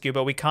Dimitrescu,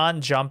 but we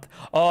can't jump.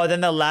 Oh,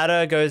 then the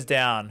ladder goes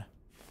down.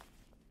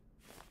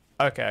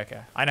 Okay,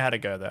 okay. I know how to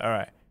go there. All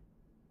right.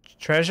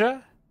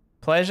 Treasure?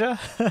 Pleasure?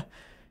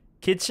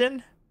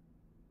 Kitchen?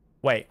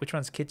 Wait, which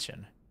one's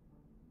kitchen?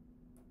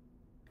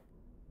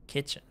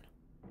 Kitchen.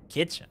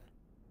 Kitchen.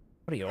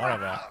 What are you on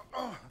about?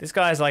 This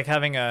guy's like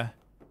having a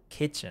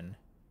kitchen.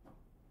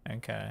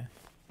 Okay.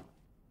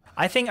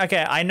 I think,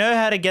 okay, I know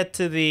how to get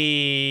to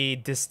the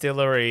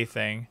distillery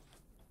thing.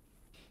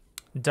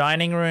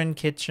 Dining room,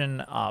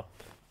 kitchen, up.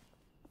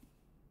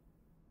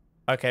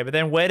 Okay, but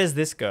then where does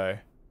this go?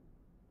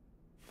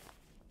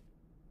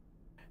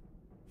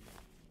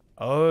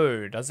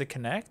 Oh, does it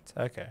connect?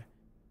 Okay.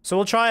 So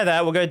we'll try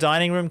that. We'll go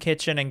dining room,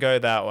 kitchen, and go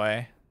that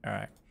way. All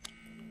right.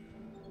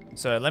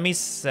 So let me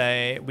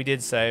say, we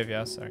did save,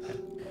 yes, okay.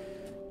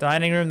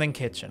 Dining room, then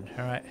kitchen.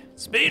 All right.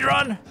 Speed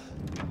run!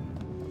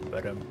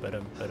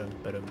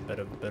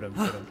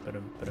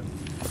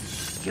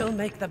 You'll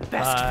make the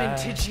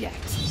best vintage yet.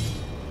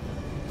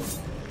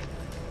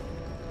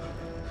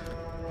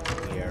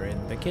 We are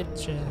in the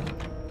kitchen.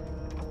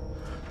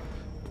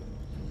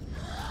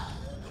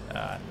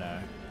 No.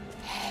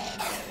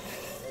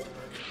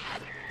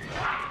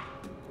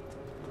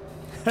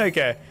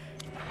 Okay.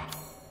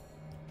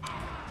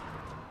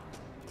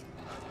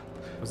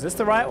 Was this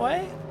the right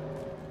way?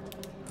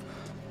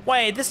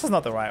 Wait, this is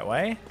not the right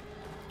way.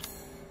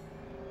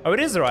 Oh, it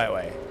is the right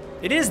way.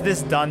 It is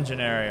this dungeon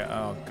area.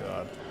 Oh,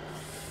 God.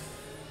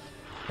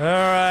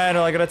 Alright,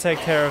 well, I gotta take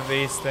care of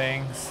these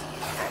things.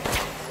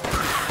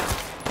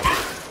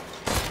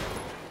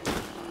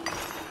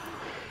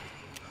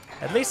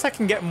 At least I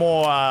can get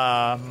more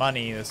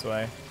money this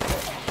way.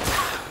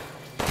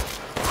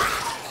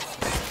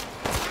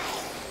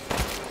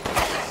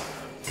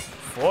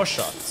 Four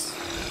shots.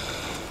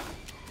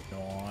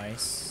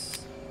 Nice.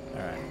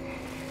 Alright.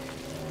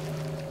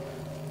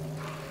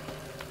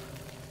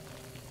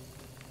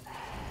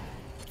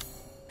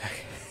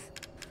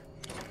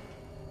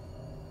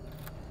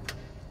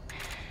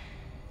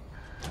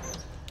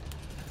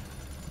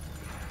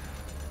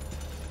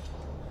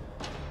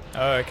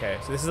 Oh, okay.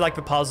 So this is like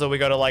the puzzle. We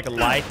gotta like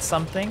light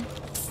something.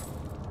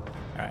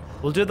 Alright.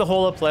 We'll do the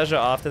Hall of Pleasure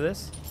after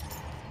this.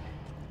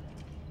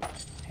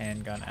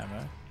 Handgun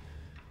ammo.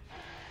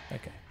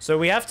 Okay. So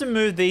we have to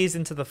move these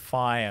into the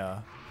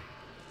fire.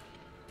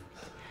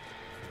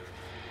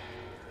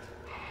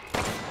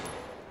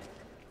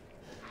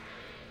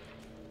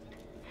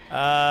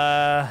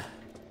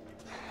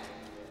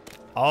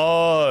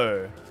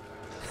 Oh.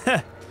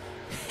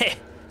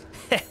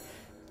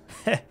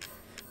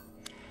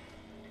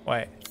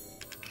 Wait.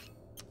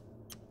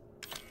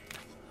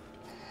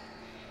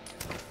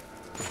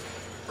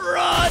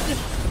 Run!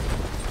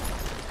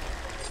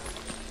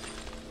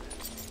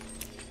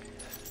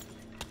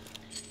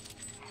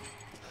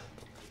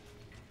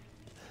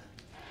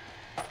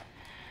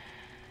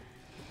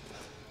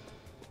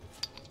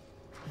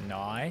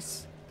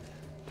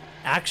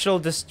 Actual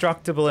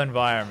destructible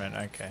environment.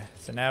 Okay.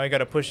 So now we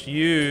gotta push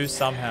you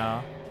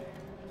somehow.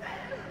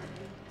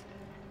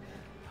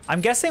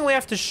 I'm guessing we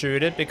have to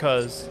shoot it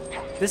because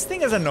this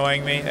thing is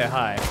annoying me.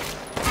 Hi.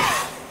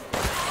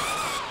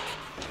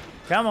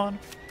 Come on.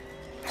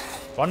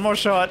 One more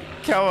shot.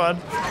 Come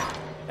on.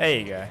 There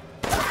you go.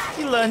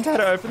 You learned how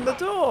to open the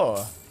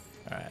door.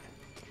 Alright.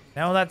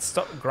 Now that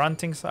stop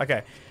grunting.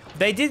 Okay.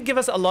 They did give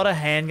us a lot of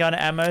handgun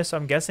ammo, so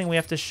I'm guessing we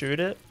have to shoot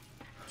it.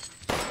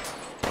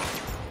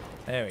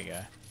 There we go.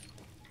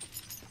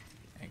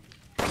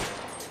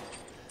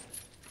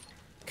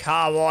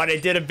 Come on,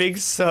 it did a big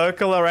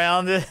circle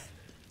around it.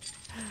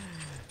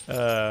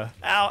 Ow,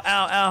 ow,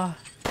 ow.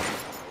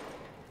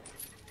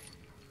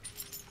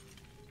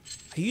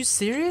 Are you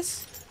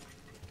serious?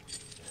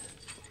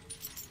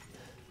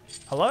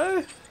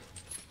 Hello?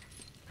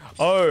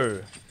 Oh,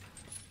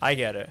 I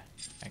get it.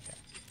 Okay.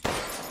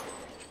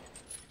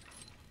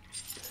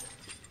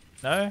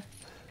 No?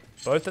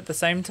 Both at the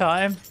same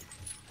time?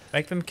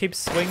 Make them keep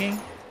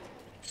swinging?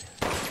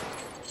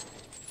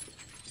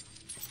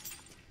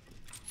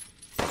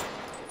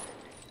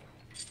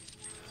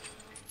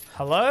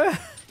 Hello?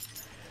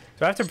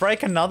 Do I have to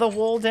break another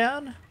wall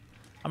down?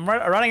 I'm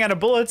running out of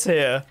bullets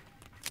here.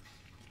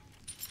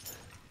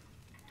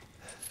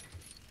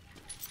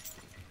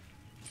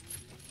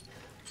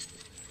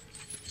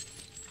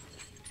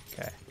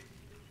 Okay.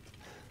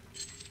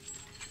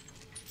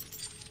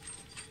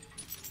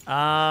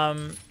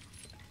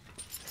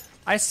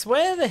 I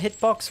swear the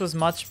hitbox was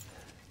much...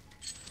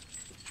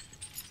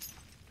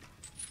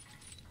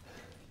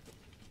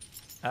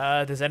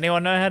 does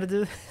anyone know how to do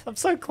this? I'm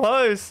so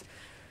close.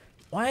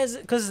 Why is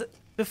it? Because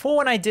before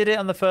when I did it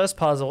on the first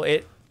puzzle,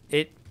 it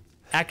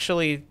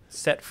actually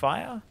set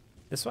fire.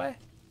 This way?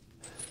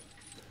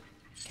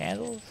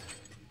 Candles?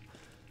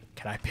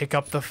 Can I pick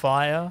up the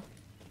fire?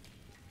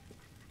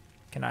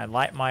 Can I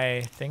light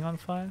my thing on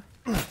fire?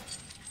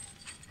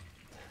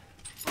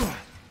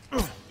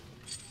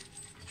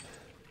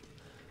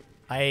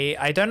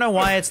 I don't know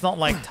why it's not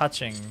like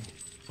touching.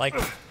 Like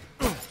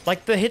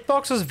the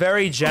hitbox was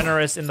very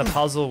generous in the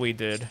puzzle we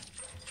did.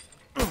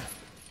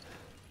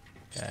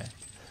 Okay.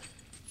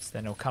 So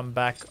then it'll come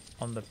back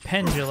on the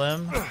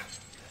pendulum.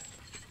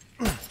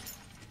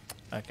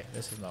 Okay,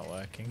 this is not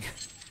working.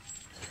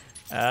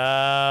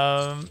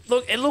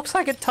 Look, it looks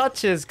like it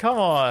touches. Come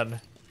on.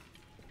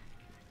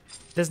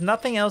 There's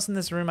nothing else in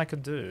this room I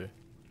could do.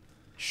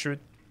 Shoot.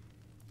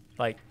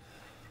 Like.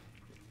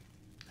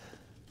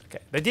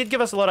 Okay, they did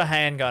give us a lot of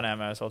handgun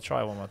ammo, so I'll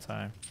try one more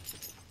time.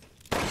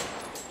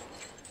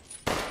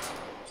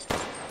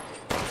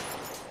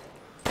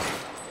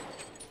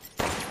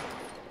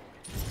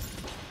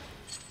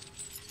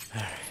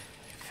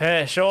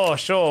 Alright. Sure,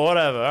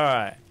 whatever,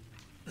 alright.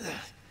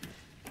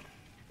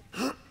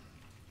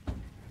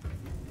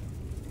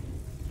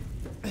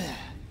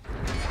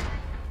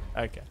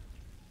 Okay.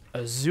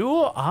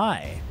 Azure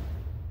Eye.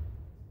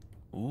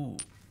 Ooh.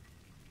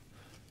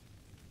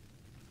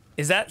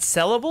 Is that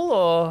sellable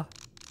or?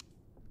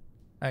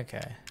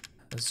 Okay.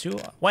 Azure.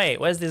 Wait,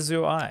 where's the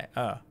Azure Eye?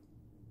 Oh.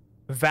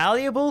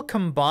 Valuable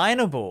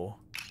combinable.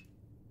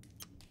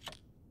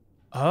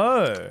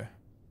 Oh.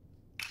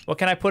 Well,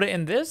 can I put it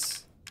in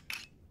this?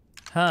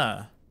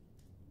 Huh.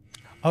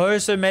 Oh,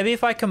 so maybe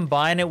if I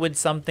combine it with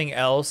something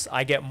else,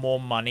 I get more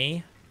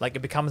money. Like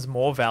it becomes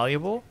more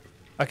valuable.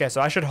 Okay, so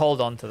I should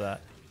hold on to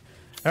that.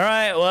 All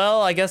right,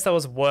 well, I guess that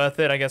was worth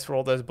it, I guess, for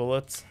all those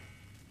bullets.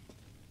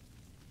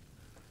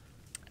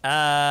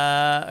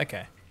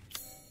 Okay.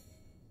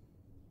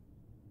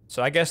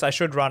 So I guess I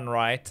should run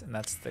right, and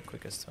that's the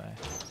quickest way.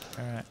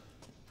 All right.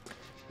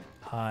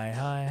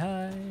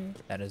 Hi.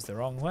 That is the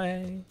wrong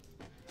way.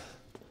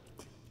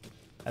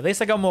 At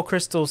least I got more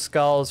crystal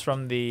skulls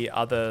from the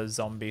other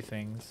zombie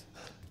things.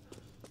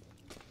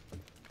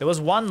 There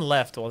was one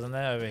left, wasn't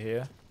there, over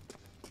here?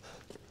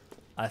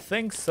 I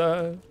think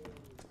so.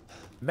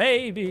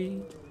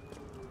 Maybe.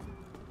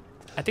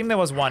 I think there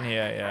was one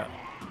here, yeah.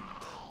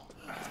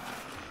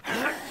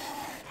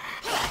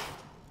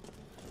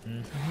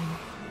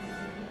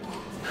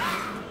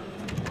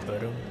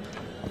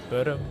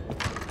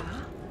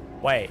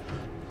 Wait,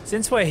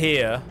 since we're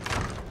here,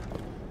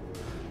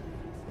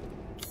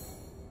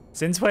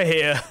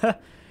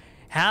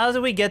 how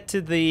do we get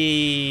to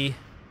the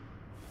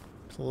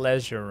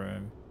pleasure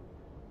room?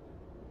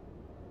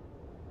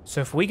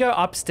 So if we go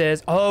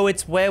upstairs, oh,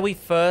 it's where we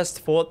first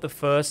fought the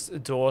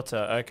first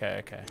daughter.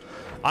 Okay.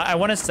 I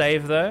want to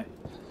save though.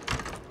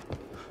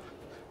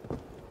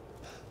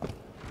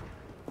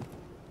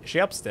 Is she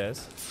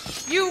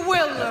upstairs? You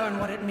will learn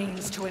what it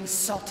means to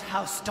insult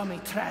House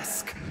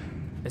Domitresk.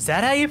 Is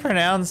that how you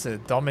pronounce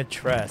it?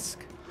 Domitresk.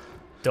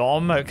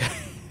 Dom,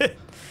 okay.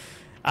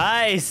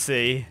 I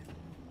see.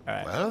 All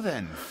right. Well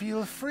then,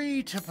 feel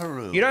free to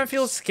peruse. You don't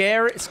feel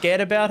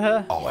scared about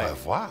her? Au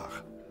revoir.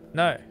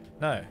 No.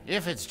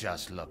 If it's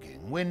just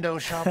looking, window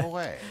shop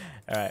away.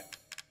 All right.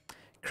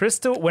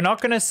 Crystal, we're not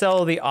going to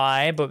sell the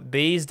eye, but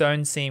these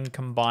don't seem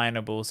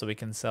combinable, so we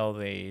can sell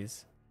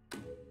these.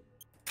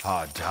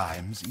 Hard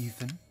times,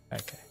 Ethan.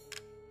 Okay.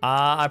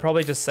 I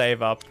probably just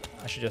save up.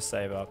 I should just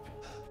save up.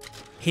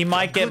 He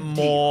might get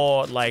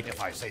more, like...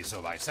 If I say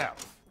so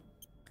myself.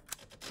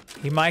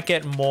 He might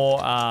get more,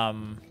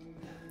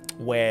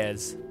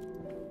 wares.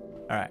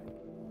 Alright.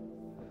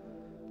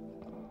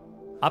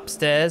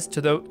 Upstairs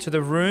to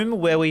the room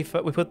where we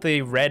put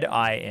the red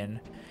eye in.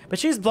 But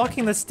she's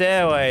blocking the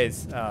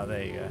stairways. Oh,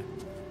 there you go.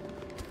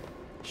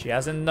 She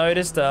hasn't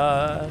noticed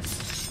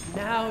us.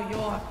 Now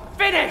you're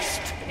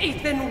finished,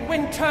 Ethan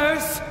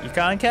Winters! You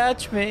can't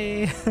catch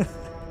me.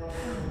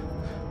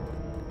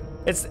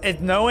 It's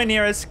nowhere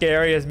near as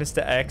scary as Mr.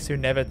 X, who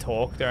never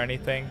talked or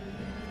anything.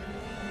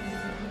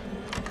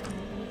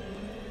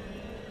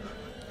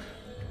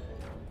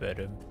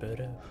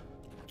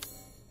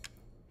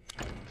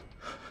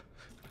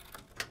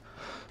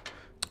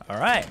 All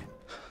right.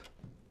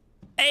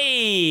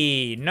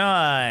 Hey,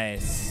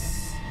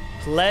 nice.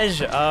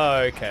 Pleasure. Oh,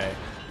 okay.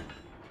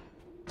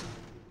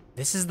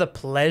 This is the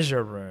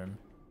pleasure room.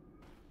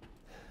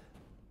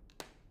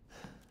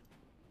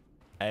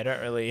 I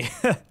don't really...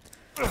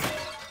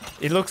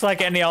 It looks like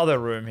any other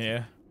room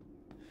here.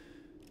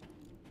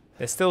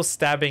 They're still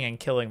stabbing and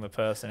killing the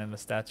person in the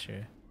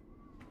statue.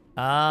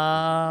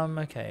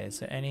 Okay, is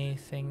there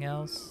anything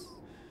else?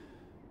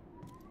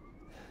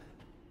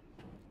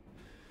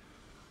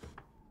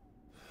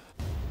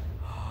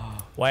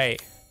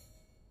 Wait.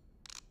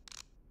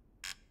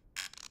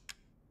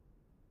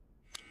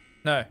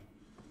 No.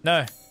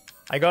 No.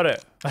 I got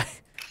it.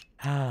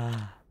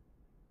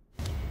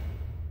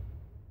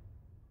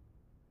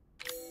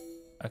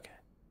 Okay.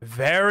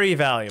 Very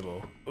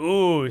valuable.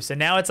 Ooh, so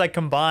now it's like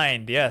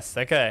combined. Yes,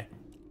 okay.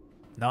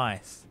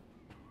 Nice.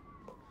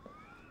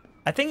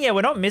 I think, yeah,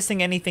 we're not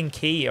missing anything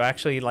key. We're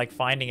actually like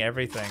finding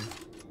everything.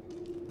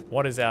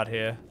 What is out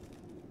here?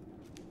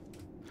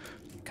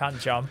 Can't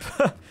jump.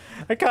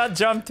 I can't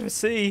jump to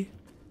see.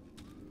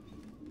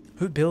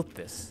 Who built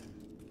this?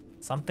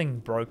 Something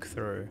broke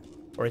through.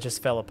 Or it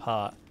just fell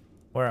apart.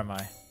 Where am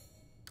I?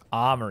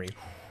 Armory.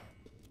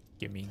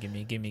 Gimme,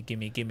 gimme, gimme,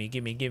 gimme, gimme,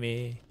 gimme,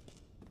 gimme.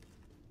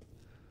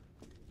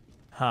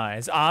 Huh,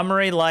 is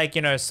armory like,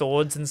 you know,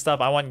 swords and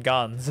stuff? I want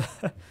guns.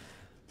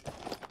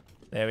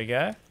 There we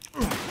go.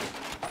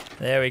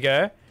 There we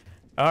go.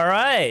 All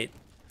right.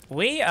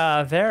 We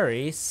are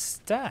very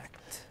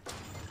stacked.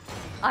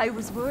 I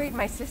was worried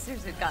my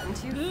sisters had gotten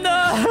too.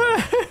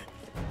 No!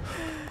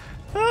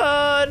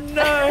 Oh,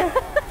 no.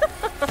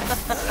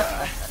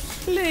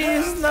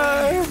 Please,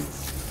 no.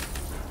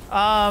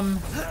 Am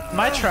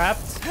I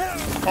trapped?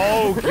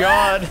 Oh,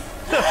 God.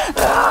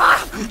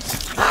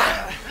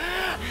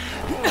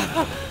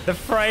 The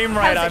frame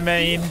rate, I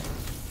mean.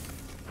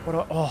 What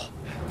do oh.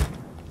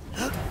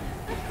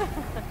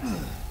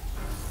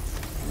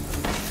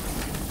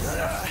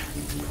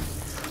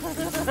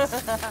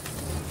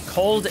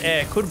 Cold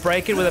air could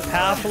break it with a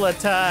powerful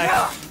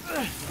attack.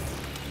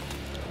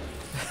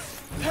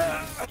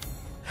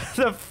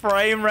 The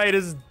frame rate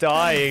is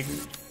dying.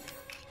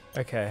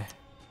 Okay.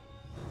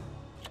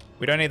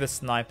 We don't need the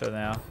sniper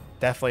now.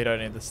 Definitely don't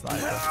need the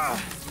sniper.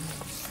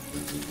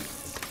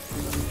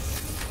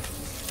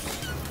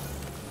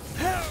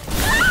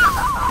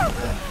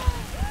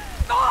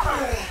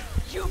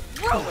 You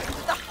ruined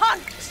the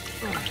hunt!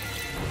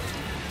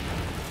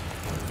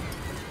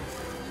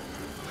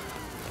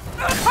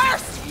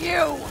 Curse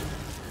you!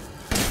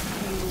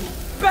 You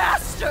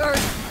bastard!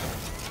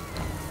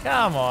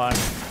 Come on.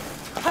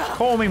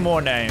 Call me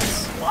more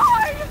names.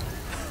 Why?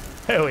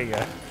 There we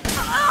go.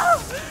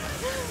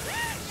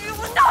 You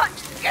will not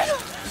get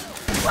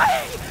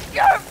away!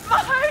 You're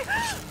my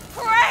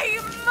prey!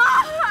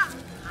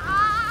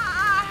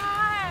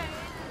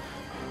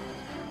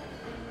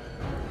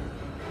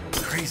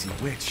 Crazy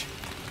witch.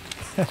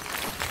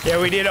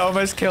 Yeah, we did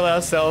almost kill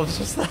ourselves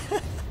just like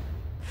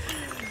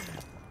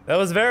that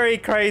was very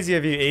crazy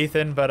of you,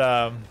 Ethan, but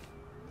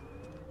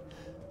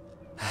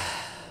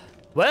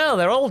well,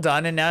 they're all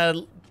done and now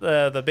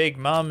the big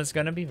mom is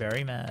gonna be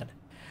very mad.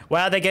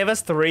 Wow, they gave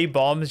us 3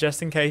 bombs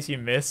just in case you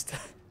missed.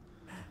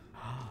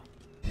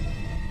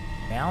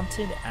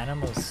 Mounted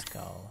animal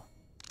skull.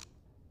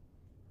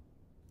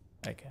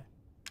 Okay.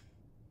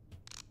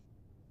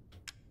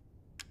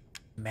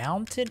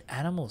 Mounted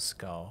animal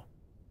skull.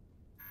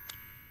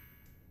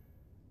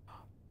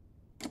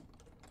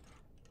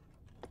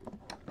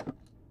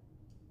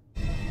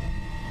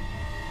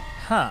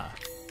 Huh.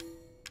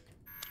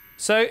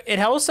 So it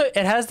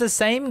has the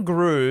same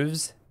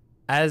grooves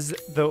as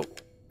the,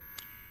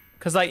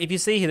 because like if you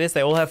see this,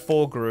 they all have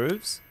 4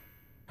 grooves.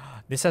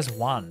 This has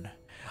 1.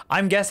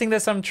 I'm guessing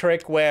there's some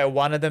trick where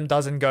one of them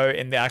doesn't go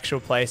in the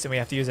actual place and we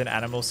have to use an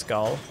animal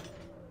skull.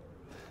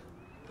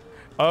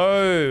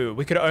 Oh,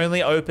 we could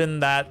only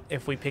open that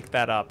if we pick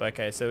that up.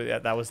 Okay, so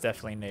that was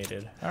definitely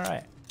needed. All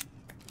right.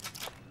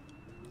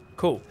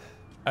 Cool.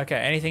 Okay,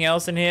 anything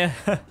else in here?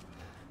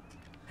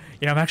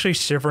 You know, I'm actually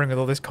shivering with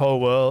all this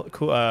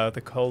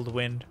the cold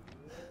wind.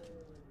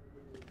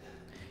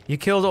 You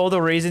killed all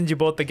the reasons you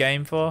bought the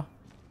game for?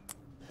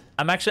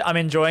 I'm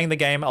enjoying the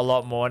game a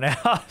lot more now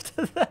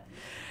after that.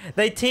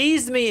 They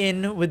teased me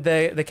in with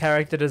the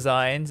character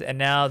designs, and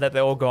now that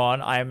they're all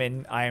gone, I'm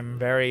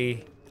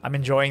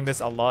enjoying this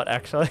a lot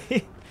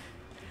actually.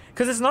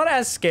 Because it's not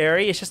as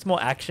scary, it's just more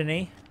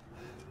actiony.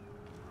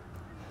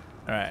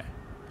 Alright.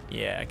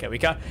 Yeah, okay, we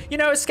can't... You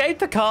know, escape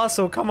the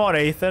castle, come on,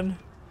 Ethan.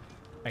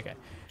 Okay.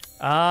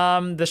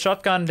 The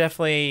shotgun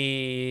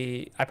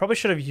definitely... I probably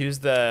should have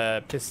used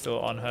the pistol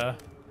on her.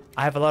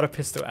 I have a lot of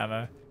pistol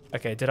ammo.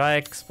 Okay, did I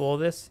explore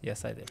this?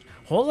 Yes, I did.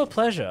 Hall of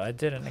Pleasure, I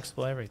didn't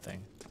explore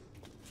everything.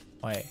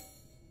 Wait.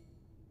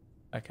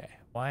 Okay,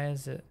 why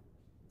is it...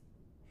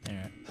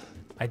 Anyway.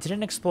 I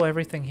didn't explore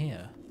everything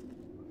here.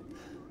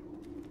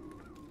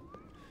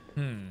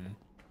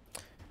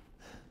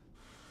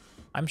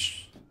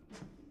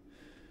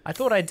 I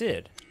thought I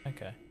did.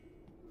 Okay.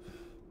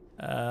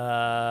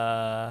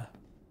 There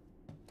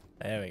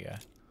we go.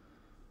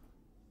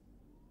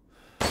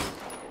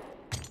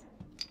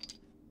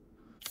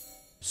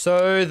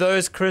 So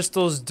those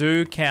crystals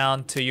do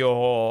count to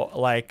your,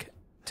 like,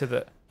 to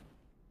the...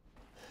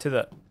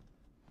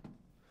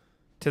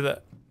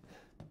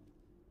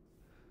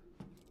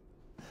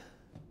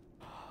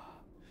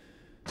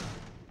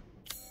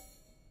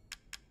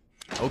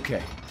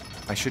 Okay,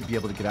 I should be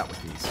able to get out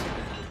with these.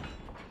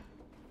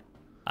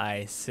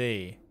 I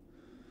see.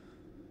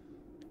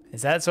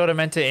 Is that sort of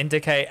meant to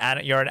indicate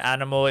you're an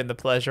animal in the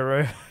pleasure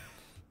room?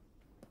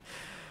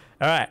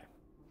 Alright.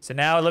 So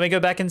now let me go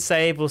back and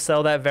save. We'll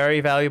sell that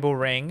very valuable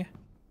ring.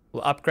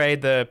 We'll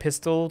upgrade the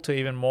pistol to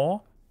even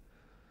more.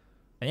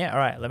 And yeah,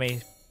 alright. Let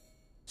me...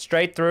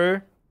 Straight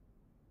through.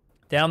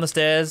 Down the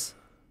stairs.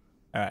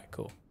 Alright,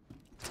 cool.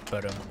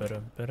 Ba-dum.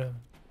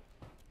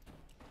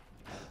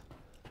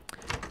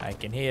 I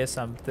can hear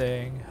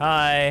something.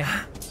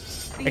 Hi.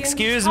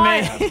 Excuse me.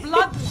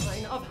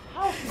 Bloodline of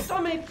House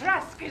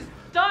Dimitrescu is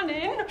done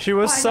in. She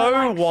was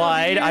so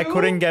wide, I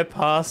couldn't get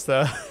past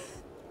her.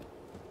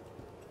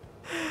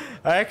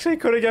 I actually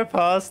couldn't get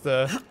past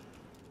her.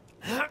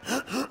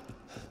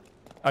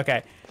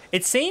 Okay.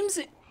 It seems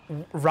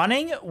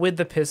running with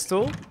the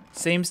pistol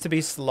seems to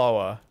be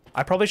slower.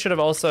 I probably should have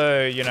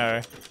also, you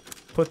know,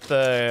 put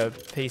the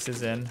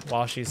pieces in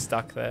while she's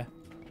stuck there.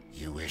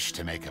 You wish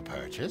to make a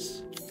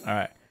purchase?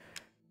 Alright.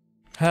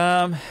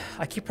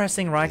 I keep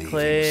pressing right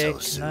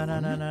click. So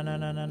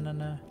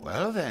No.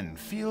 Well then,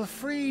 feel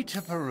free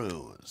to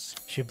peruse.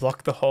 She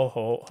blocked the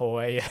whole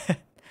hallway.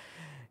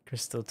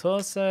 Crystal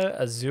Torso,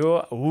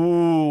 Azure.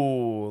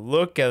 Ooh,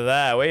 look at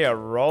that. We are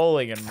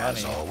rolling in money.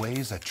 As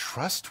always, a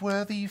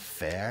trustworthy,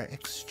 fair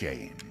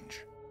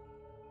exchange.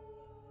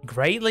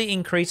 Greatly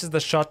increases the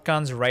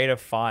shotgun's rate of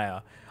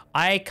fire.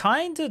 I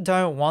kinda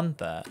don't want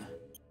that,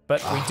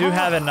 but we do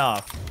have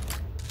enough.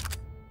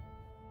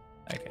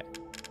 Okay.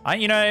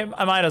 You know,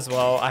 I might as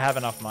well. I have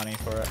enough money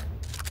for it.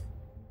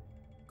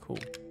 Cool.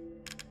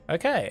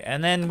 Okay,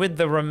 and then with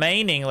the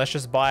remaining, let's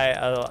just buy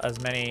as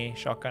many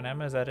shotgun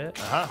ammo. Is that it?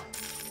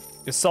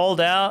 You're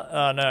sold out?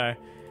 Oh no.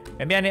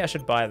 Maybe I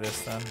should buy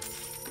this then.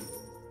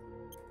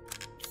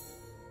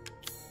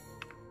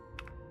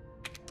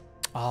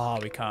 Oh,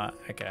 we can't.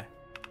 Okay.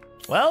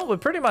 Well, we're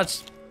pretty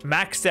much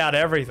maxed out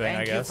everything,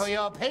 I guess. Thank you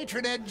for your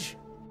patronage.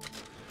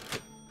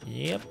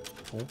 Yep.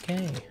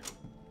 Okay.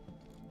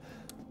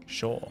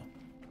 Sure.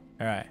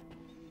 All right.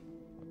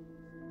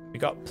 We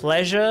got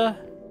pleasure,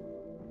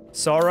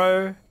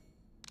 sorrow,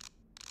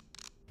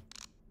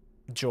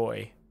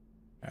 joy.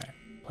 All right.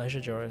 Pleasure,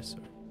 joy,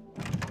 sorrow.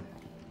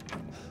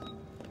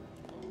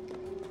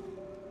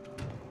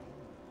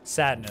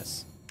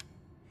 Sadness.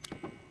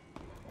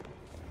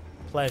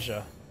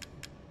 Pleasure.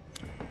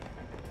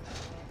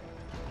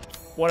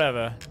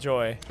 Whatever.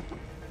 Joy.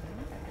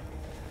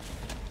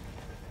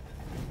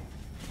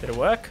 Did it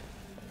work?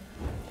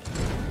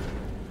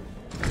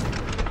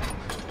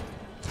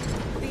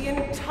 The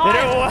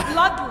entire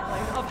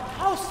bloodline of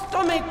House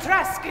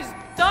Dimitrescu is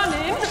done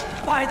in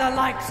by the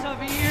likes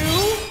of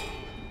you.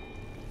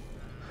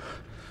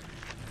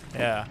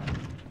 Yeah.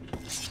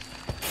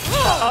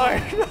 Oh.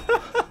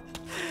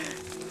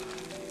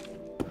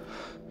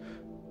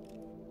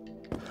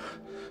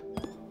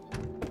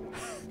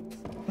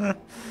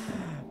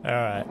 All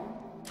right.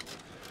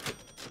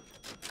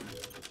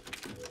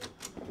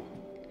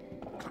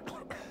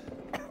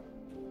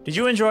 Did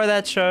you enjoy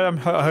that show?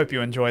 I hope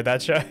you enjoyed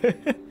that show.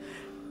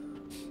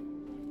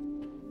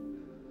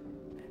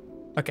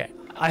 Okay,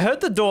 I heard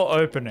the door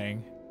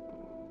opening.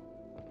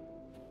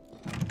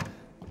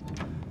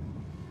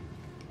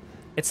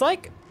 It's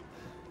like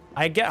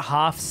I get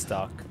half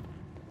stuck.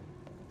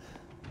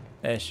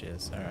 There she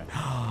is. All right.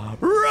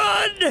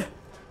 Run!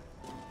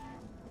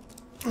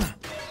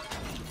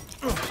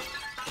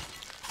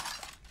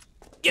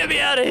 Get me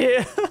out of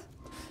here!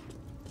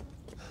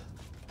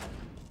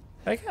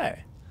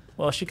 Okay.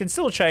 Well, she can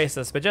still chase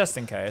us, but just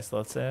in case,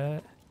 let's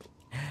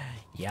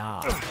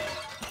yeah.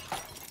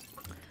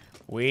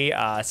 We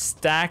are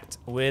stacked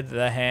with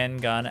the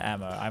handgun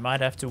ammo. I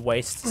might have to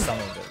waste some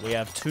of it. We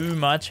have too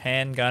much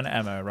handgun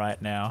ammo right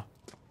now.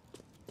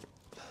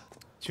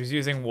 She was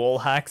using wall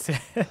hacks.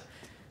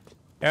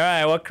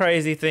 Alright, what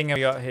crazy thing have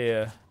we got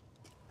here?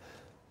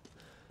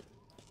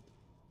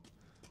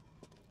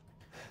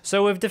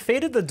 So we've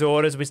defeated the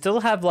daughters. We still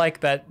have like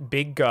that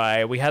big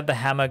guy. We have the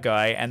hammer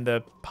guy and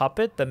the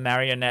puppet, the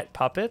marionette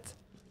puppet.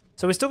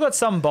 So we still got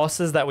some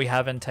bosses that we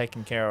haven't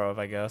taken care of,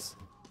 I guess.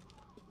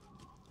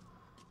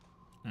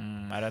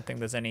 I don't think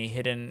there's any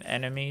hidden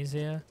enemies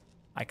here.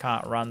 I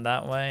can't run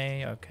that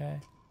way.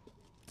 Okay.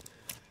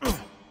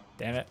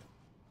 Damn it.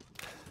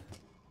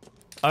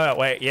 Oh,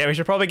 wait. Yeah, we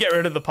should probably get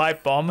rid of the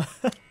pipe bomb.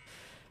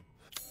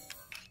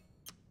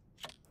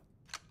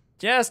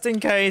 Just in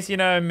case, you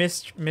know,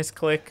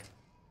 misclick.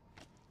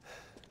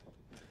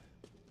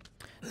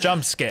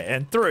 Jump scare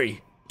in 3,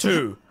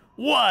 2,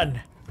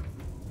 1.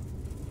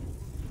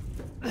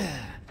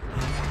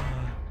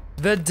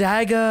 The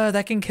dagger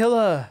that can kill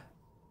her.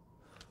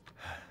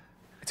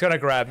 It's gonna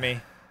grab me.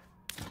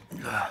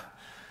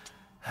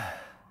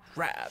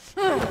 Grab.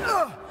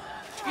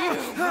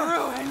 You've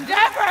ruined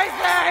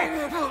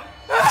everything!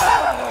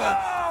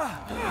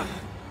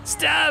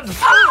 Stab!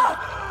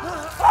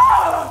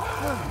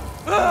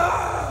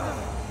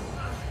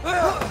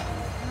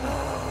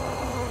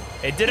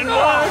 It didn't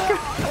work!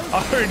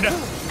 Oh no!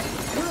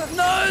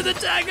 No, the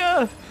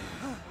dagger!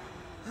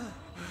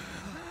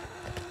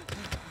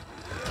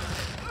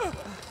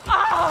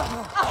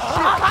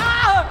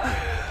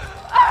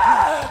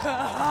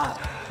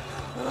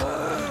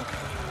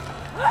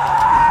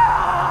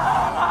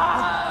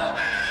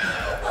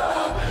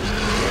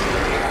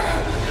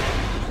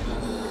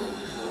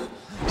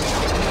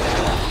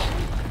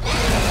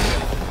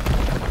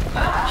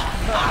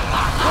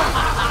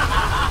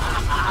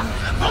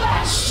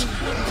 Flesh,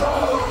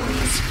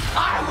 bones, I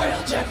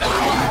will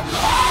devour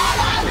all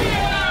of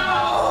you!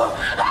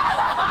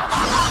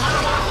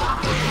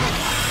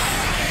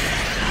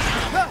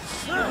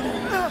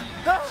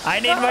 I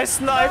need my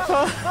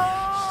sniper!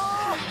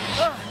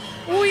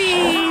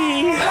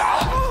 Whee!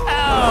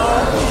 Ow!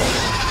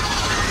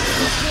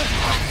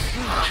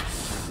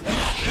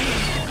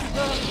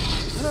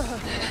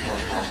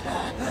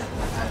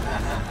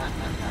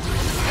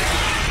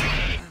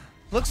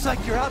 Looks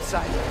like your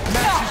outside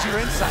matches your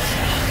inside.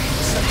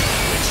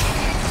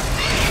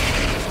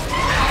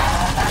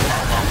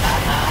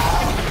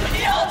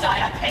 You'll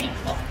die a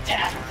painful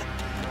death!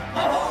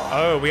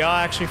 Oh, we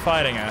are actually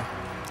fighting her.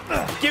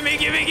 Gimme,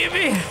 gimme,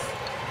 gimme!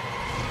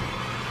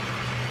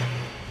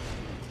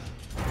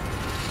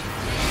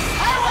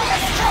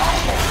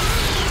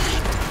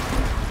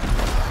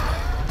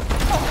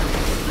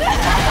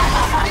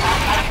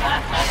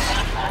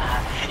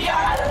 You're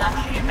a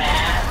lucky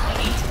man,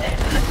 Ethan.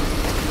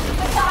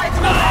 Besides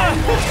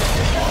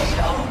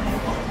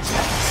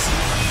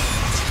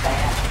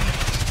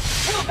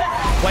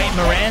Wait,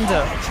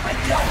 Miranda.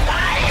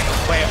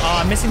 Wait, oh,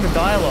 I'm missing the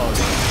dialogue.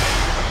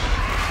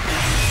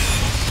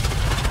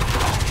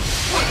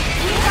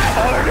 Oh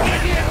no!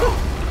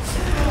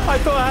 I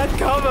thought I had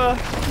cover.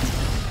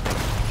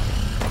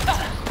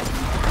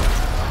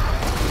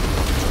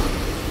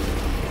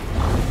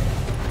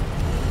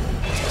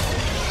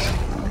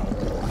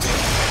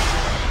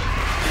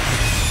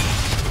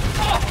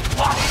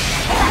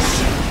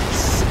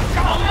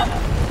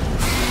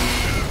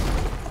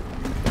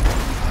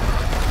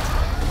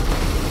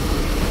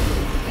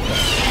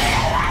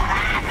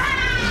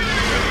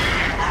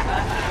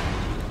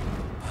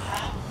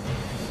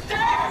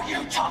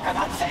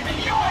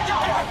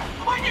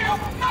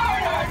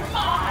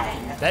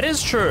 That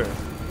is true.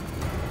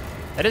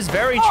 That is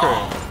very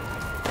true.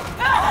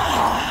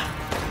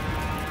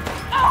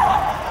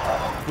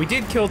 We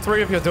did kill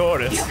 3 of your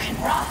daughters. You can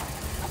run,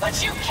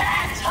 but you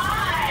can't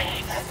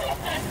hide.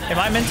 Am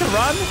I meant to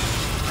run?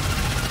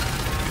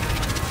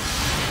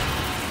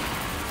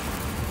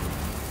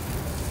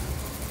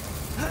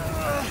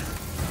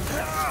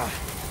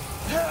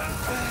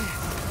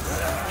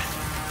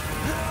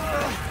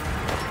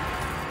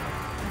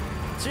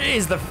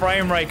 Jeez, the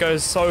frame rate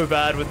goes so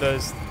bad with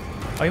those.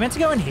 Are you meant to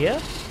go in here? No,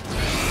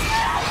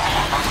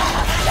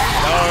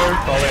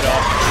 probably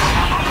not.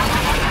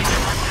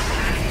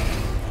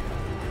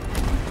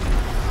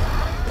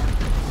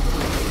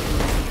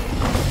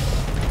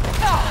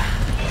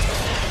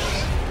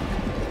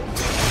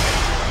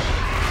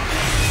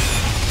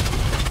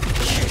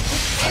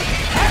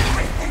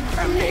 Everything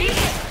from me.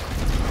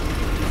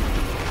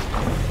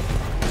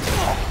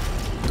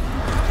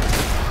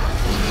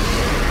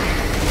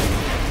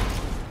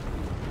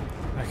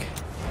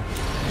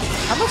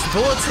 How much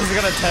bullets is it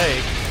gonna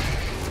take?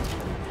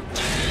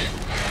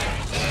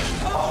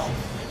 Oh,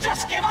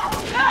 just give up!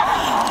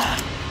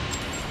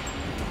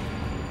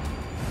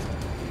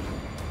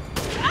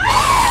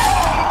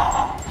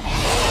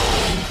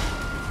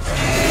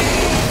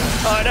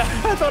 Oh no,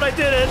 I thought I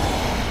did it.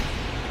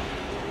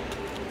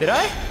 Did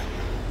I?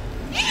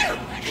 You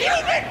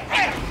human!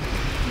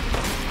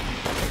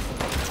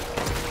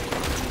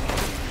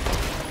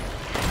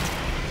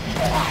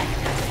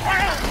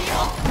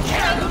 You'll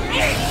kill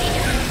me!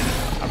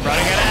 I'm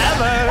running out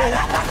of ammo.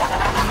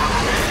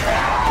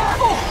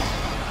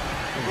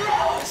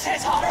 Rose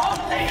is our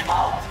only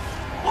hope.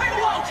 We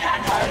won't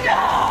hand her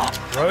down.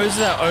 Rose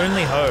is our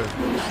only hope.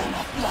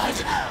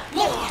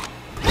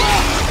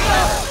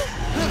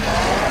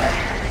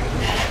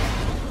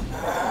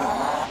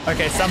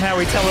 Okay, somehow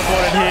we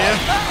teleported here.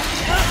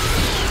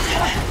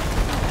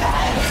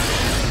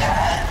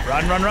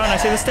 Run, run, run. I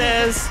see the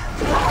stairs.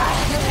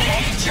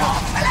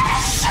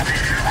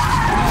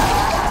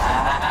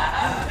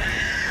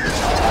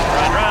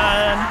 Run,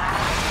 run.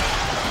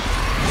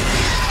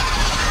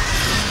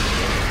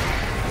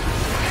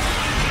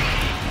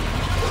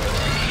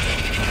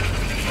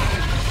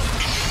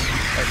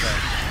 Okay.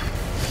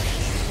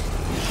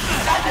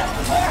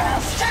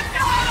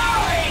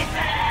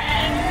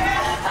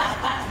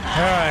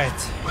 All right.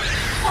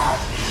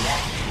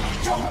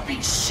 Don't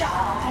be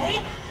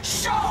shy.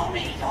 Show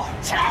me your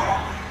terror.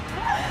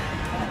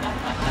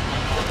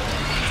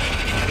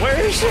 Where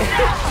is she?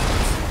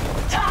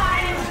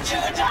 Time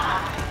to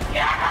die.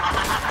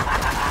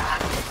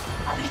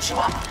 I'll eat you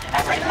up,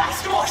 every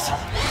last morsel.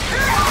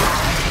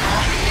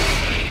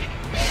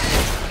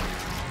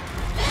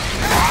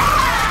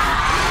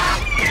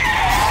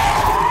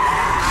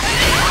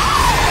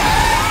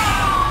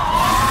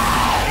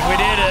 We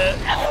did it.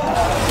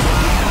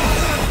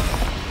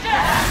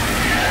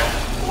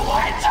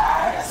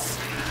 Winters.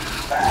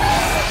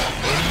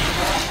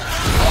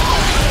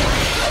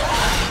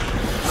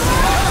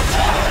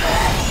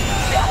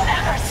 You'll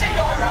never see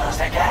your rose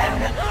again.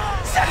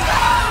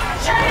 Succumb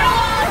to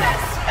your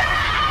despair.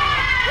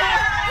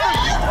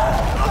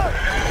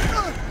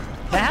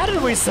 Now, how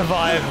did we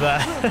survive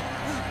that?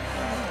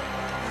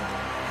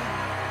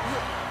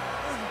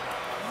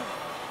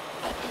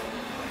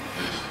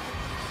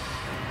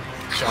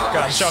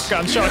 Shotgun,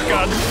 shotgun,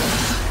 shotgun.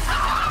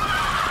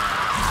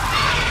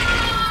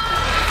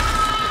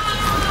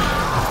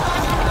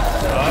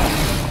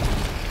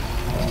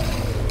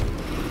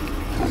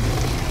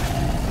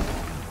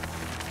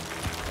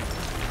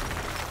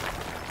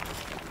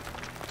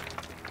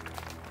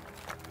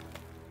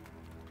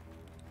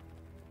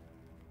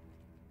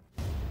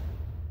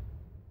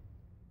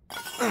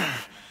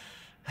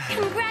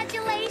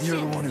 Congratulations! You're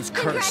the one who's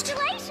cursed.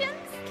 Congratulations!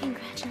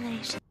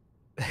 Congratulations.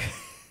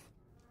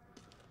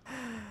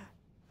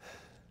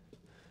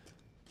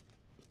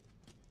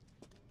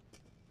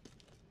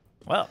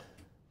 Well,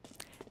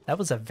 that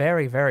was a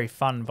very, very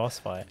fun boss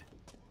fight.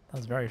 That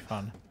was very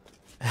fun.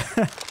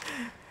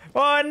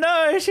 Oh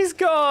no, she's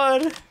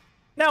gone!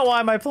 Now why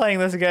am I playing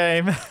this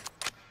game?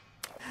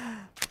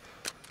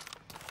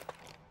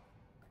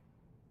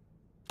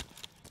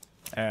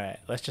 Alright,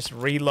 let's just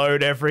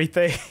reload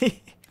everything.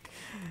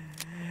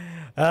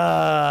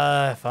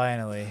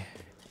 Finally.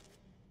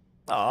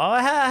 Oh,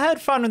 I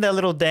had fun with that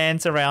little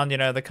dance around, you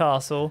know, the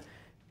castle.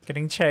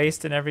 Getting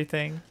chased and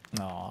everything.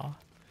 Aw.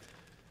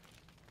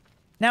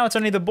 Now it's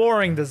only the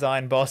boring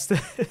design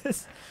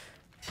bosses.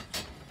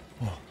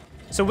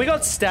 So we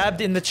got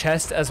stabbed in the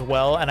chest as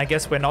well, and I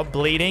guess we're not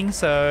bleeding,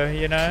 so,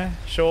 you know,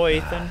 sure,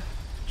 Ethan.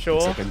 Sure.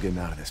 Looks like I'm getting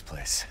out of this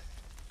place.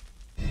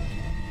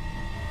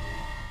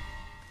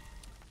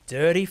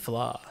 Dirty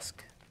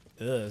flask.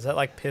 Ugh, is that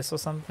like piss or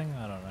something?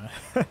 I don't know.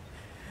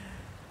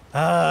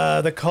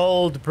 The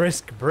cold,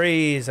 brisk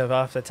breeze of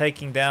after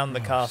taking down the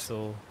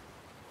castle.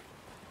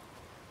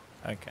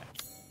 Okay.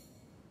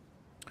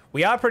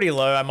 We are pretty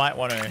low. I might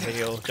want to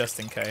heal just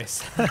in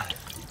case.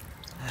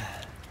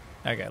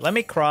 Okay, let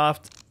me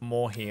craft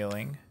more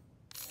healing.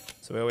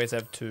 So we always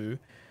have 2.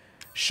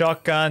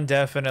 Shotgun,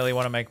 definitely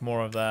want to make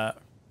more of that.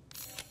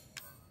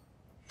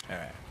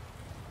 Alright.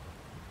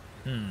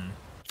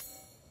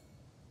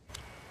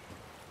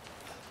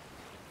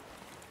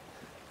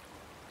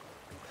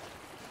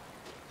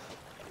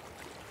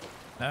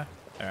 No?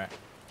 Alright.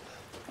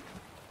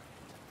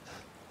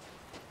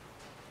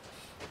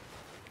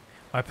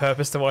 My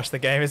purpose to watch the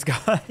game is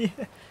gone.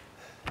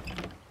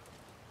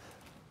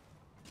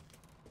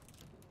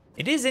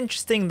 It is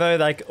interesting though,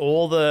 like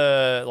all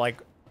the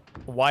like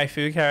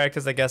waifu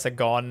characters I guess are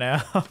gone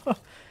now.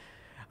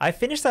 I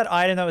finished that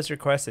item that was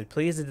requested.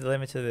 Please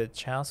deliver to the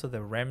Chancellor of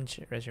the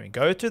Regiment.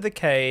 Go to the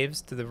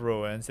caves, to the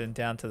ruins, and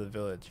down to the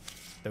village.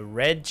 The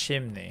Red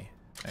Chimney.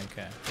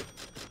 Okay.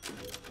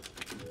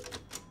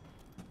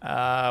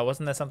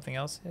 Wasn't there something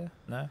else here?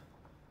 No?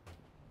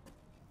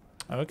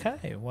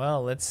 Okay,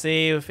 well, let's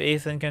see if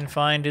Ethan can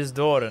find his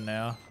daughter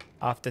now.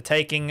 After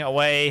taking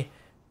away...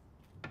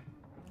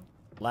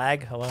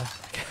 Lag? Hello?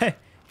 Okay.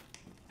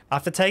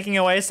 After taking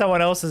away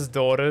someone else's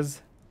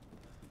daughters.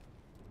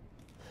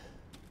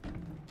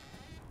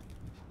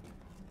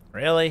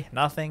 Really?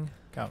 Nothing?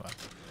 Come on.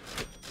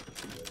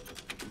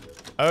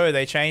 Oh,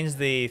 they changed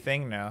the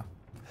thing now.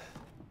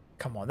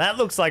 Come on, that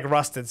looks like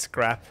rusted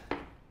scrap.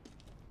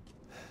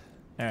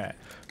 Alright.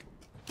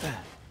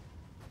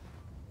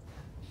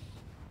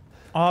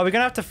 Oh, we're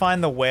gonna have to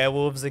find the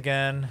werewolves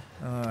again.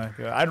 Oh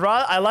god.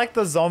 I like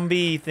the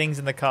zombie things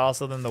in the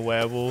castle than the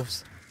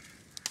werewolves.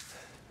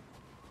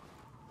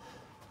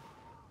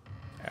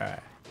 Alright.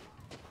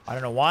 I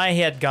don't know why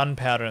he had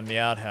gunpowder in the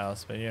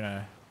outhouse, but you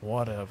know,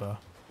 whatever.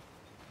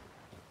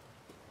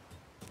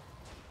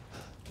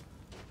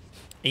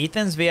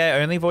 Ethan's VA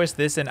only voiced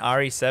this in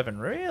RE7.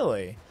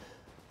 Really?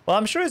 Well,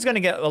 I'm sure he's gonna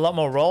get a lot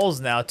more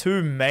roles now.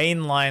 2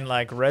 mainline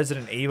like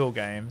Resident Evil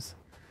games.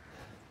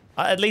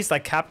 At least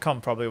like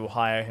Capcom probably will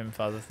hire him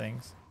for other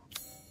things.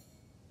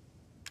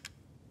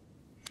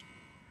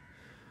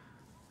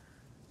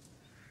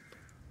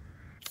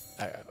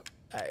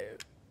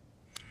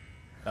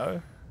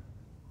 No.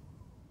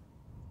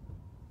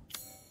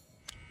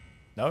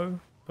 No?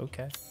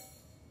 Okay.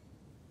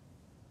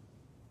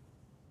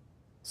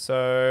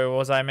 So,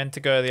 was I meant to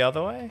go the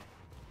other way?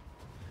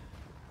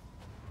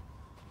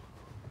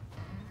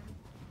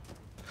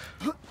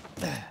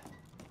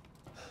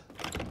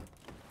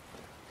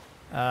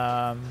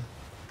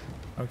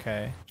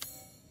 Okay.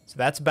 So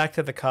that's back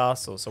to the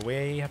castle. So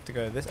we have to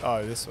go this.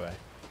 Oh, this way.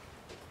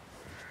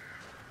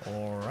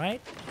 All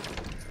right.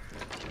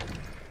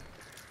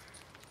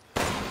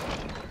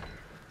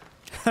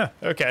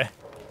 Okay.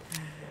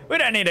 We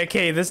don't need a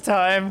key this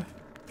time.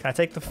 Can I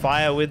take the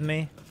fire with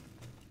me?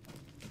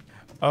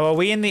 Oh, are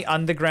we in the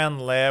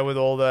underground lair with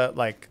all the,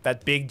 like,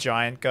 that big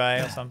giant guy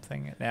or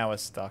something? Now we're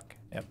stuck.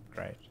 Yep,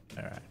 great.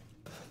 All right.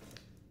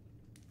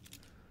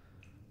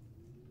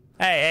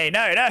 Hey,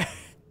 no, no.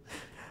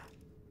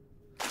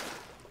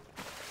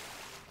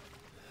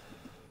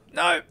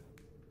 No.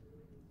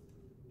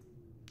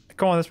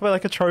 Come on, let's play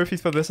like a trophy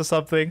for this or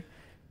something.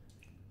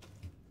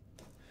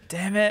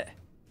 Damn it.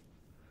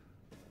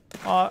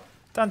 Oh,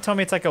 don't tell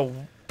me it's like a...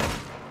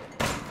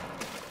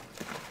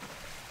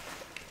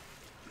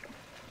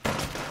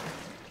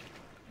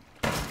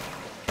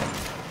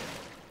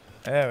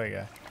 There we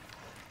go.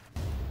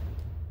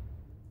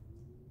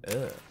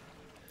 Ugh.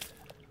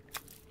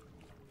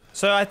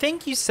 So I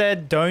think you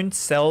said don't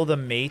sell the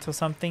meat or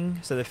something.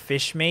 So the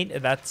fish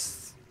meat,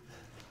 that's...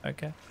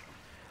 Okay.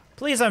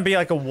 Please don't be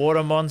like a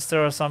water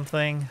monster or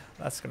something.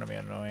 That's gonna be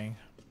annoying.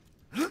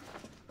 Great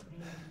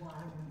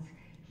ones,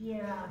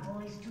 hear our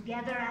voice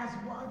together as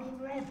one in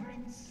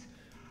reverence.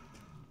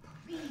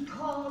 We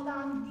call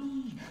on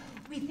thee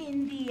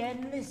within the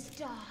endless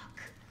dark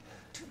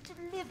to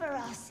deliver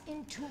us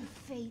into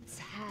fate's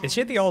hands. Is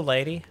she the old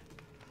lady?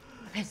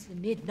 As the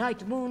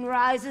midnight moon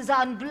rises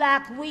on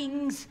black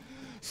wings,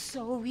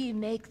 so we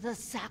make the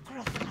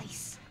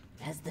sacrifice.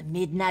 As the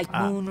midnight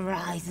moon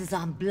rises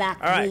on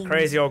black wings, All right,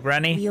 crazy old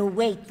granny. we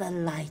await the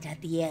light at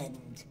the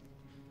end.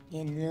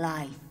 In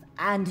life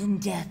and in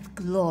death,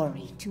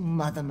 glory to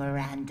Mother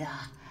Miranda.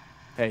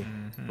 Hey,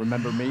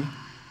 remember me?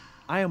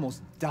 I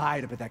almost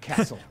died up at that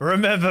castle.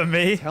 Remember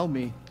me? Tell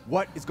me,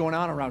 what is going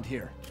on around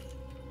here?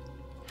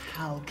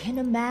 How can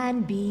a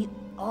man be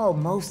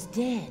almost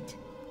dead?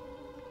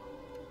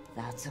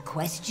 That's a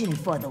question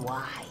for the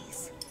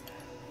wise.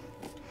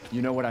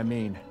 You know what I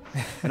mean.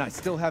 And I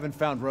still haven't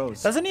found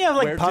Rose. Doesn't he have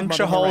like Where did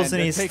puncture Mother holes in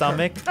Miranda his take her?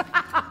 stomach?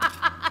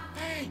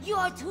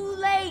 You're too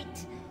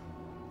late.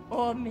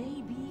 Or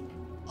maybe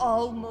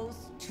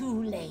almost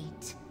too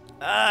late.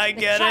 I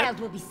The get child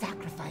it. will be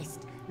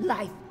sacrificed,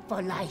 life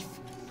for life.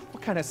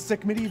 What kind of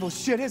sick medieval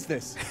shit is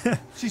this?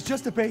 She's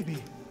just a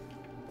baby.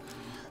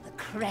 The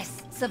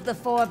crests of the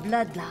four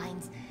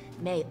bloodlines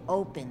may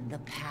open the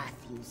path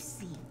you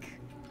seek.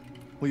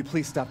 Will you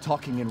please stop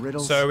talking in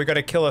riddles? So we got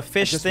to kill a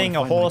fish just thing, a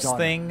wanna find my horse daughter.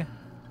 thing,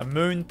 a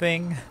moon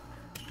thing.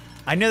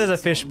 I know there's a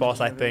fish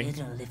boss, I Only a think.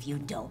 riddle if you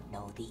don't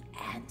know the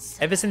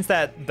answer. Ever since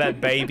that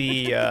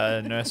baby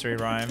nursery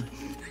rhyme.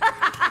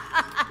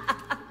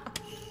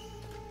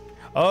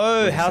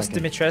 Oh, Wait a House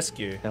second.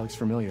 Dimitrescu. That looks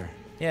familiar.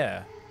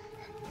 Yeah.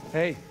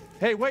 Hey,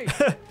 wait!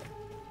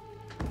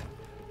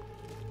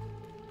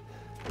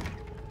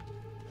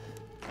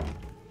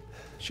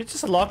 She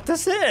just locked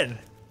us in.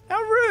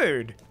 How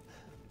rude.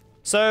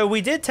 So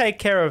we did take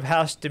care of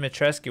House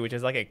Dimitrescu, which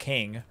is like a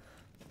king.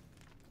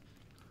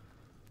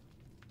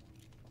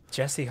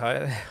 Jesse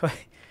Ho.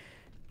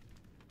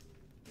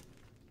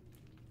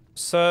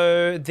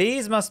 So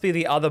these must be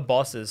the other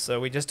bosses. So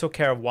we just took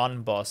care of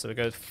one boss. So we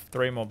got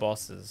 3 more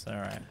bosses. All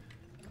right.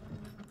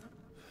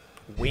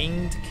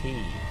 Winged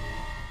key.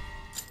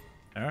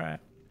 All right.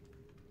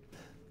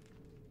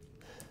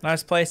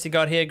 Nice place you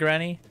got here,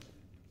 Granny.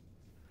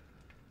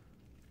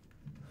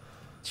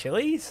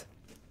 Chilies?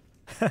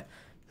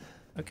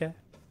 Okay.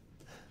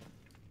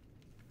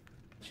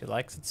 She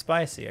likes it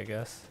spicy, I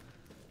guess.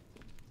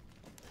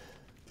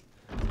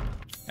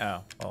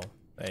 Oh, well,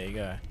 there you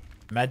go.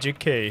 Magic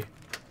key.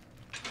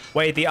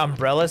 Wait, the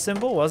umbrella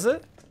symbol, was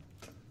it?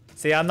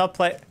 See, I'm not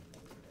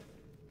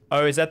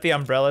Oh, is that the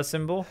umbrella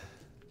symbol?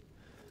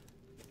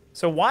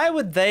 So why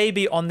would they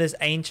be on this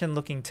ancient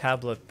looking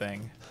tablet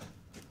thing?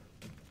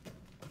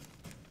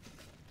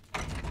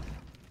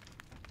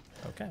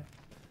 Okay.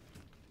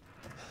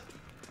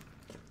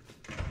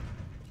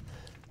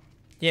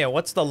 Yeah,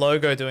 what's the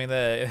logo doing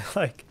there?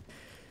 Like,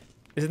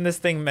 isn't this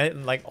thing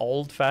like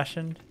old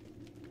fashioned?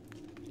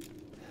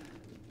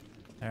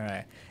 All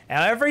right.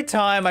 Now every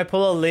time I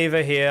pull a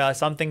lever here,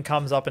 something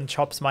comes up and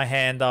chops my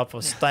hand up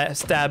or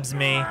stabs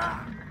me.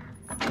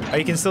 Oh,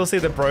 you can still see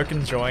the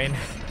broken joint.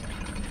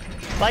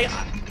 Like,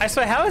 I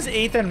swear, how is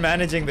Ethan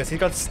managing this? He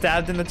got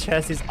stabbed in the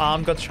chest, his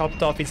arm got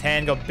chopped off, his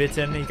hand got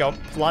bitten, he got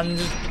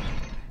plunged.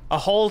 A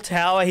whole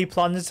tower he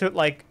plunged to it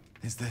like...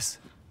 Is this?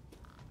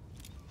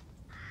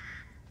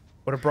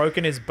 Would have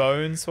broken his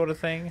bones sort of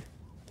thing.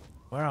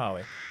 Where are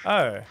we?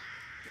 Oh.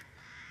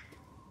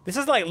 This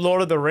is like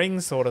Lord of the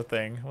Rings sort of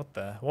thing. What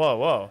the? Whoa,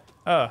 whoa.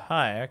 Oh,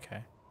 hi,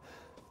 okay.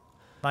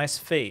 Nice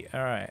feet,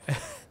 alright.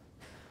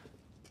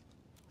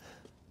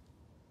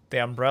 The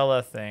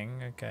umbrella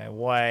thing. Okay,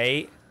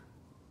 wait.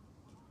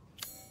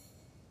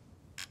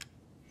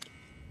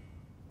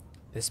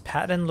 This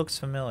pattern looks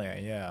familiar,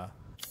 yeah.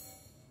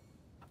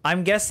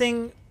 I'm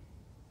guessing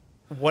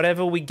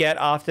whatever we get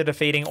after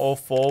defeating all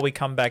 4, we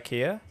come back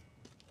here.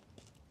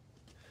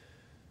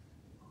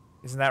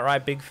 Isn't that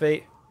right, Big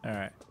Feet?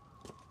 Alright.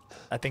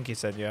 I think you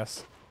said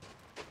yes.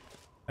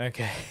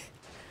 Okay.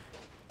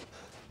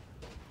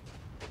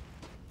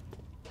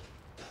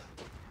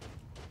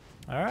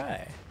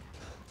 Alright.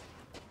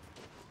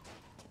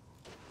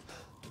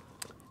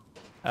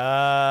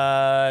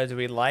 Do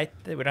we light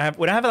it? We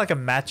don't have like a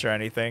match or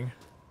anything.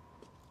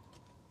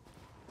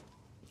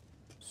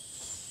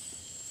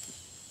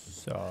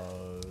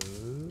 So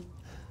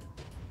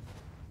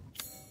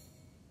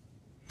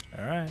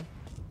alright.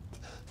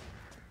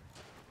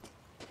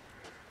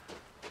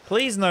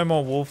 Please no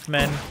more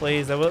wolfmen,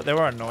 please. They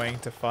were annoying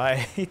to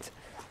fight.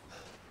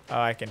 Oh,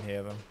 I can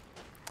hear them.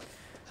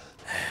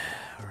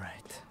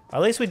 Alright.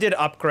 At least we did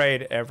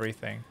upgrade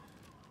everything.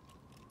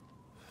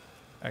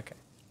 Okay.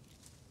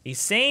 He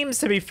seems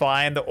to be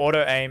fine. The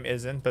auto aim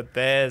isn't, but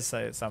there's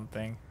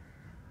something.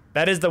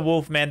 That is the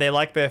wolfman. They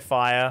like their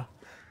fire.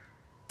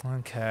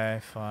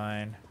 Okay,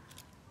 fine.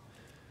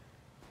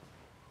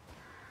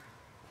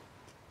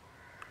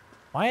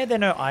 Why are there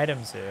no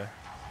items here?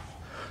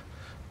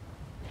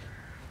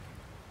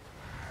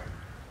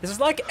 This is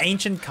like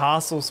ancient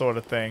castle sort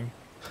of thing.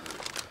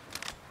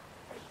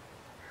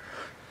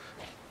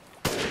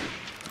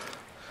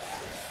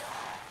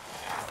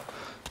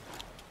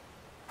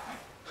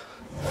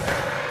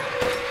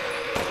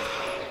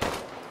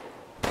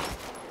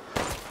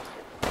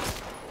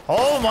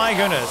 Oh my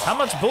goodness, how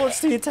much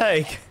bullets do you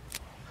take?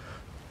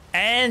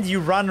 And you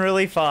run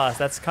really fast.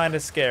 That's kind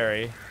of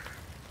scary.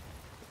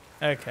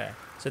 Okay.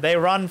 So they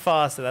run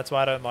faster. That's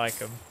why I don't like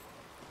them.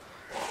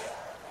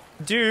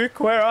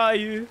 Duke, where are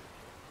you?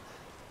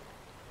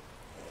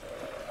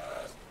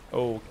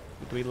 Oh,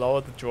 do we lower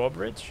the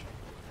drawbridge?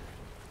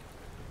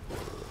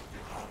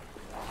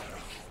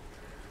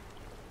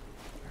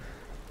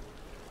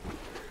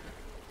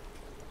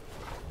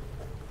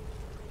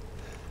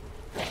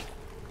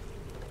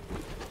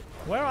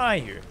 Where are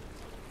you?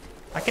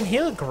 I can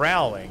hear it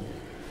growling.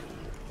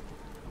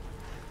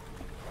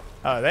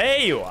 Oh, there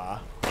you are.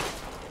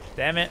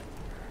 Damn it.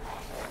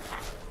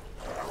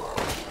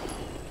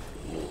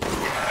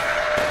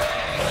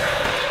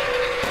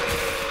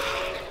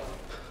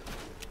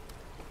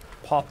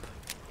 Pop.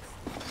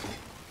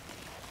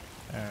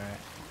 Alright.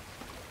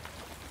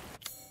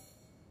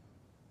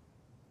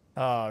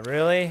 Oh,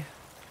 really?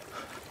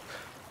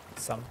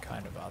 Some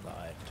kind of other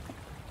item.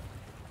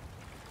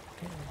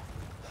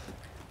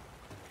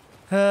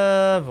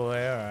 Oh boy,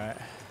 alright.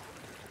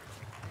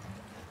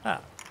 Ah.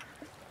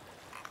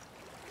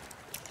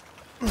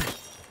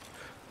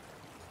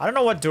 I don't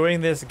know what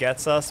doing this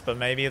gets us, but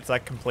maybe it's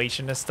like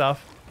completionist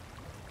stuff.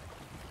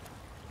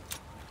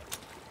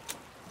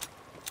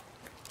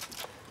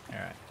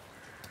 Alright.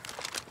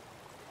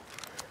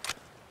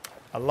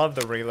 I love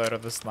the reload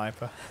of the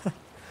sniper.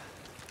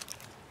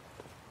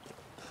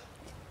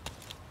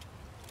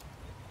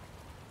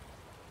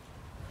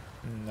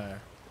 No.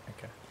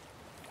 Okay.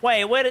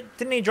 Wait,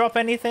 didn't he drop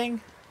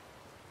anything?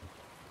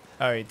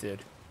 Oh, he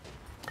did.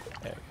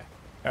 There we go.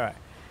 Alright.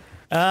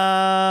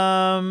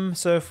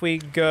 So if we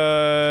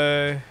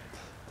go...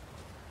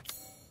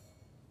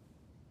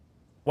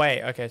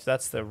 Wait, okay, so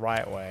that's the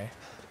right way.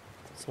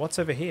 So what's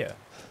over here?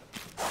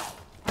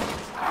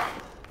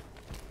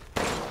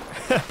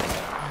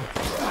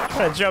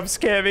 Trying to jump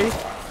scare me.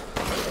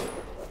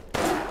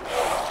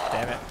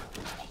 Damn it.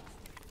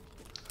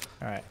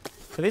 Alright.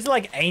 So these are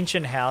like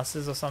ancient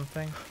houses or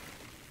something.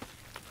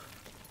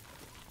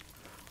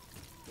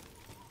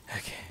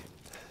 Okay.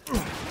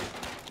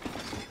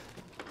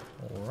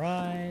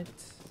 Alright.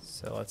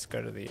 So let's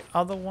go to the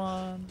other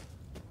one.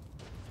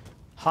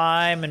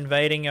 Hi, I'm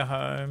invading your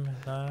home.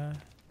 No.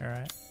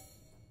 Alright.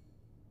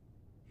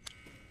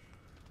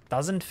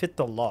 Doesn't fit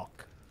the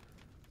lock.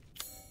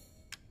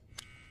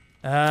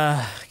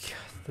 God,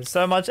 there's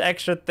so much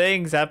extra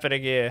things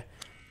happening here.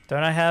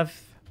 Don't I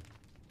have...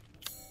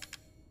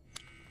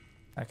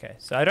 Okay,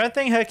 so I don't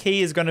think her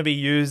key is going to be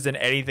used in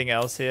anything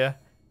else here.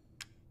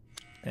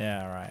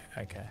 Yeah, right,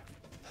 okay.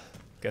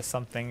 Guess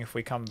something if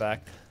we come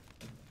back.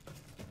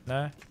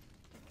 No?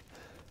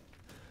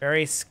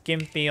 Very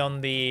skimpy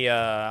on the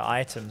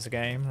items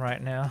game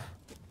right now.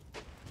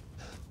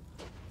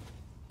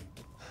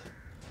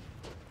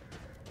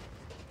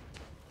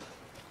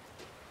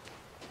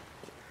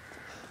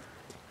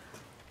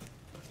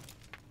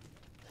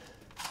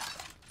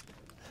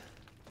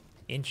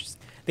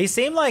 Interesting. These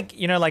seem like,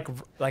 you know,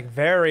 like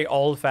very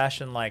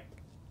old-fashioned like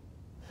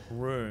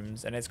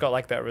rooms, and it's got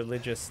like that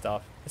religious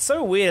stuff. It's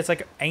so weird. It's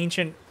like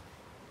ancient,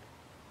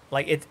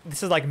 like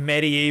this is like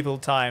medieval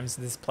times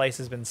this place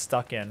has been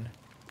stuck in.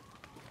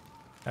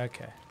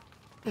 Okay.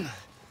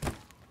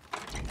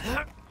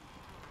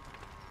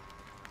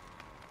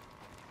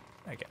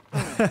 Okay.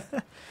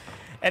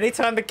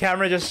 Anytime the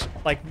camera just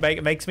like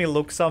makes me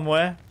look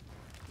somewhere.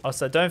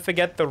 Also, don't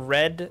forget the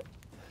red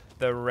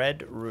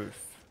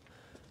roof.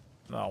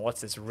 Oh,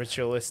 what's this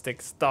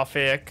ritualistic stuff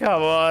here?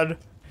 Come on.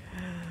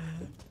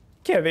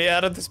 Get me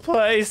out of this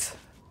place.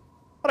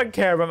 I don't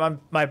care about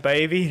my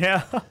baby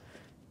now.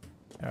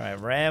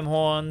 Alright, ram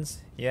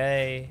horns.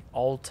 Yay.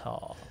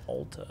 Altar.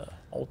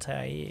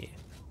 Altair.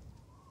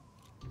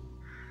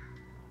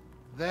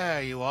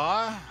 There you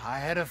are. I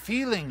had a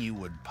feeling you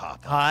would pop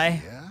up. Hi.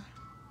 Here.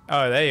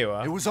 Oh, there you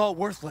are. It was all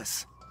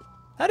worthless.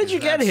 How did you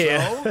Is get that here?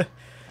 so?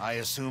 I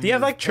assume Do you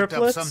have, like, picked up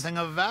triplets? something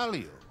of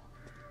value.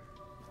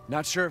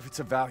 Not sure if it's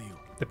a value.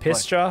 The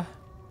piss jar?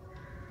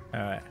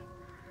 Alright.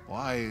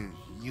 Why,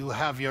 you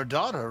have your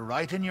daughter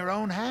right in your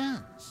own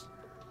hands.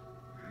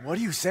 What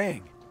are you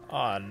saying?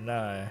 Oh,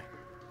 no.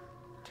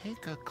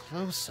 Take a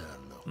closer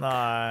look.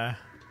 No.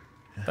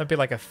 Don't be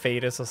like a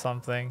fetus or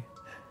something.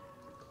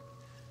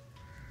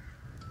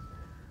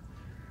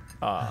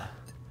 Ah.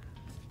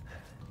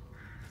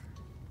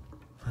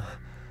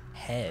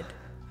 Head.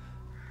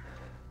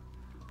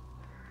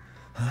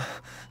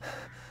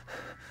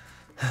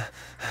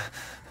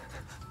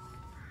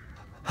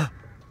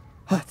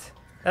 What?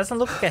 Doesn't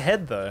look like a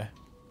head though.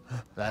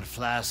 That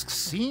flask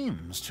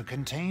seems to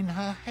contain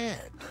her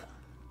head.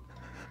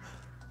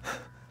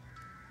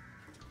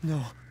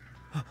 No.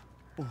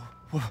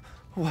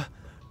 What?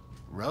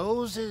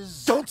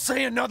 Roses. Don't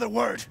say another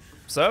word.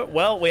 So,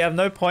 well, we have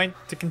no point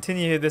to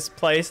continue this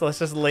place. Let's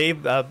just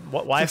leave.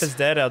 Wife is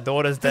dead. Our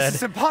daughter's dead. This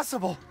is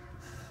impossible.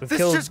 We've This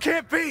killed- just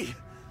can't be.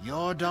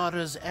 Your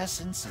daughter's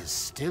essence is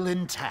still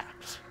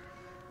intact.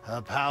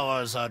 Her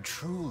powers are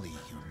truly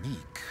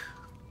unique.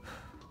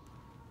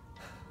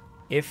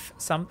 If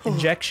some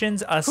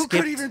injections are Who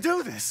could skipped even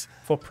do this?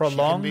 for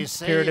prolonged be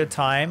period of saved.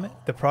 time,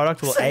 the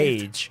product will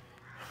Saved? age.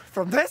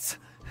 From this?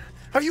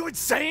 Are you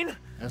insane?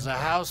 There's a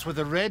house with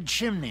a red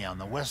chimney on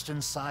the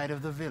western side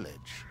of the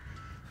village.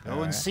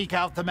 Go and seek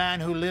out the man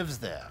who lives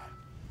there.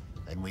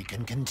 Then we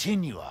can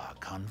continue our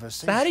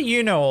conversation. So how do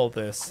you know all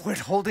this? Quit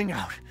holding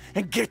out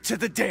and get to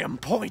the damn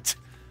point.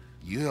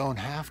 You don't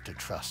have to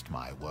trust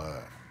my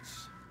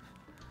words.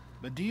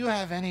 But do you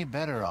have any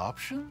better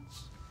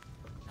options?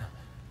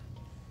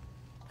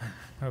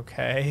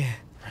 Okay.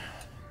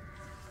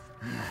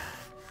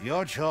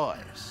 Your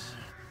choice.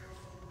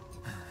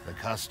 The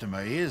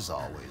customer is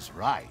always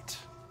right.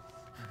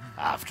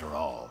 After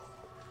all.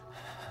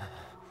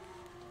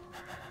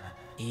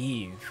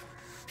 Eve.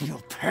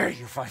 You'll pay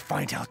if I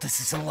find out this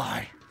is a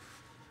lie.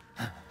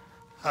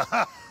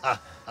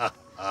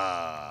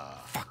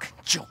 Fucking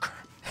Joker.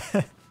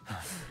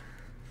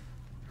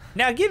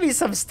 Now give me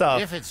some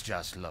stuff. If it's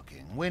just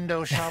looking,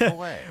 window shop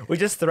away. We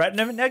just threaten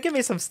him. Now give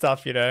me some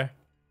stuff, you know.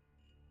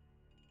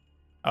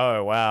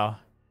 Oh, wow.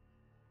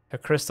 Her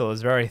crystal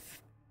is very,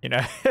 you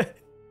know.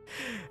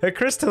 Her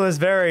crystal is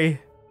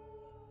very...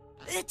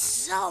 It's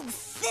so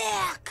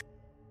thick.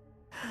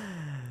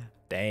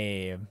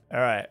 Damn. All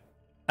right.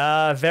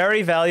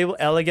 Very valuable,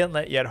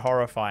 elegant, yet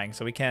horrifying.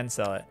 So we can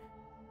sell it.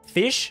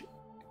 Fish,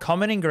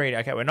 common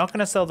ingredient. Okay, we're not going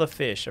to sell the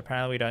fish.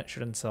 Apparently we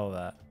shouldn't sell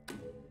that.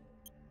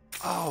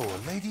 Oh,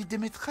 Lady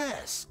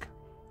Dimitrescu.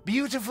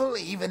 Beautiful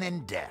even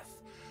in death.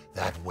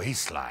 That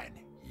waistline,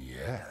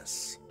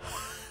 yes.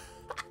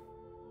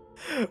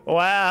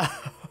 Wow.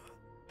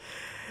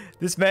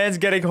 This man's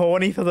getting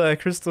horny for the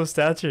crystal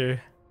statue.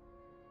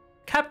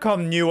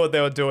 Capcom knew what they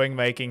were doing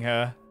making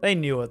her. They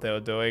knew what they were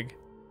doing.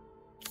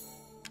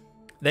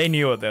 They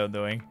knew what they were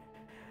doing.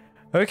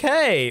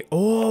 Okay.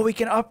 Oh, we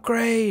can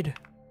upgrade.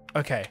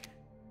 Okay.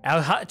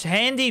 Our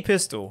handy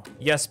pistol.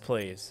 Yes,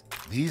 please.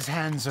 These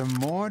hands are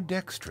more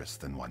dexterous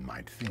than one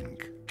might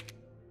think.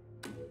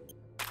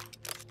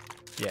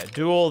 Yeah,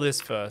 do all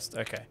this first.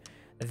 Okay.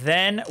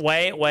 Then,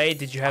 wait.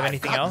 Did you have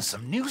anything I've gotten else?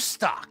 some new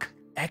stock.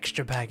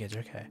 Extra baggage.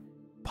 Okay.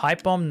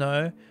 Pipe bomb,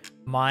 no.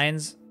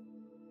 Mines.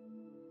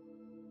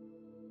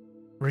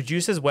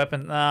 Reduces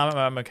weapon. Nah,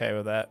 I'm okay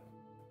with that.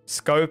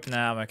 Scope.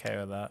 Nah, I'm okay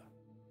with that.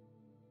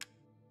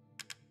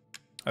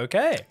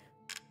 Okay.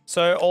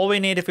 So all we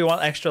need if we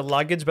want extra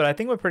luggage, but I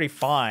think we're pretty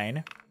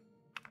fine.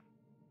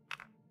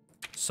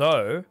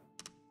 So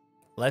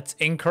let's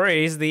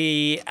increase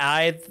the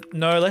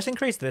no, let's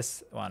increase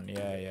this one.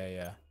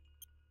 Yeah.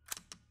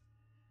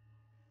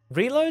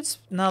 Reloads?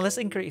 No, let's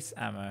increase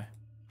ammo.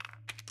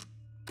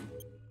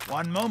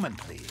 One moment,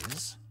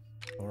 please.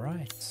 All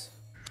right.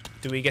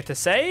 Do we get to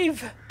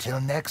save? Till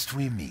next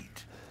we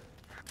meet.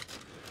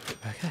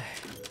 Okay,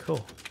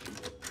 cool.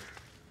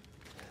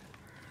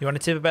 You want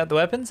to tip about the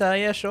weapons?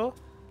 Yeah, sure.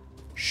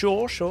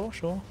 Sure.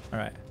 All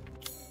right.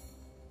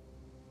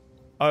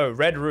 Oh,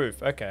 red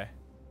roof. Okay.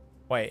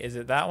 Wait, is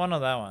it that one or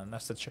that one?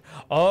 That's the...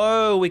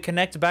 Oh, we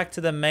connect back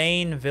to the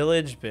main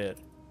village bit.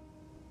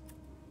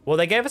 Well,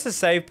 they gave us a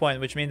save point,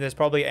 which means there's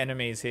probably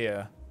enemies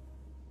here.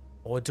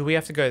 Or do we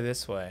have to go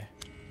this way?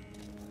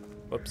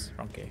 Whoops,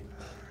 wrong key.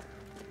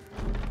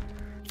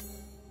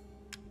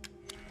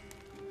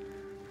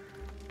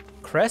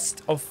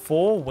 Crest of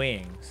 4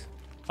 wings.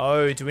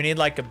 Oh, do we need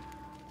like a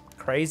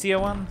crazier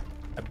one?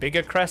 A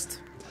bigger crest?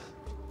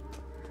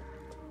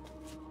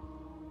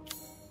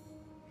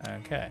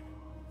 Okay.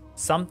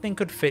 Something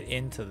could fit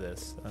into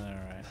this.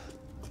 Alright.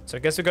 So I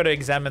guess we've got to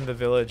examine the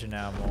village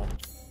now more.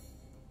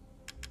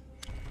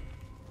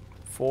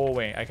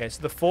 4-wing. Okay,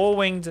 so the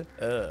 4-winged.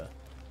 Okay.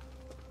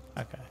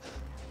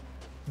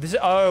 This.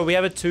 Oh, we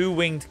have a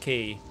 2-winged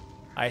key.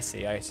 I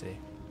see. I see.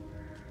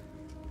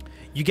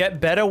 You get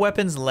better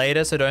weapons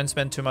later, so don't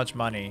spend too much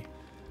money.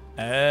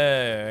 Oh,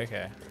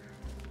 okay.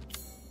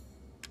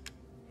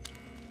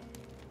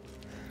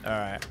 All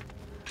right.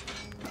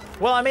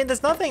 Well, I mean,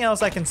 there's nothing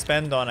else I can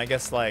spend on. I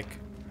guess like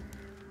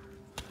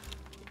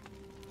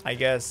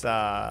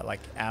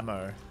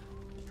ammo.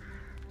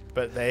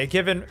 But they're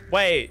given.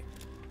 Wait,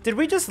 did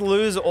we just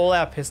lose all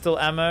our pistol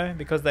ammo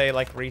because they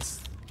like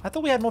I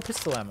thought we had more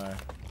pistol ammo.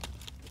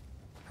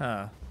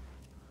 Huh.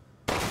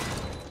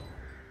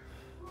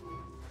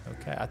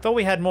 Okay, I thought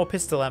we had more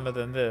pistol ammo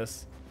than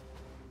this.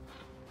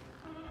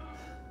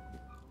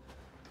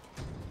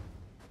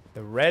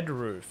 The red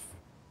roof.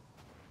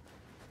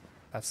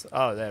 That's.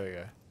 Oh, there we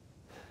go.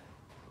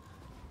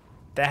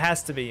 There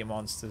has to be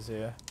monsters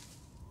here.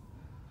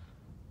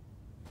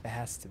 There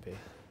has to be.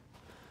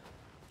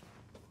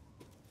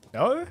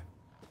 No?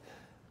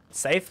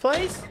 Safe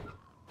place?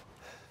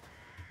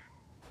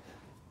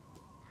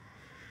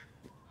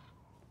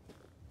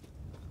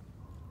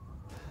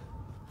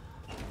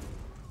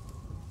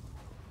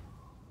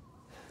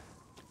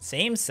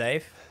 Seems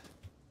safe.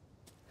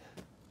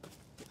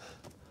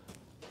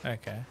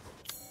 Okay.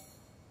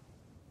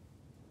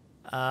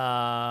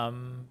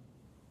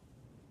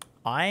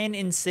 Iron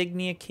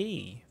insignia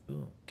key.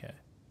 Ooh, okay.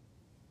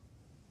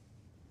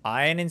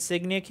 Iron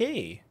insignia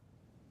key.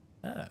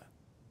 Oh.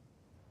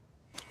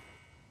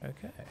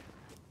 Okay.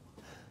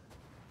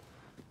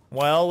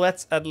 Well,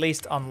 let's at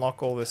least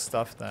unlock all this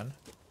stuff then.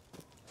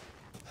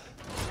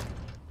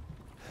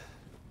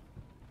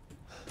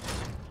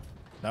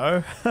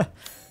 No?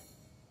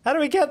 How do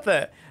we get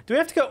there? Do we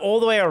have to go all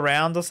the way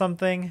around or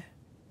something?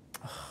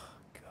 Oh,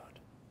 God.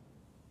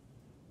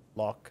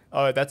 Lock.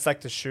 Oh, that's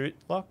like the shoot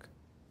lock?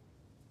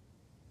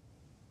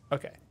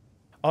 Okay.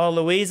 Oh,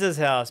 Louisa's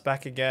house.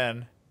 Back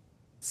again.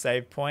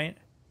 Save point.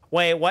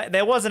 Wait, what?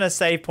 There wasn't a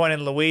save point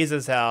in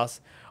Louisa's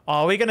house. Oh,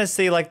 are we going to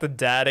see like the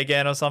dad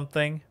again or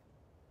something?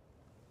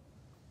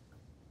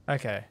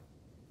 Okay.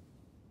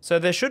 So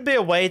there should be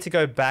a way to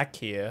go back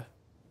here.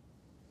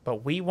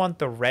 But we want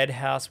the red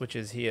house, which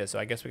is here. So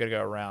I guess we got to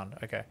go around.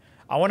 Okay.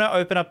 I want to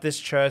open up this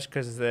church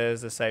because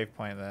there's a save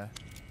point there.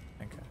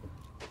 Okay.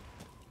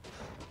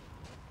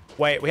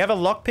 Wait, we have a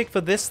lockpick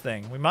for this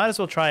thing. We might as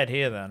well try it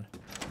here then.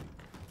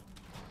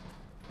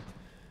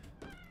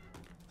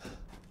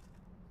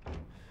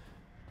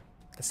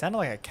 It sounded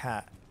like a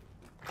cat.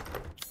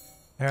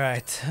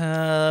 Alright.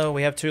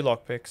 We have 2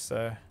 lockpicks,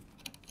 so...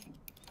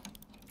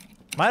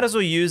 Might as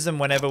well use them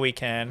whenever we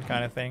can,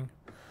 kind of thing.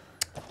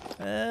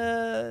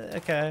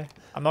 Okay.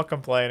 I'm not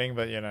complaining,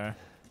 but you know,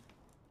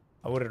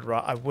 I would have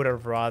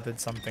rathered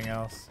something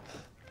else.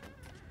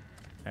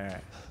 All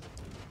right.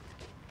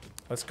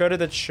 Let's go to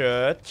the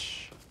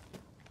church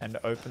and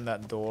open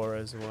that door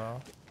as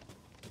well.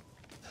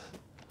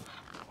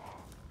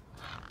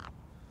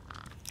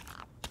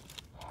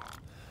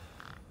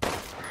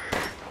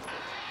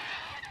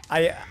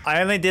 I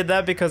only did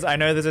that because I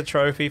know there's a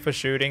trophy for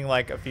shooting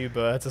like a few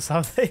birds or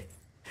something.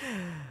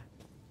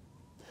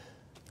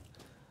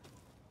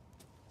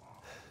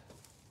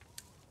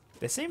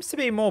 There seems to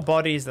be more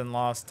bodies than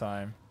last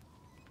time.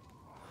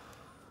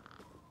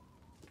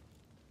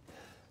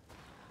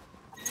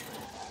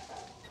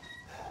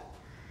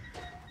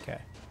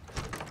 Okay.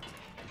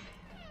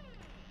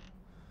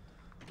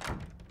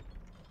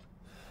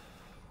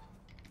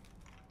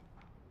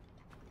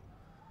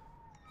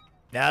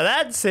 Now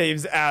that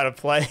seems out of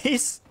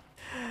place.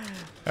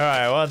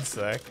 Alright, one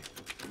sec.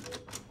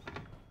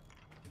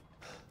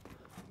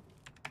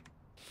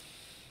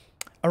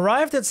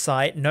 Arrived at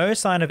site, no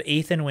sign of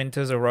Ethan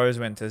Winters or Rose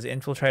Winters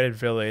infiltrated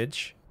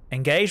village.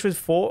 Engaged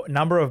with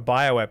number of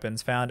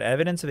bioweapons, found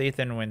evidence of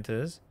Ethan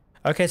Winters.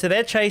 Okay, so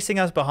they're chasing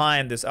us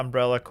behind this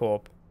Umbrella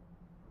Corp.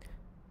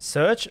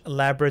 Search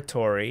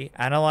laboratory,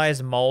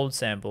 analyze mold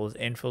samples,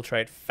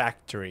 infiltrate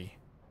factory.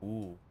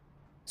 Ooh.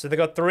 So they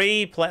got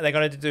 3, they're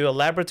going to do a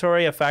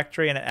laboratory, a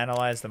factory, and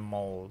analyze the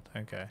mold.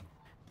 Okay.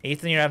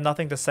 Ethan, you have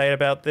nothing to say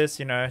about this,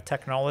 you know,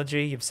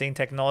 technology. You've seen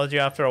technology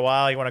after a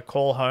while, you want to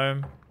call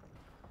home.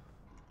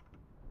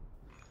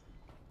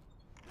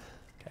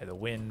 Okay, the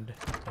wind.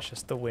 It's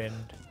just the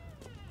wind.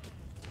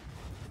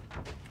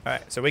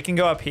 Alright, so we can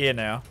go up here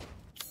now.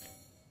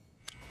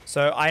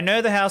 So I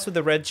know the house with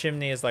the red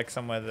chimney is like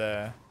somewhere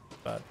there,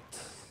 but...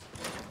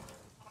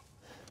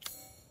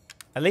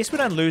 At least we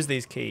don't lose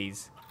these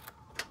keys.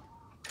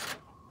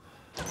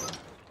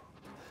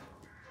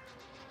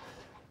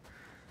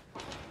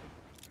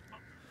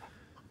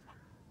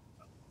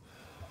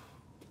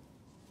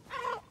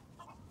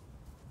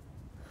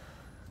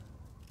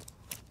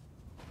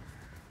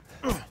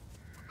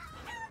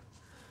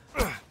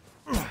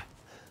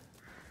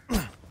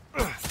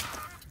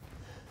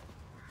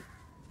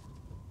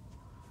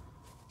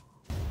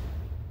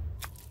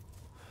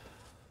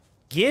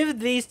 Give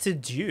these to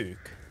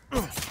Duke.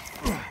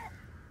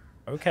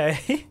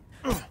 Okay.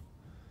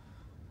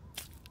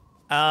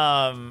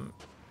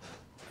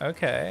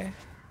 Okay.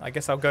 I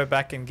guess I'll go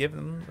back and give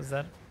them. Is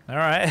that All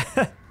right.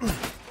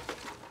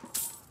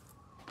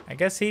 I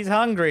guess he's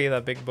hungry,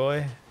 that big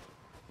boy.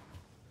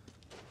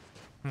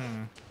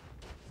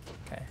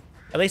 Okay.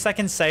 At least I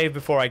can save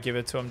before I give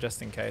it to him,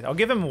 just in case. I'll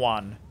give him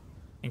 1,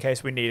 in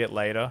case we need it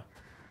later.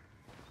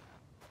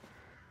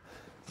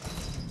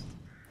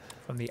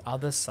 From the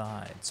other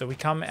side. So we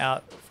come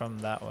out from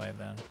that way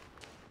then.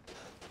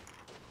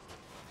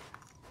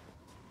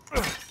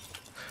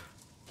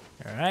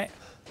 Alright.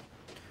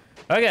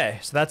 Okay,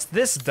 so that's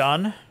this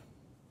done.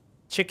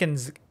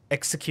 Chicken's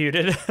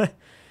executed.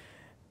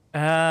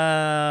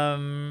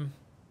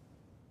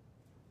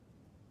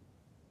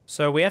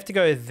 So we have to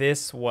go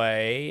this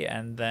way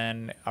and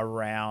then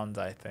around,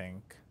 I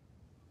think.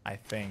 I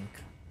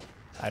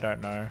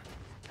don't know.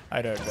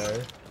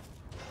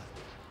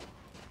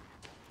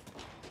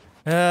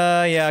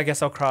 Yeah, I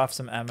guess I'll craft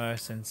some ammo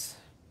since...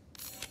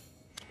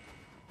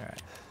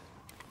 Alright.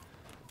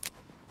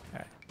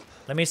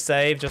 Let me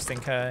save just in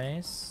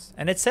case.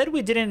 And it said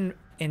we didn't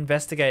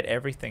investigate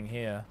everything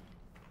here.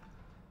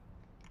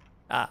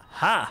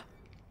 Aha!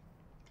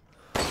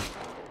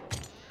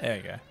 There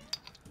you go.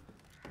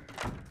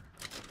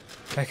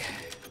 Okay.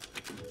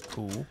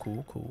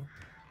 Cool.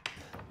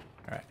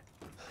 Alright.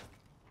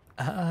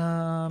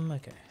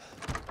 Okay.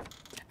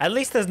 At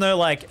least there's no,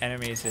 like,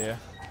 enemies here.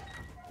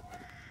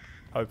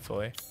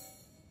 Hopefully.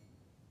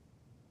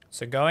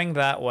 So going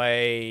that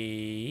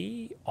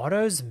way...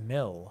 Otto's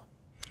Mill.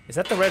 Is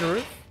that the red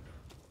roof?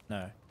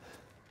 No.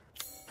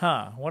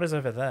 Huh, what is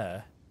over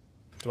there?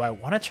 Do I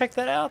want to check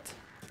that out?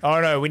 Oh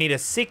no, we need a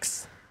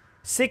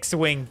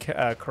six-wing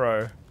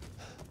crow.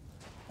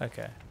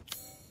 Okay.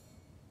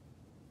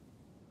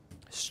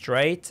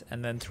 Straight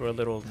and then through a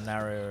little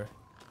narrow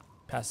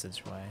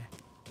passageway.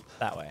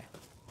 That way.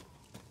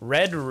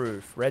 Red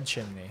roof, red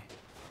chimney.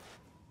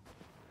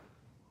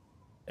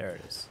 There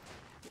it is.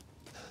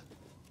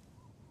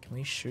 Can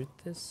we shoot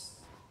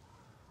this?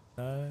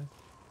 No?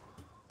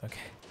 Okay.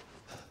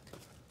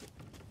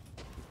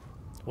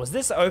 Was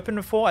this open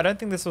before? I don't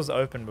think this was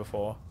open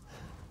before.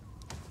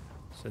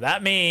 So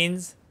that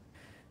means...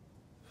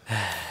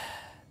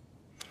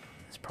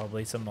 there's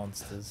probably some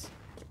monsters.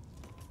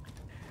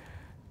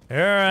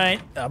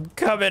 Alright, I'm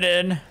coming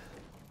in.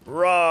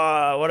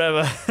 Raw,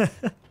 whatever.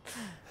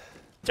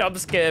 Jump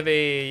scare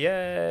me,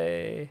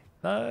 yay.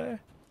 No?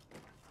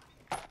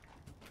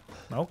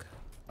 Okay.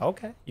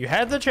 Okay. You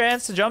had the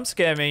chance to jump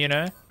scare me, you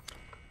know.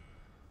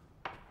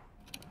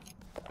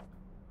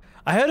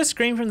 I heard a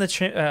scream from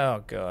the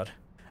oh god.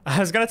 I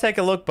was gonna take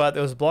a look, but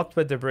it was blocked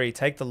by debris.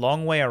 Take the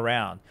long way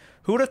around.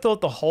 Who would have thought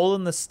the hole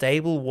in the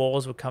stable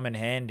walls would come in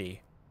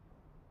handy?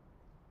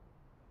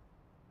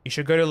 You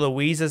should go to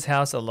Louisa's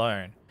house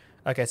alone.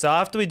 Okay, so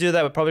after we do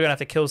that, we're probably gonna have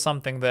to kill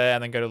something there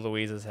and then go to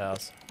Louisa's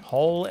house.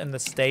 Hole in the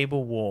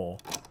stable wall.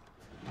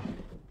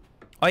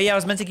 Oh yeah, I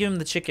was meant to give him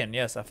the chicken.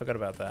 Yes, I forgot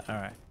about that.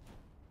 Alright.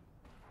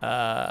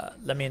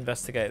 Let me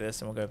investigate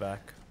this and we'll go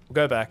back. We'll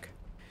go back.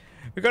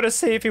 We gotta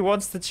see if he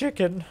wants the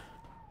chicken.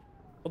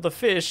 Or the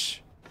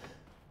fish.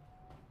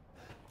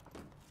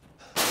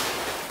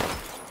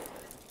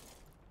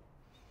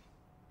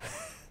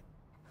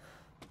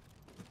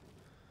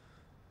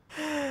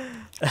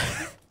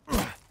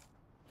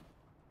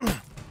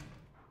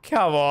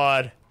 Come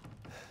on.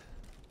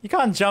 You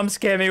can't jump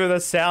scare me with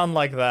a sound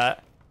like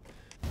that.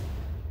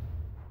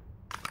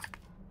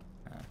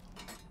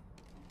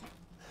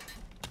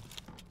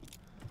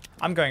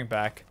 I'm going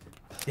back.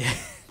 You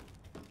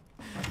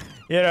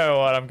know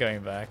what? I'm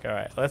going back. All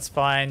right, let's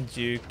find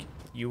Duke.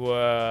 You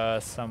were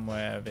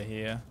somewhere over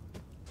here.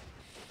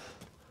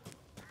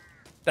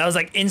 That was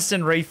like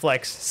instant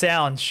reflex.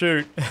 Sound,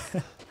 shoot.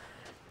 All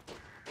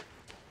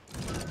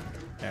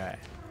right.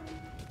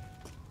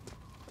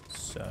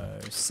 So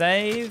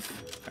save.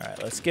 All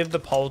right, let's give the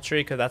poultry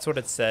because that's what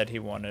it said he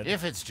wanted.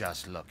 If it's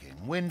just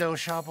looking, window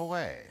shop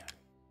away.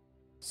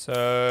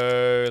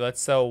 So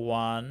let's sell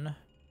 1.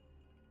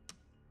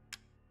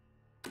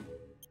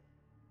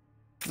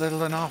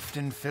 Little and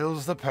often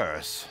fills the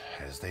purse,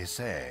 as they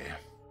say.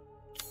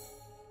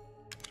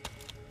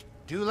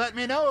 Do let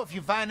me know if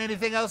you find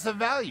anything else of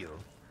value.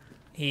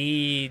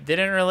 He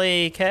didn't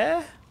really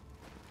care.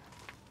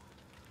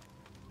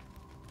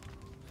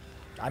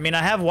 I mean,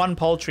 I have 1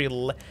 poultry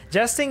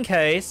just in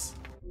case.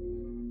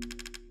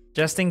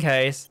 Just in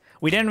case.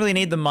 We didn't really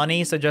need the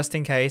money, so just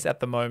in case at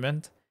the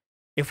moment.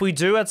 If we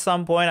do at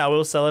some point, I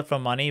will sell it for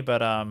money,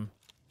 but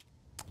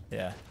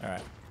yeah, all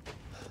right.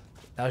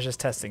 I was just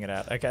testing it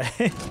out. Okay.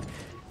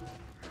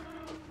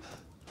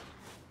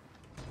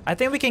 I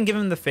think we can give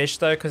him the fish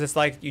though, because it's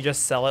like you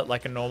just sell it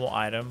like a normal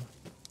item.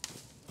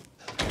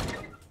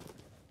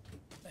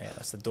 Yeah,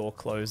 that's the door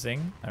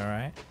closing. All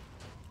right.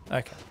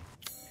 Okay.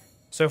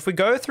 So if we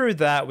go through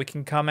that, we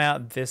can come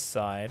out this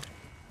side.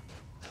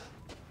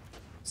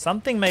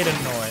 Something made a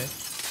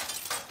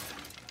noise.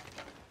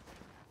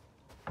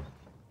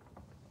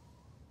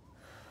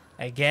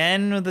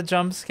 Again with the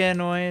jump scare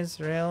noise,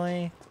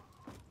 really?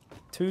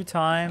 2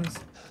 times?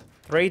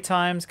 3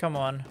 times? Come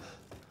on.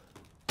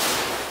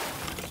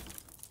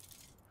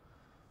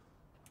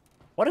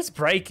 What is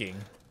breaking?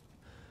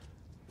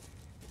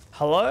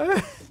 Hello?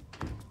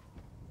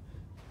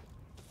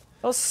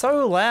 That was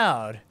so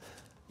loud.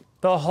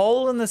 The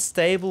hole in the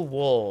stable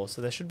wall.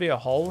 So there should be a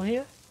hole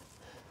here?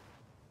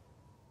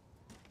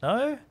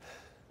 No?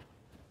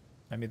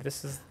 Maybe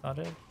this is not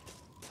it.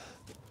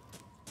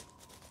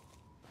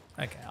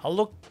 Okay, I'll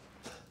look.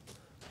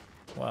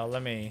 Well,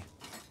 let me.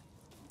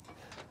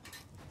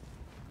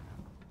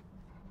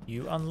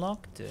 You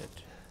unlocked it.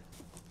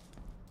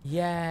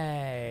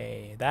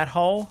 Yay. That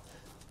hole?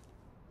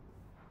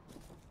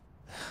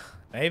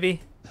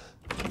 Maybe.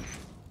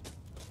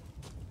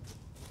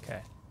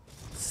 Okay.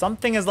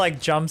 Something is like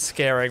jump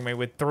scaring me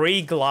with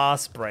 3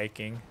 glass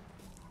breaking.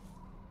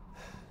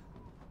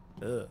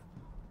 Ugh.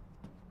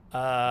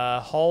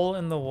 Hole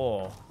in the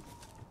wall.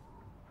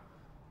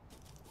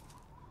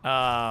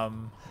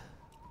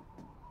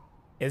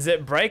 Is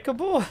it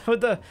breakable?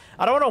 With the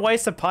I don't want to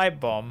waste a pipe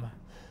bomb.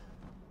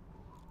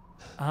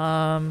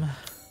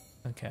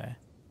 Okay.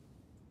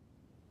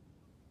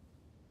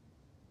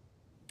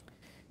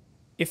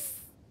 If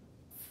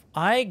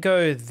I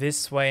go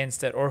this way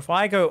instead, or if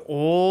I go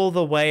all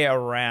the way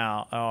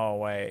around. Oh,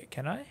 wait.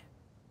 Can I?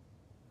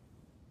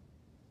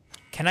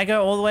 Can I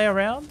go all the way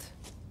around?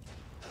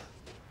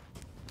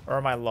 Or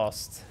am I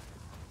lost?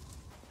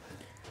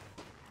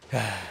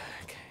 Okay,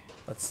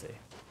 let's see.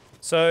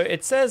 So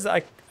it says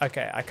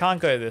okay, I can't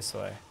go this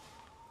way.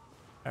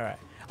 All right.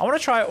 I want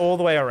to try all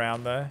the way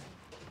around though.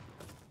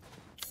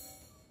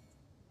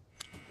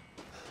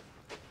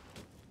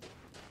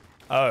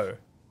 Oh.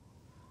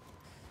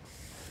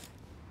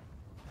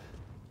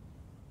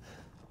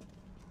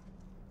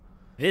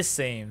 This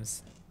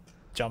seems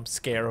jump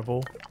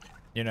scareable,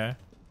 you know.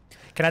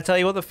 Can I tell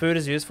you what the food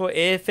is used for?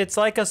 If it's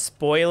like a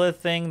spoiler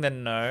thing,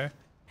 then no.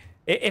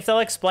 If they'll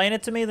explain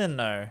it to me, then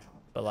no.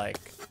 But like,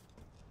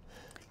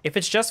 if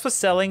it's just for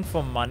selling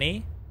for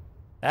money,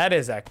 that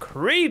is a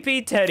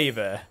creepy teddy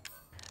bear.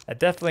 That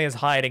definitely is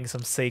hiding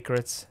some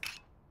secrets.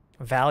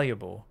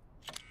 Valuable.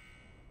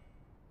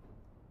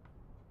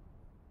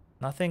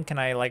 Nothing? Can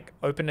I like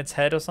open its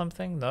head or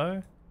something?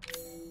 No?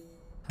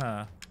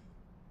 Huh.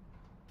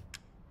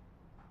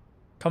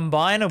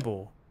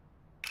 Combinable.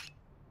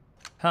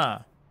 Huh.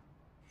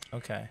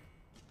 Okay.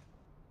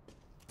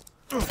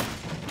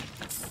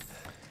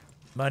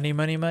 Money,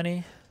 money,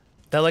 money.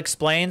 They'll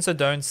explain, so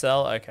don't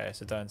sell. Okay,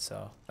 so don't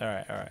sell.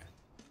 Alright, alright.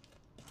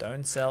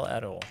 Don't sell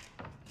at all.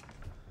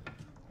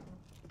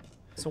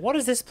 So what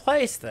is this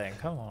place then?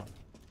 Come on.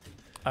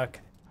 Okay.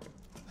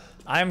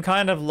 I'm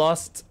kind of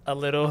lost a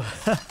little.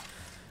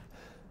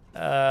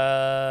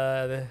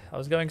 I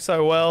was going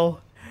so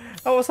well.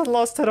 I wasn't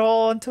lost at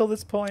all until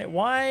this point.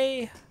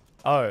 Why?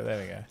 Oh,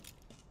 there we go.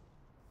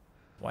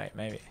 Wait,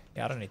 maybe.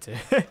 Yeah, I don't need to.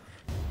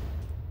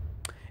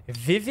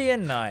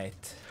 Vivian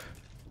Knight.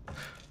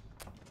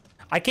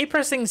 I keep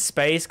pressing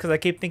space because I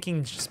keep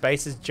thinking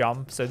space is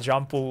jump. So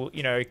jump will,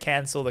 you know,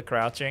 cancel the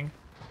crouching.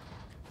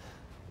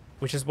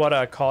 Which is what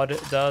a COD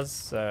does.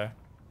 So,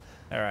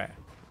 alright.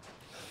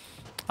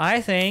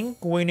 I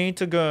think we need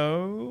to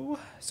go.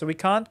 So we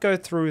can't go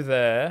through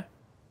there.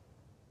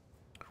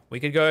 We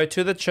could go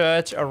to the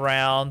church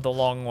around the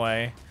long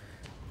way.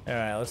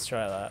 Alright, let's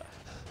try that.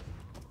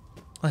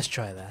 Let's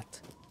try that.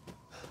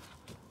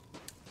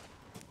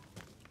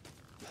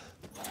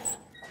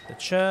 The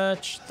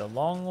church, the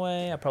long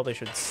way. I probably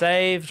should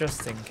save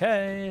just in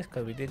case,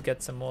 because we did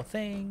get some more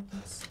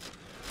things.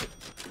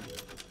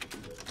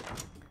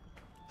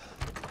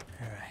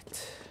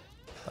 Alright.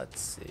 Let's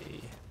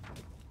see.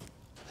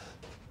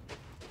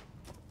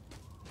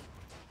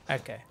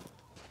 Okay.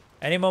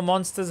 Any more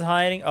monsters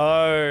hiding?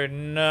 Oh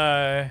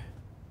no.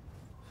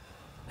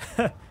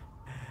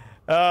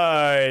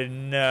 Oh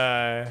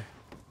no.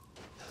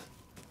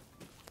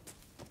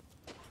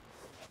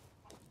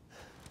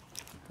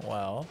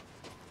 Well,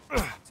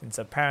 since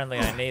apparently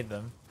I need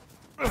them.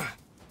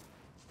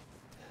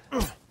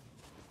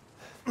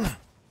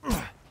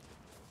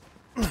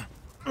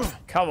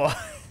 Come on.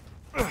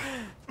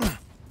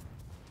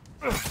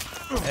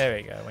 There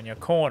we go, when you're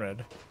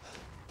cornered.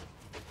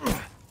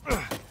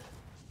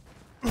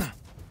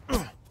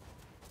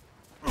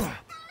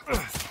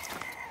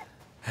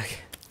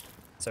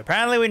 So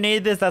apparently we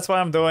need this, that's why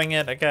I'm doing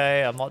it.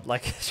 Okay, I'm not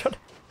like,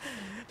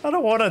 I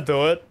don't want to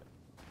do it.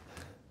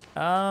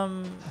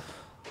 God.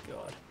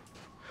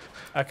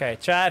 Okay,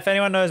 chat, if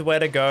anyone knows where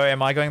to go,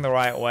 am I going the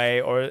right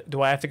way? Or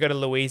do I have to go to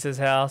Louise's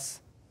house?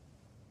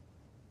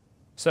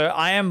 So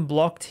I am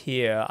blocked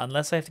here,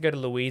 unless I have to go to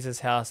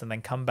Louise's house and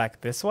then come back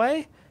this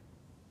way?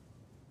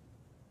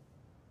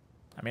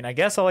 I mean, I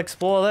guess I'll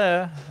explore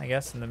there, I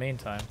guess, in the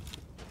meantime.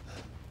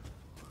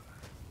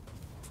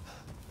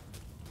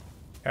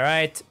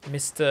 Alright,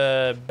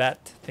 Mr.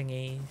 Bat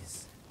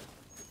thingies.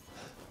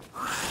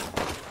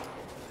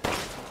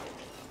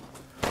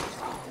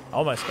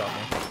 Almost got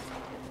me.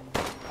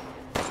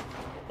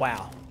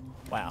 Wow.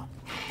 Wow.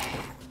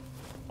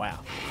 Wow.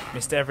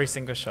 Missed every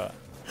single shot.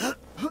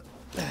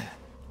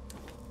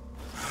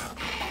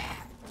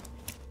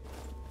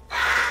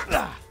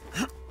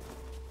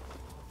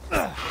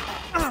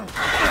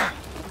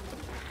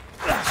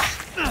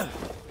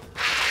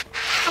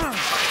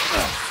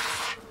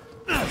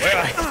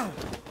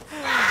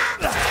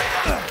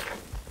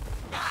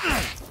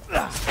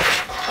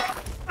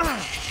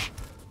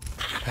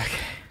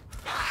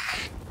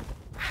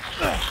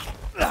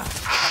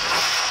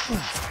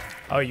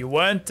 Oh, you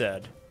weren't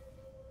dead.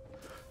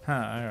 Huh,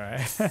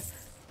 alright.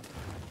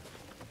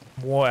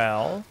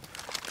 Well.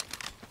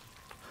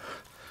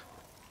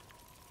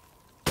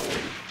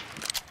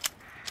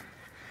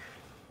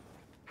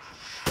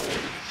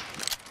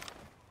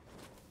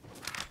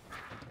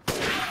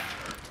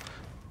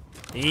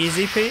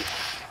 Easy, Pete.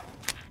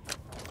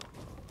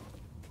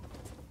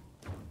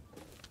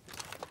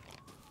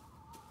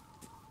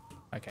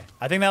 Okay.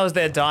 I think that was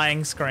their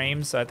dying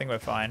scream, so I think we're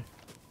fine.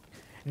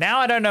 Now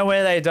I don't know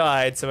where they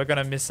died, so we're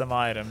gonna miss some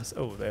items.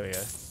 Oh, there we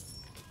go.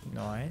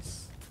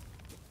 Nice.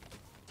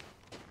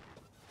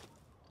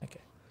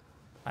 Okay.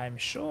 I'm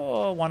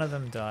sure one of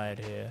them died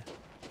here.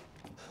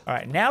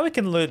 Alright, now we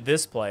can loot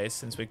this place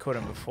since we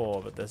couldn't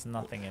before, but there's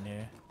nothing in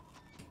here.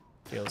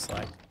 Feels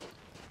like.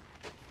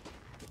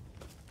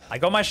 I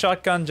got my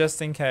shotgun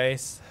just in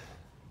case.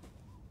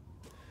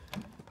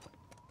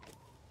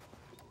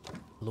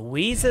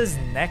 Louisa's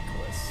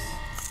necklace.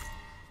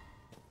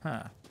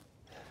 Huh.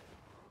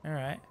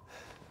 Alright.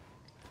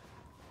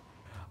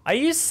 Are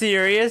you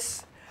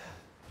serious?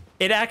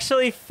 It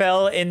actually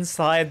fell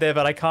inside there,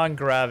 but I can't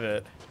grab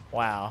it.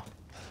 Wow.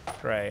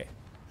 Great.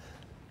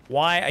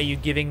 Why are you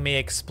giving me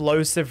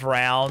explosive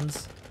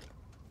rounds?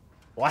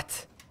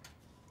 What?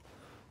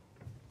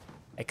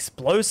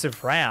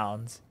 Explosive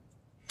rounds?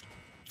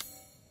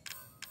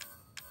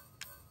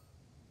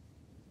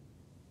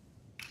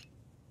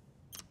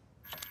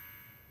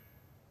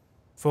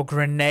 For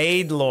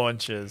grenade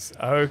launchers.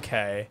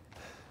 Okay.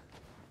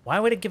 Why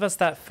would it give us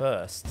that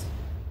first?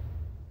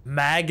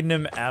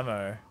 Magnum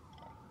ammo.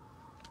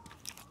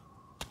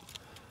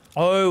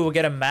 Oh, we'll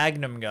get a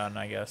magnum gun,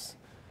 I guess.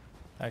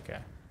 Okay.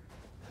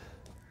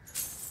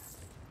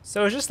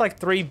 So it's just like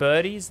 3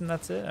 birdies and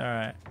that's it?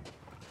 Alright.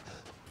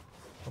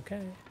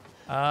 Okay.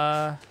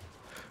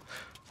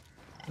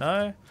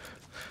 No?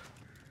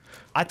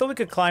 I thought we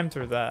could climb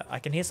through that. I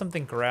can hear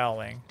something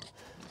growling.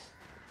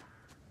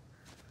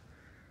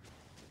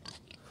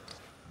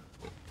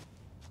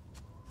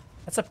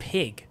 That's a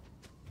pig.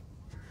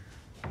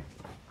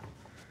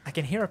 I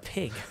can hear a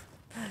pig.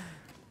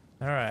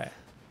 Alright.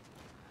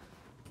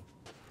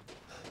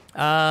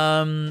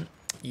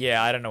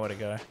 Yeah, I don't know where to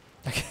go.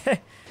 Okay.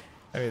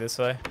 Maybe this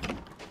way.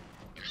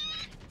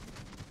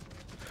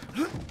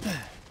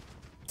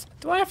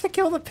 Do I have to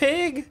kill the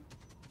pig?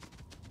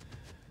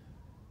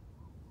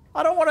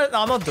 I don't want to.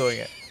 No, I'm not doing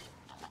it.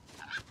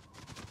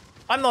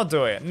 I'm not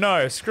doing it.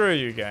 No, screw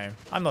you, game.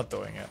 I'm not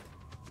doing it.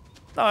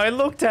 No, it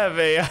looked at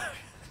me.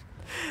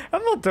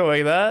 I'm not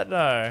doing that.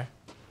 No.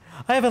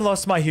 I haven't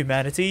lost my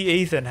humanity.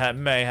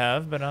 Ethan may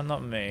have, but I'm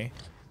not me.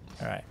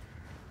 All right.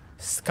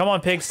 Come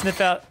on, pig.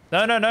 Sniff out.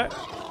 No, no, no.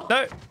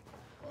 No.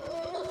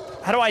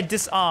 How do I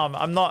disarm?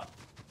 I'm not.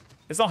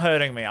 It's not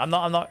hurting me. I'm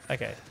not.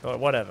 Okay.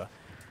 Whatever.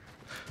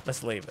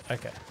 Let's leave it.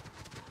 Okay.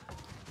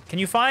 Can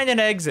you find an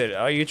exit?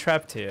 Are you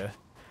trapped here?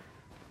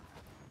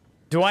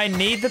 Do I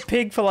need the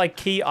pig for like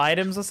key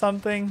items or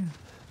something?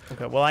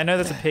 Okay. Well, I know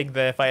there's a pig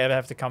there if I ever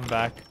have to come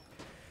back.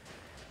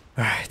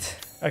 All right.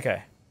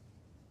 Okay.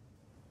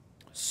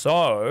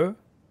 So,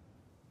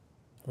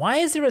 why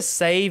is there a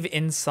save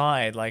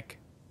inside? Like,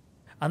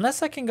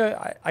 unless I can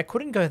go, I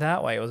couldn't go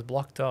that way. It was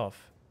blocked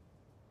off.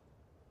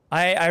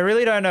 I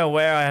really don't know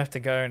where I have to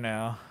go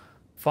now.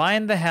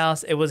 Find the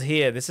house. It was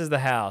here. This is the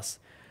house.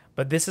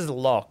 But this is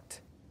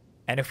locked.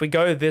 And if we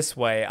go this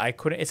way, I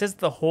couldn't. It says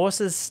the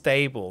horse's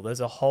stable. There's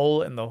a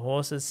hole in the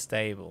horse's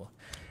stable.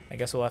 I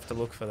guess we'll have to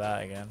look for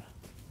that again.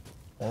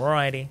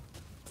 Alrighty.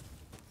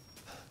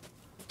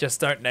 Just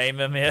don't name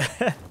him here.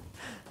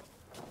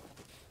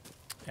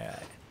 Alright.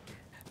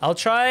 I'll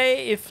try,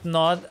 if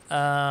not,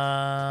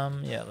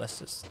 yeah,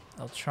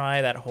 I'll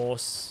try that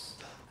horse.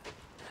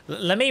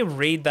 Let me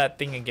read that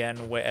thing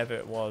again, wherever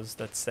it was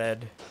that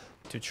said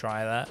to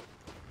try that.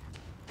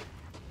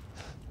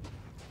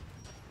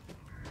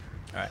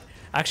 Alright.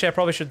 Actually, I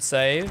probably should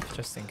save,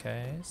 just in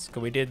case,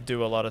 because we did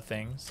do a lot of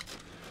things.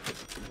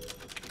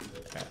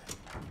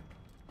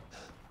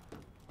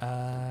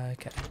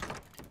 Okay.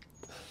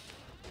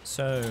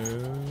 So,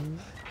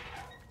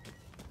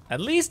 at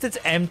least it's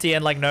empty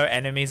and like no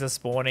enemies are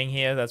spawning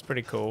here. That's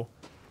pretty cool.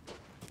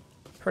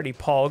 Pretty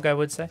pog, I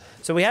would say.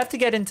 So we have to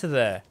get into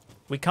there.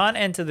 We can't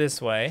enter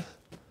this way.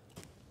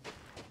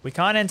 We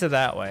can't enter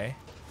that way.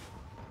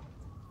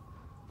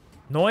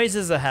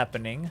 Noises are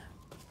happening.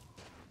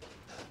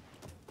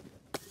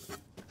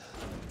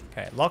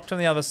 Okay, locked on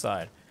the other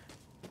side.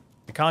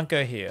 We can't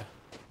go here.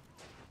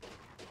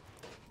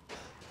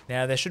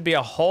 Now there should be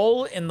a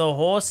hole in the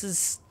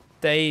horse's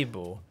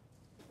stable.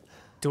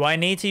 Do I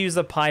need to use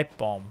a pipe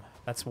bomb?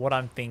 That's what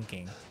I'm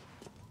thinking.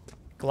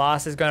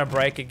 Glass is gonna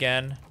break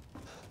again.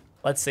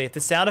 Let's see if the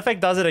sound effect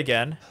does it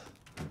again.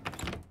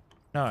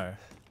 No.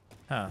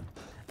 Huh.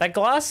 That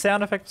glass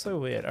sound effect was so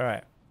weird.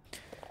 Alright.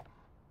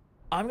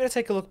 I'm gonna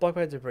take a look blocked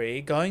by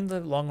debris. Going the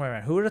long way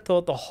around. Who would have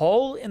thought the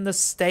hole in the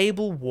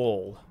stable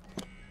wall?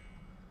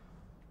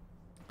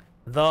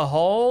 The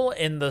hole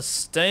in the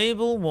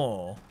stable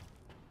wall.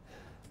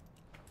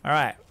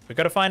 Alright. We've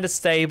got to find a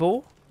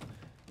stable.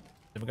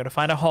 Then we're going to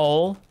find a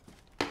hole.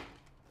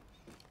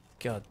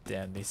 God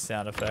damn these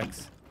sound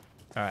effects.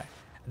 All right.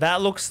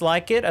 That looks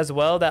like it as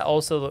well. That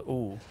also...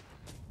 Ooh.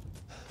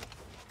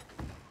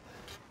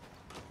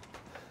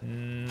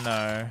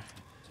 No.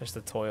 Just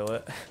the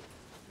toilet.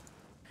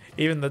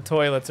 Even the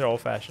toilets are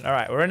old-fashioned. All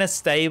right. We're in a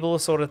stable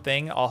sort of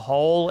thing. A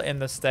hole in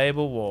the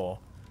stable wall.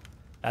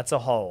 That's a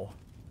hole.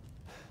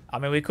 I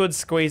mean, we could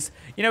squeeze...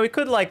 You know, we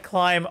could, like,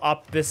 climb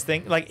up this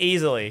thing, like,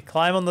 easily.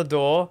 Climb on the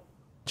door.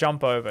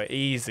 Jump over.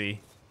 Easy.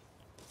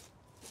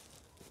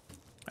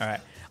 All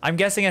right. I'm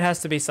guessing it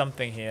has to be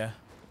something here.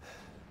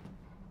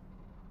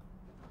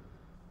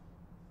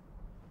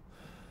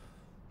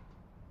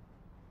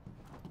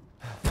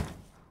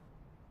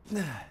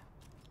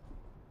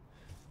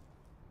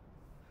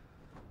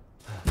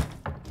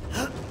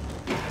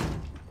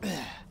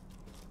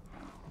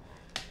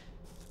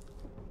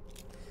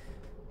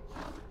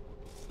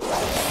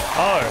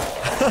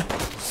 Oh.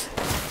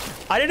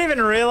 I didn't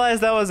even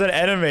realize that was an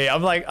enemy.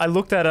 I'm like, I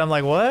looked at it, I'm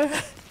like, what?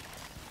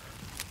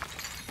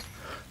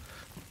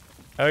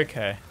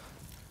 Okay.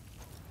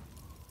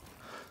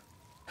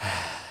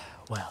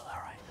 Well,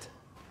 alright.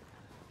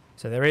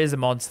 So there is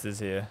monsters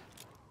here.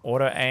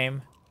 Auto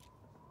aim.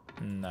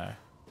 No.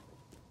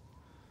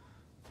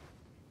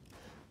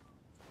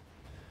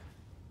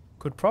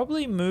 Could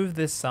probably move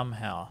this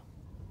somehow.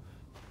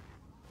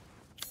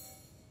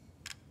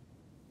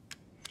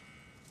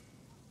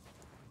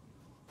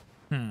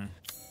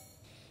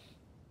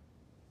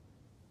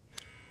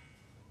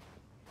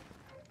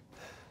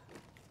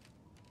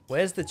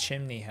 Where's the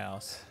chimney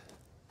house?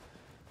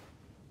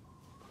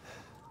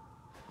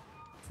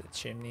 Is the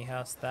chimney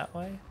house that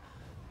way?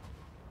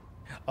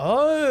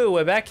 Oh,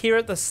 we're back here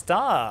at the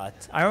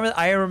start.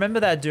 I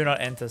remember that do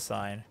not enter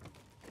sign.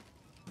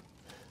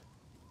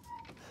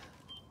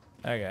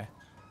 Okay.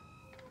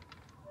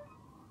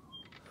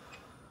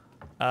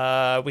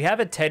 We have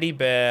a teddy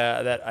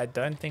bear that I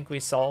don't think we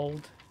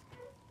sold.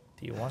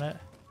 Do you want it?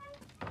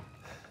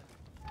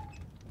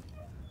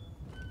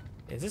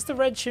 Is this the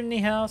red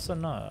chimney house or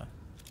no?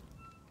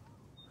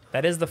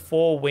 That is the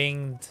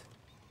four-winged...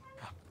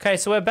 Okay,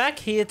 so we're back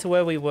here to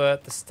where we were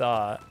at the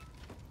start.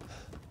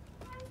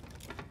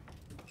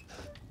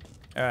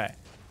 Alright.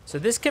 So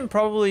this can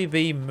probably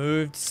be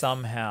moved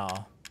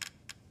somehow.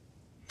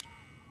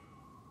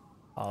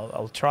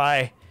 I'll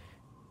try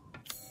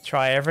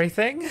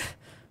everything.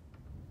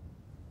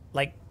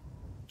 Like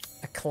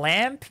a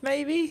clamp,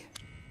 maybe?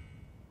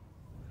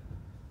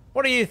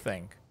 What do you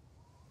think?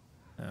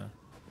 Oh.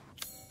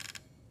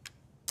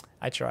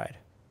 I tried.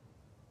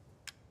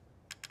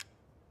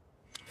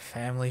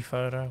 Family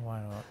photo?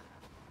 Why not?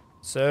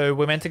 So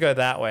we're meant to go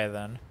that way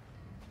then.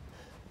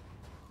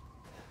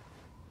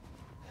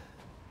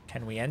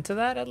 Can we enter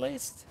that at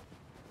least?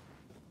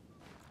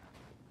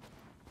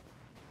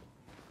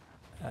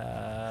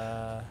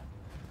 No.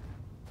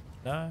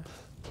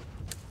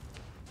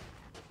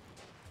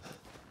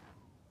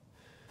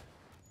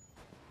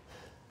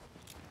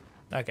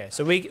 Okay,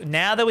 so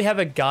now that we have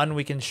a gun,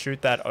 we can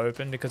shoot that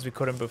open because we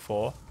couldn't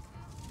before.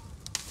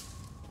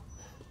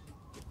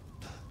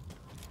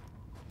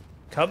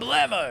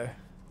 Kablamo!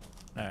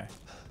 No.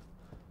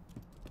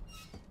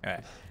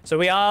 Alright. So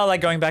we are like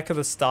going back to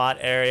the start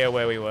area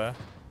where we were.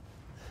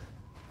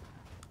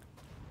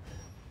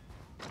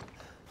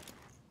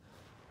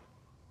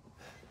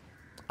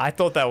 I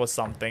thought that was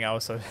something. I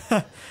was so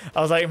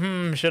I was like,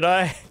 should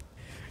I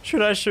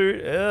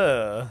shoot?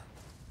 Ugh.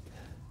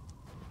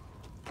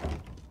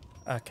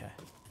 Okay.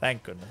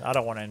 Thank goodness. I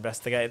don't want to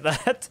investigate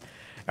that.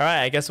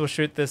 Alright, I guess we'll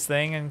shoot this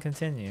thing and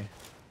continue.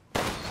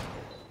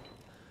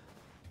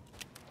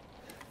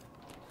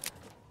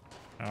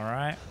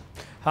 Alright.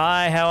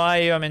 Hi, how are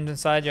you? I'm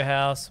inside your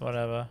house.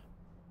 Whatever.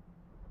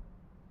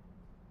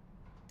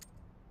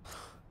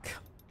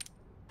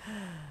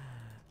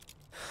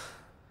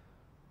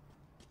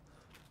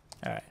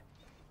 Alright.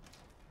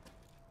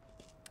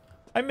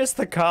 I missed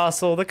the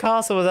castle. The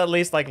castle was at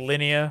least like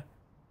linear.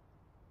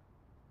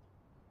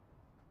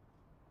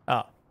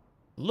 Oh.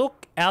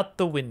 Look out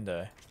the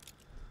window.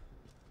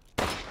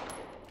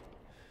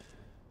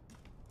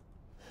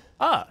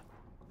 Ah.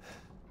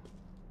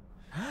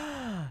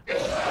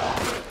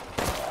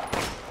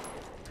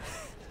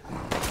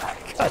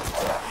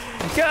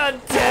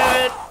 God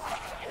damn it!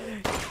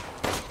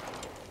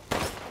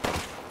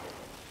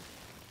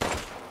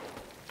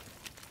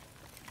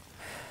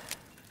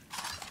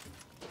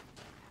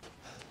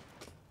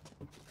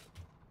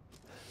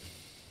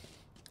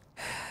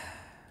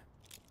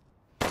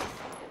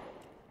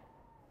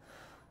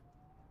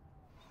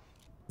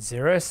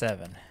 Zero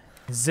 7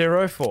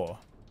 0 4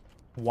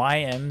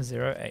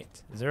 YM08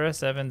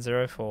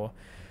 0704.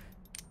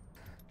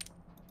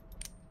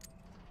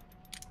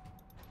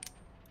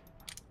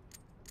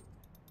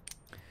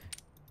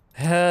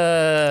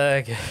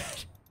 Good.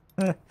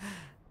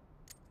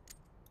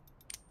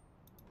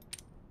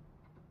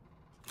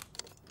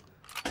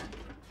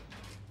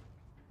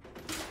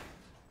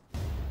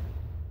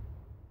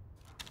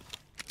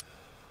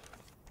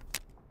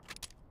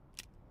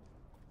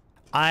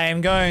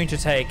 I'm going to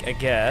take a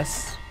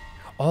guess.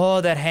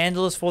 Oh, that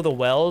handle is for the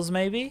wells,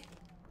 maybe?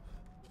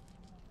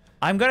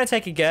 I'm gonna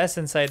take a guess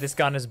and say this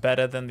gun is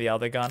better than the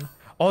other gun.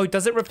 Oh,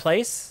 does it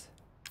replace?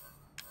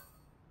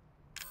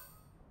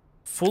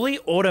 Fully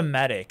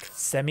automatic,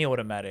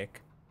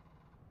 semi-automatic.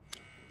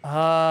 Okay,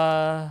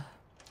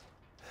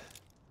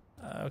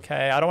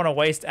 I don't want to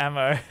waste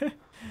ammo.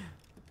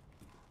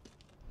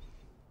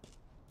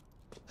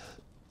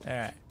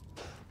 Alright.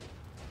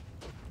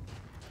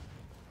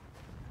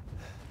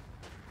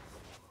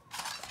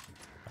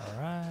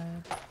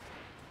 Alright.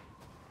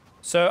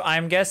 So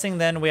I'm guessing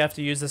then we have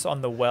to use this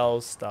on the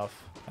well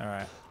stuff.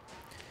 Alright.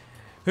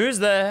 Who's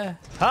there?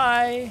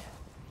 Hi!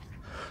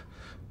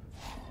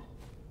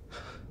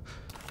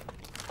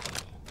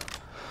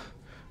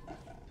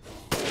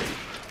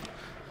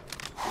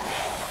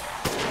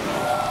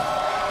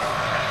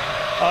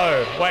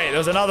 Oh, wait,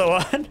 there's another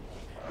one.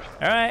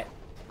 Alright.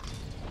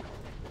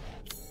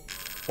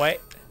 Wait.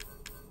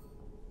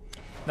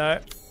 No.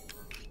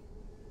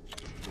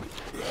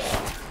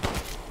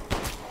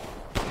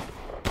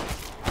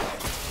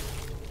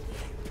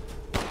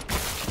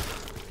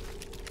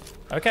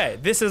 Okay,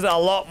 this is a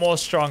lot more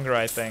stronger,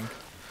 I think.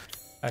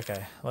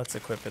 Okay, let's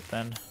equip it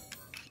then.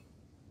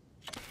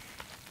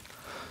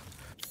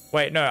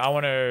 Wait, no, I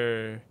want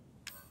to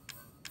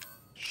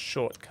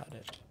shortcut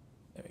it.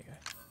 There we go.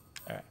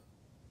 All right.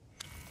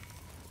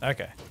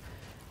 Okay.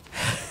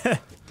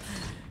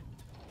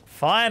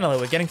 Finally,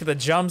 we're getting to the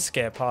jump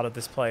scare part of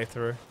this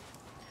playthrough.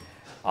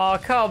 Oh,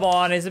 come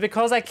on. Is it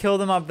because I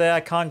killed them up there?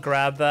 I can't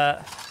grab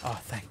that. Oh,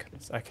 thank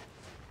goodness. Okay.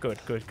 Good,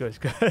 good, good,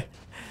 good.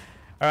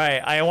 All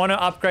right, I want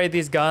to upgrade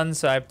these guns,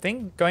 so I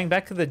think going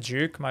back to the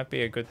Duke might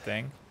be a good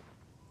thing.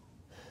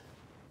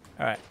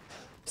 All right.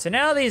 So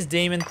now these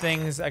demon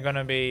things are going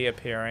to be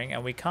appearing,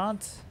 and we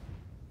can't...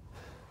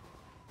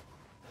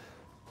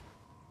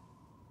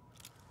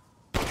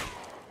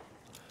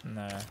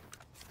 No.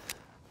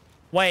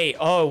 Wait,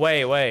 oh,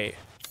 wait, wait.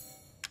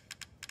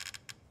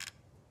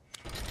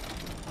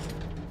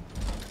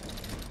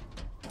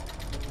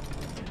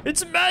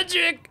 It's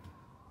magic!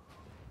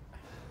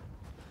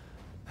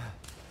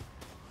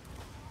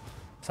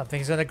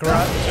 Something's gonna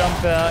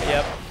jump out,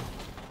 yep.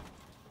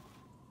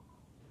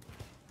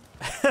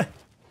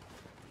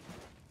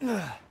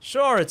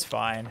 Sure, it's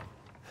fine.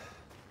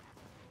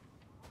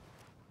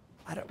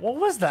 What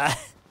was that?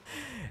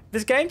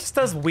 This game just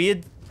does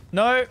weird...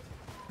 No,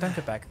 don't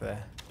go back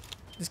there.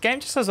 This game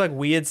just has like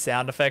weird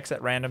sound effects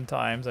at random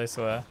times, I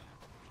swear.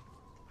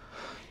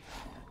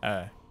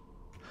 Oh.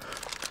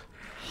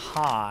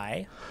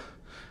 Hi.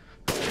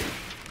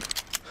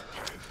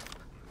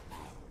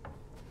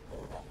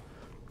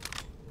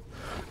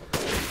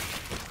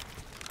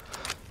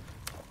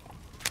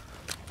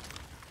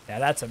 Yeah,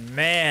 that's a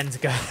man's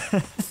gun.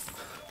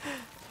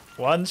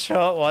 One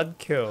shot, one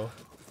kill.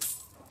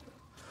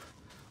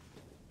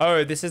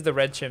 Oh, this is the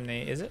red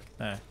chimney, is it?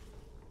 No.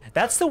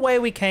 That's the way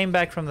we came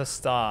back from the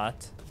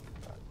start.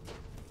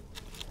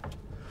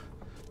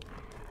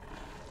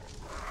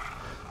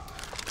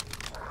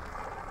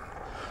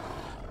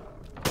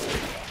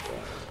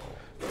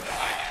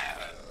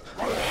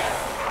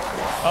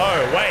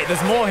 Oh, wait,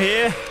 there's more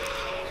here.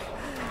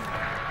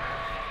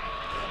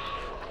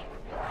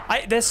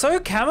 They're so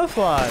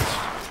camouflaged.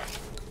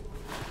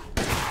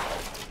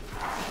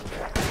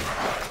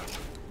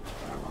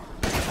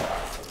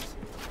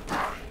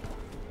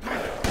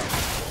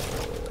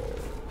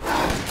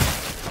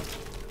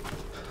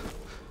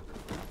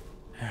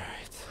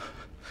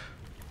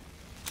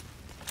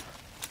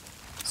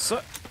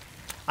 So,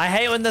 I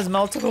hate when there's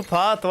multiple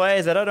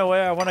pathways. I don't know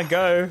where I want to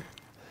go.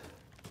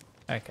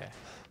 Okay.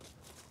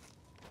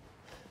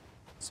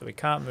 So we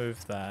can't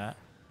move that.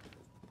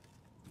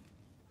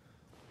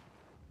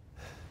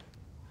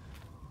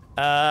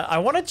 I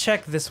want to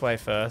check this way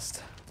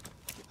first.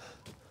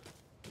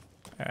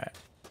 Alright.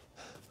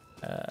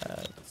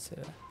 Let's see.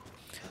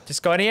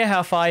 Just got here.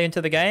 How far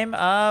into the game?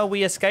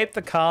 We escaped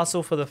the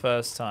castle for the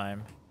first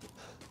time.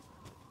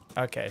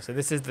 Okay, so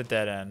this is the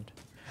dead end.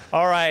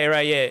 Alright,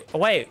 right, yeah. Oh,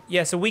 wait,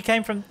 yeah, so we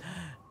came from...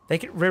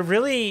 We're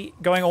really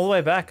going all the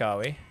way back, are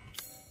we?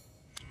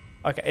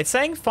 Okay, it's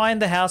saying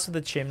find the house with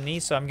the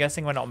chimney, so I'm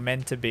guessing we're not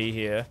meant to be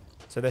here.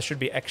 So there should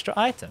be extra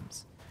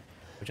items,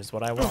 which is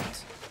what I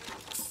want.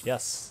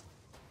 Yes.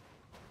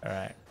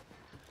 Alright.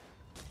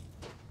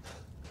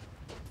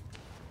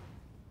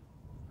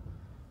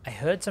 I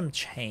heard some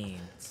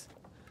chains.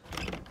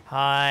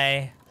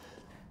 Hi.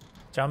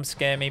 Jump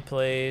scare me,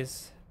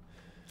 please.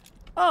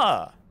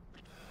 Ah.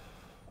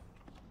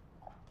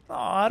 Oh,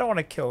 I don't want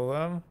to kill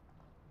them.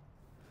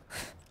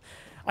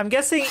 I'm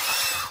guessing...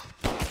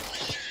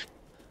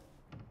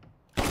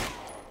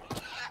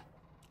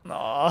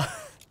 Aw.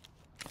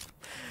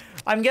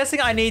 I'm guessing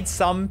I need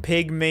some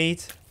pig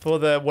meat for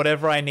the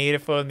whatever I need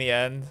it for in the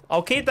end.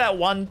 I'll keep that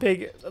one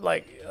pig,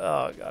 like,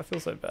 oh, I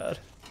feel so bad.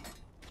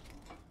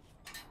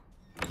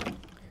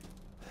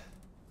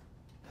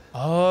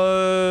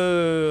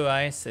 Oh,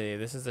 I see.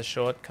 This is a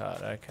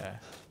shortcut. Okay.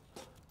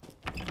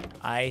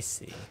 I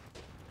see.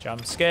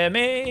 Jump scare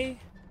me.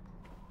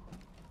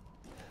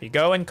 If you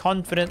go in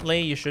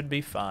confidently, you should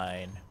be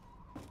fine.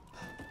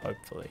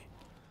 Hopefully.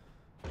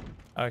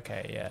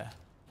 Okay, yeah.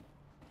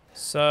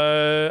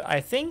 So I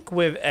think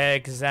we've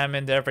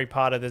examined every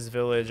part of this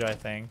village, I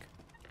think.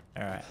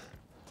 All right.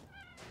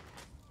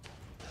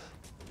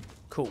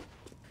 Cool.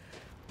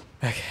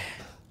 Okay.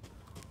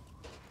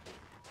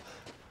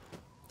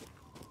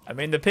 I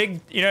mean, the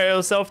pig, you know, it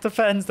was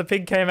self-defense. The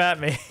pig came at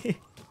me.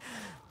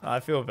 I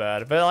feel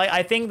bad. But like,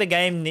 I think the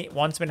game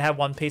wants me to have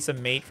one piece of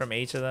meat from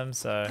each of them,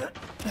 so,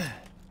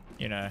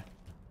 you know.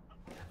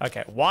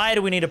 Okay, why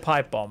do we need a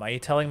pipe bomb? Are you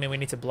telling me we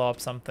need to blow up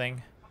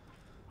something?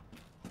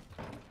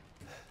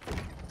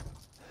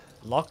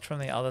 Locked from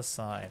the other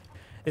side.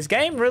 This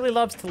game really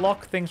loves to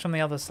lock things from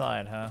the other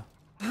side, huh?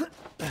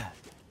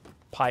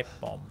 Pipe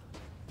bomb.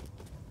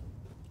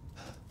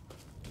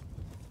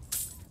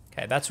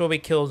 Okay, that's where we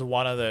killed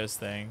one of those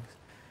things.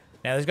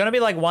 Now, there's gonna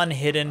be like one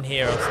hidden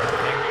here or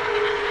something.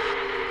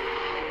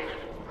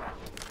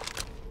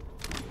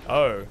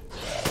 Oh.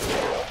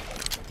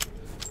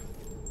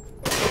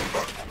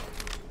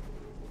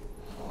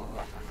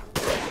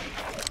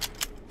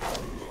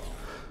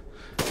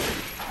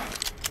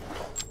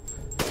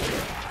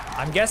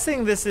 I'm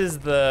guessing this is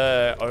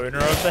the owner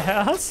of the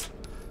house.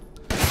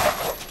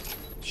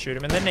 Shoot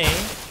him in the knee.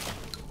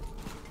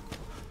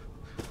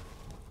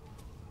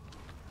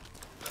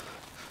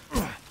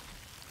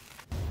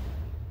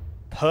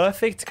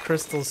 Perfect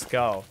crystal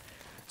skull.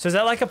 So is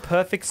that like a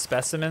perfect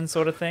specimen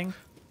sort of thing?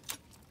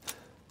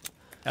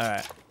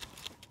 Alright.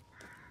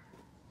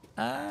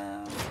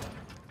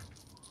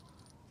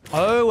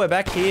 Oh, we're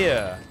back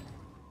here.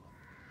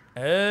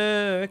 Oh,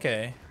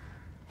 okay.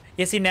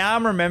 Yeah, see, now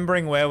I'm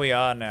remembering where we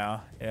are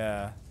now.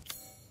 Yeah.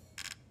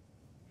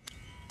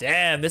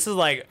 Damn, this is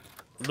like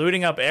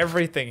looting up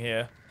everything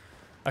here.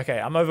 Okay,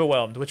 I'm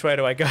overwhelmed. Which way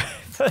do I go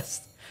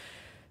first?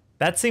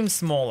 That seems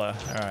smaller.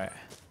 Alright.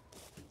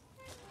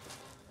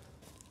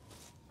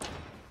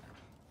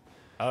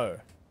 Oh.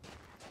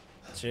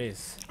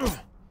 Jeez.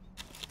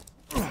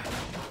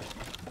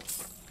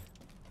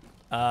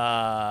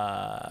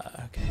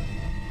 Okay.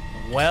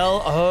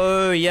 Well,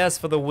 oh yes,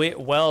 for the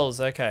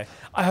wells, okay.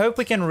 I hope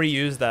we can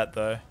reuse that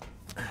though.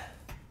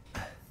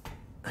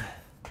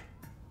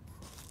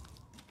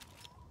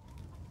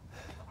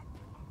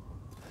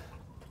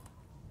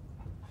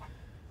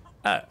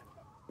 Oh.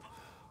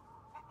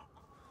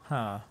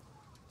 Huh.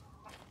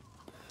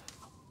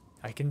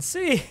 I can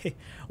see.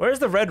 Where's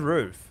the red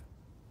roof?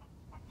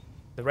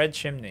 The red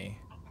chimney.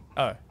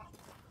 Oh.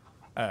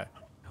 Oh.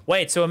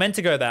 Wait, so we're meant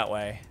to go that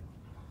way.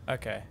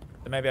 Okay.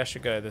 Then maybe I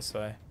should go this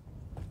way.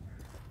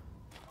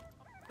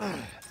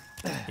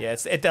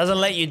 Yes, it doesn't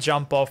let you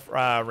jump off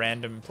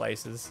random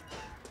places.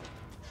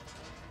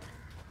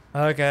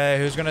 Okay,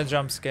 who's gonna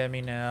jump scare me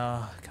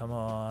now? Come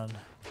on.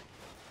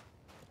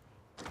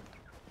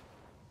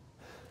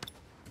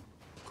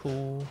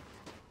 Cool.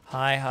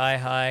 Hi, hi,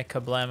 hi,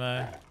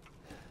 kablamo.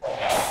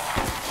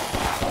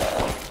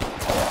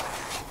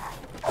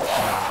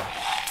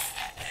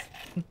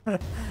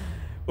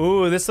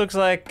 Ooh, this looks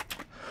like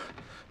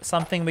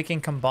something we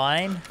can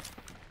combine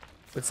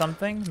with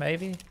something,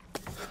 maybe?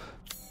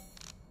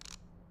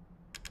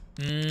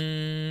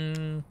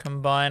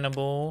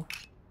 Combinable.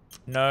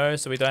 No,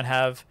 so we don't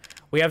have...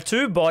 We have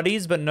two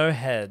bodies, but no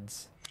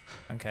heads.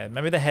 Okay,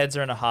 maybe the heads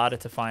are in a harder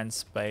to find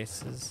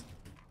spaces.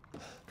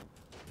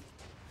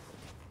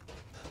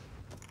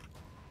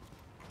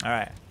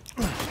 Alright.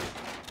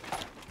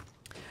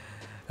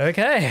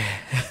 Okay.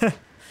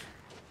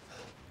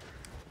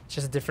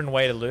 Just a different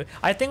way to loot.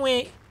 I think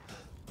we...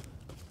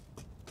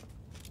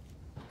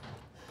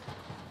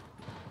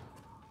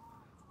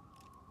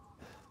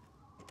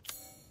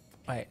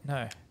 Wait,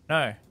 no. No.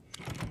 I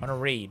want to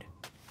read.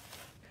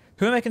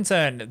 Who am I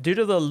concerned? Due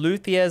to the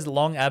Luthier's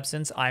long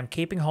absence, I am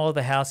keeping hold of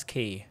the house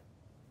key.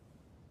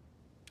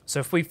 So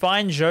if we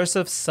find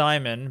Joseph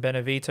Simon,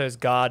 Benevito's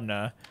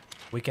gardener,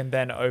 we can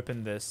then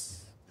open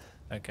this.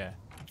 Okay.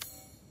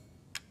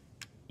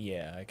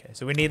 Yeah, okay.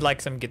 So we need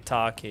like some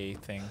guitar key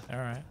thing.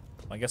 Alright.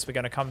 I guess we're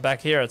going to come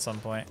back here at some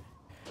point.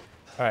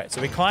 Alright, so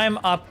we climb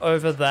up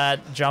over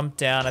that, jump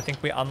down. I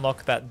think we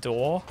unlock that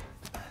door.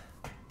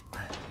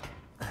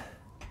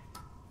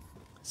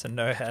 So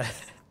no head.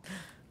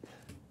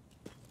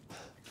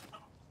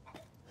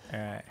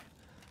 Alright.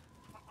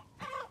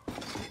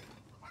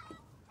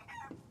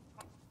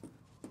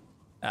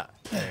 Ah,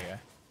 there we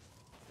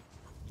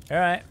go.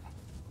 Alright.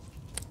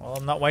 Well,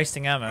 I'm not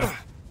wasting ammo.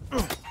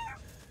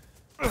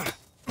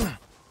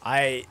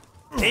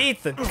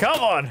 Ethan, come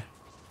on!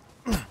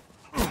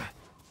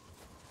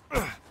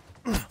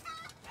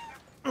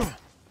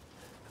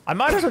 I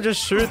might as well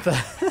just shoot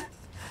that.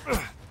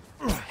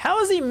 How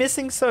is he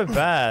missing so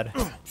bad?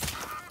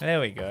 There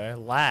we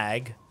go.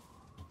 Lag.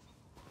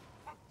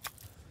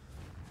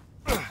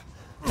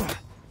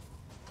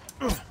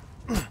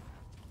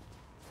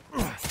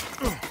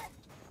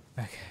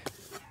 Okay.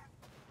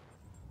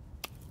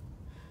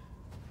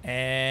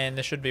 And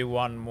there should be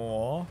one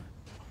more.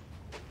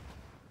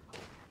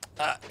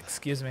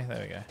 Excuse me.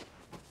 There we go.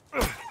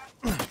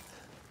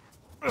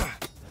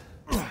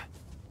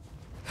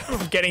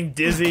 I'm getting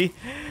dizzy.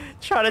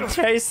 Trying to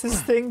chase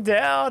this thing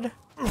down.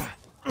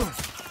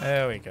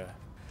 There we go.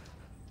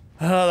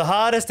 The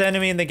hardest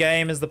enemy in the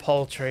game is the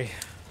poultry.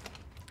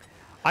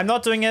 I'm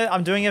not doing it.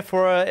 I'm doing it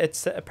for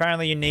it's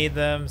apparently you need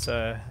them.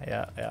 So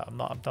yeah. I'm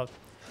not.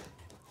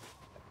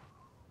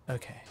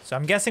 Okay. So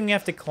I'm guessing we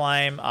have to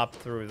climb up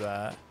through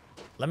that.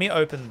 Let me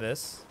open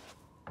this.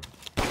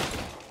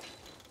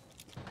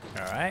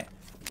 All right.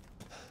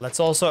 Let's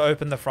also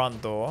open the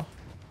front door.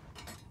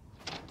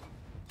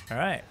 All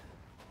right.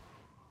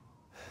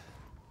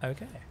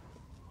 Okay.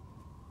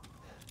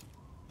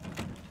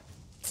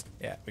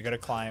 Yeah, we gotta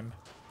climb.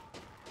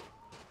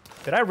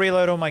 Did I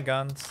reload all my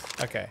guns?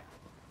 Okay.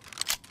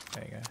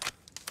 There you go.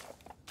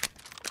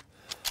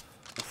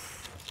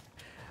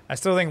 I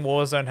still think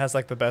Warzone has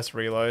like the best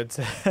reloads.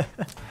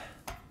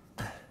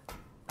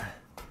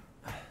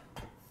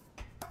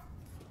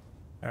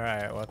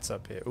 Alright, what's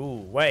up here?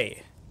 Ooh,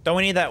 wait. Don't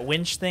we need that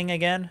winch thing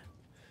again?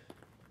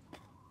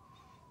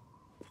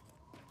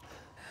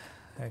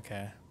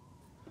 Okay.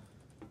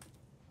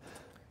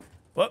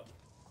 Whoop.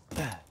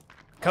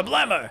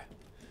 Kablamo!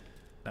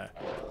 No.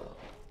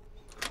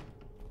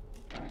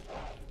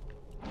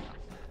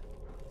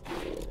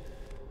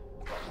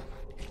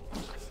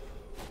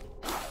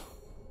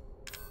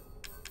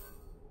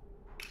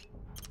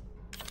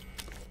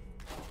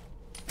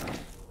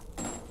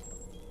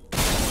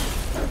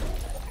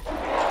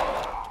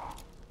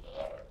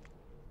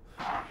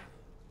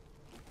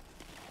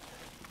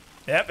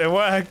 Yep, it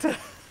worked.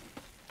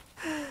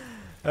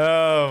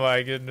 Oh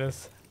my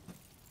goodness.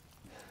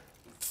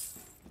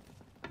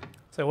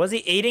 So was he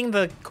eating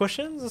the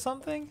cushions or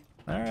something?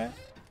 All right.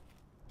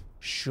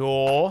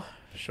 Sure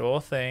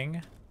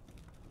thing.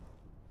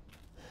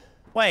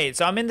 Wait,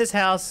 so I'm in this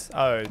house.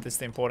 Oh, this is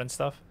the important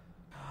stuff.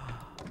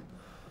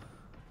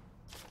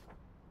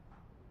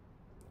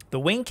 The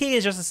wing key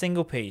is just a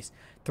single piece.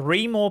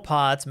 3 more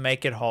parts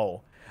make it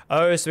whole.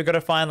 Oh, so we got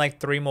to find like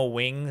 3 more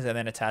wings and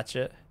then attach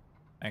it.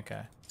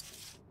 Okay.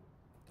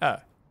 Oh.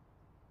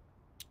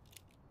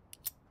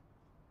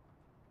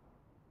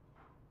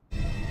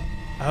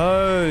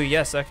 Oh,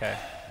 yes, okay.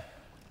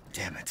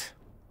 Damn it.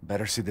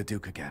 Better see the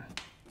Duke again.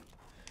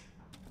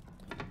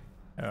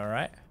 All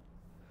right.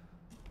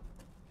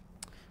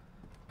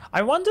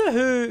 I wonder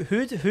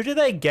who do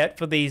they get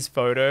for these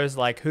photos?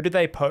 Like, who do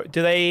they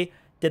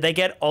did they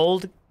get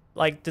old,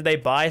 like, did they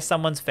buy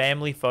someone's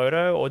family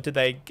photo, or did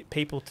they get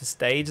people to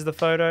stage the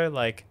photo?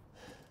 Like,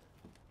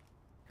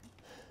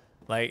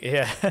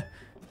 yeah.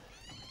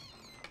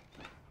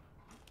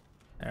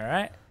 All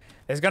right.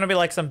 There's gonna be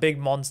like some big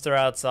monster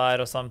outside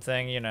or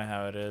something. You know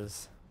how it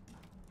is.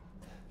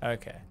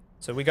 Okay.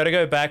 So we gotta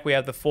go back. We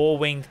have the 4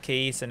 winged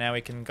keys, so now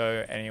we can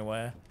go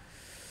anywhere.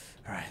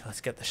 All right, let's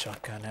get the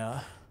shotgun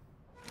out.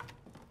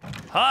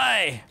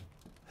 Hi!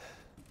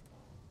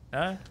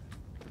 No?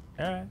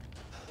 All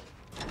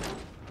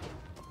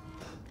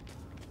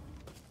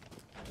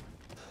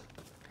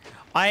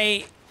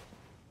right.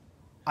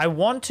 I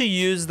want to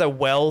use the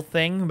well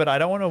thing, but I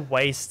don't want to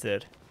waste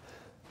it.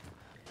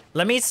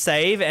 Let me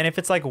save, and if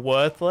it's like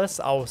worthless,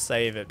 I'll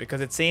save it,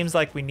 because it seems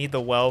like we need the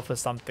well for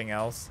something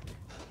else.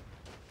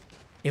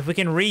 If we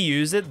can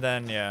reuse it,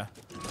 then yeah.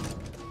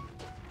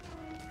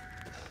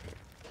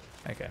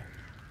 Okay.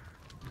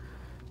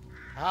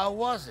 How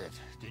was it?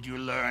 Did you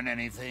learn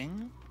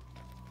anything?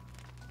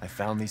 I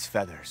found these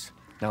feathers.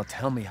 Now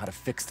tell me how to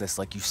fix this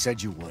like you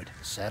said you would.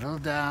 Settle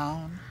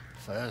down.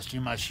 First,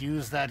 you must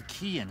use that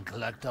key and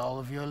collect all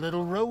of your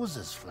little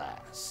roses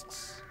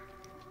flasks.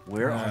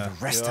 Where are the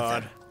rest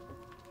of them?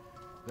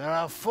 There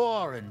are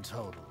 4 in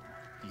total.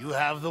 You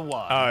have the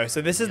 1. Oh,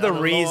 so this is the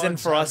reason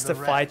for us to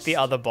fight the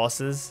other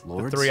bosses.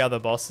 Lords? The 3 other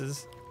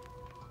bosses.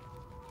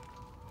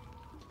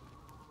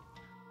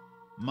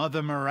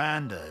 Mother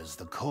Miranda is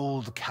the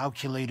cold,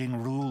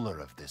 calculating ruler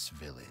of this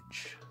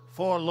village.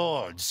 4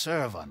 lords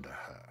serve under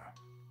her.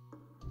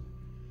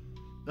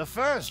 The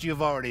first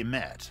you've already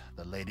met,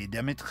 the Lady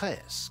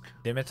Dimitrescu.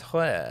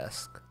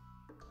 Dimitrescu.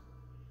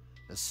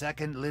 The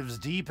second lives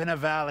deep in a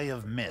valley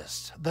of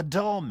mist, the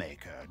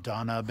dollmaker,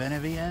 Donna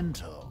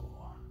Beneviento.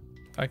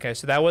 Okay,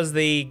 so that was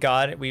the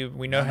god. We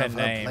know her None of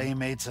name. her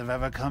playmates have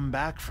ever come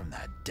back from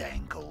that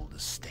dank old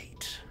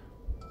estate.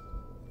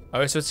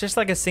 Oh, so it's just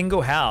like a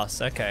single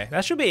house. Okay,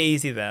 that should be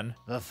easy then.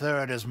 The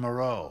third is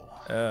Moreau,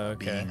 Oh, a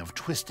okay. being of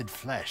twisted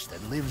flesh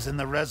that lives in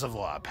the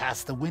reservoir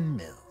past the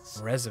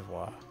windmills.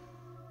 Reservoir.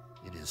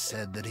 It is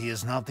said that he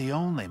is not the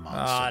only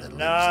monster Oh that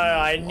no, lives in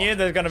I those knew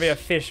there's gonna be a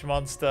fish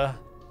monster.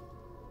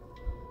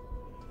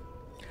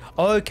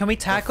 Oh, can we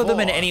tackle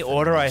them in any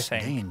order, I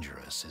think?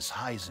 Dangerous is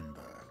Heisenberg.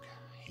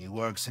 He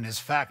works in his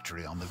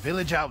factory on the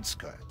village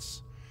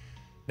outskirts.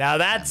 Now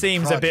that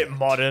seems a bit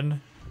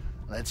modern.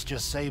 Let's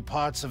just say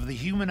parts of the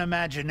human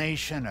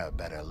imagination are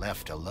better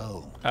left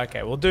alone.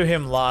 Okay, we'll do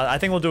him last. I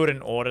think we'll do it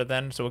in order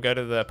then. So we'll go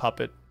to the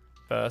puppet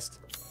first.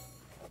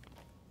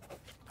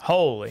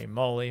 Holy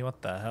moly,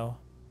 what the hell?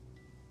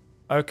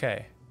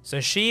 Okay, so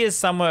she is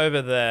somewhere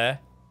over there.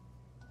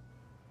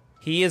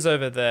 He is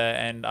over there,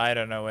 and I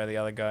don't know where the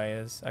other guy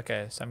is.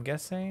 Okay, so I'm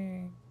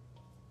guessing...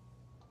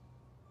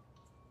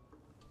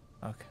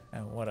 Okay,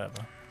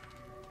 whatever.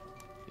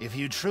 If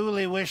you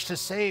truly wish to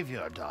save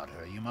your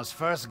daughter, you must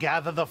first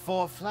gather the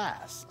 4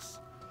 flasks.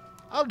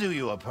 I'll do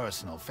you a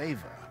personal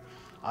favor.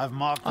 I've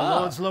marked the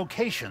Lord's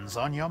locations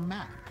on your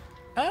map.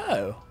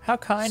 Oh, how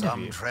kind of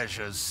Some you.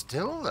 treasures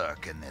still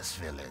lurk in this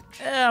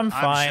village. I'm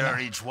fine. I'm sure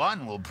each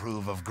one will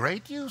prove of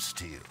great use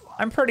to you.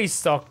 I'm pretty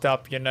stocked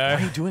up, you know.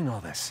 Why are you doing all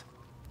this?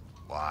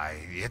 Why,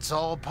 it's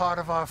all part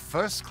of our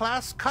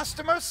first-class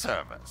customer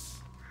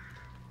service.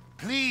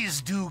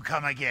 Please do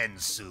come again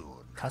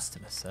soon.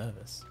 Customer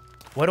service.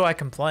 Where do I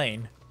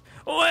complain?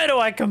 Where do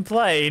I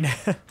complain?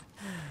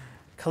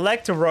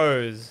 Collect a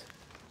rose.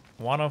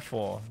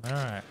 104. All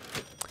right.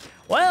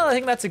 Well, I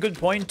think that's a good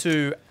point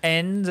to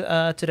end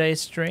today's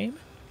stream.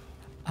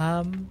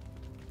 Yeah,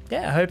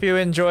 I hope you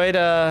enjoyed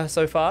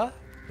so far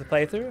the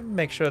playthrough.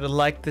 Make sure to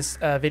like this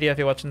video if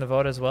you're watching the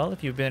VOD as well,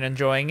 if you've been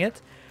enjoying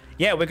it.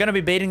 Yeah, we're going to be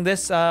beating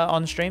this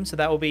on stream, so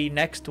that will be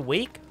next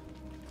week.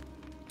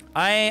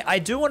 I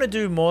do want to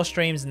do more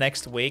streams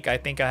next week. I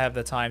think I have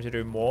the time to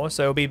do more.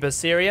 So it'll be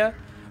Berseria.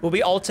 We'll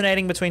be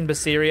alternating between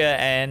Berseria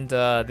and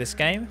this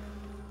game.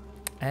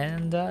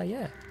 And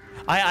yeah.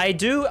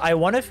 I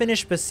want to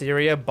finish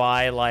Berseria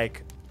by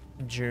like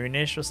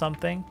June-ish or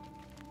something.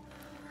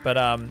 But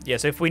yeah,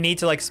 so if we need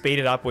to like speed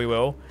it up, we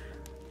will.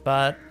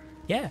 But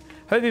yeah,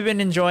 hope you've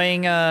been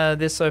enjoying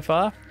this so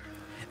far.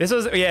 This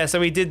was, yeah, so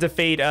we did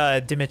defeat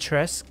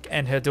Dimitrescu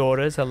and her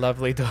daughters, her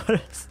lovely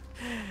daughters.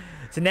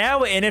 So now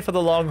we're in it for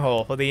the long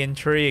haul, for the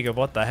intrigue of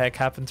what the heck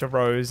happened to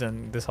Rose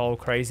and this whole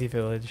crazy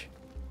village.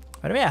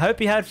 But anyway, I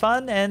hope you had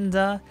fun,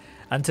 and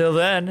until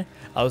then,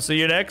 I'll see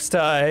you next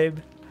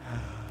time.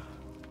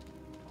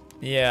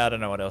 Yeah, I don't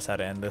know what else how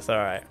to end this. All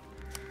right.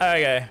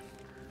 Okay.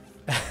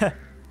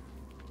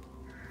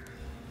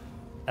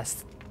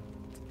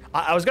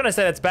 I was going to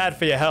say that's bad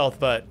for your health,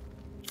 but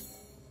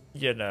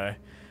you know.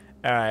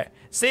 All right.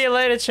 See you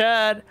later,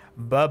 Chad.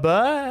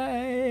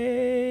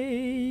 Bye-bye.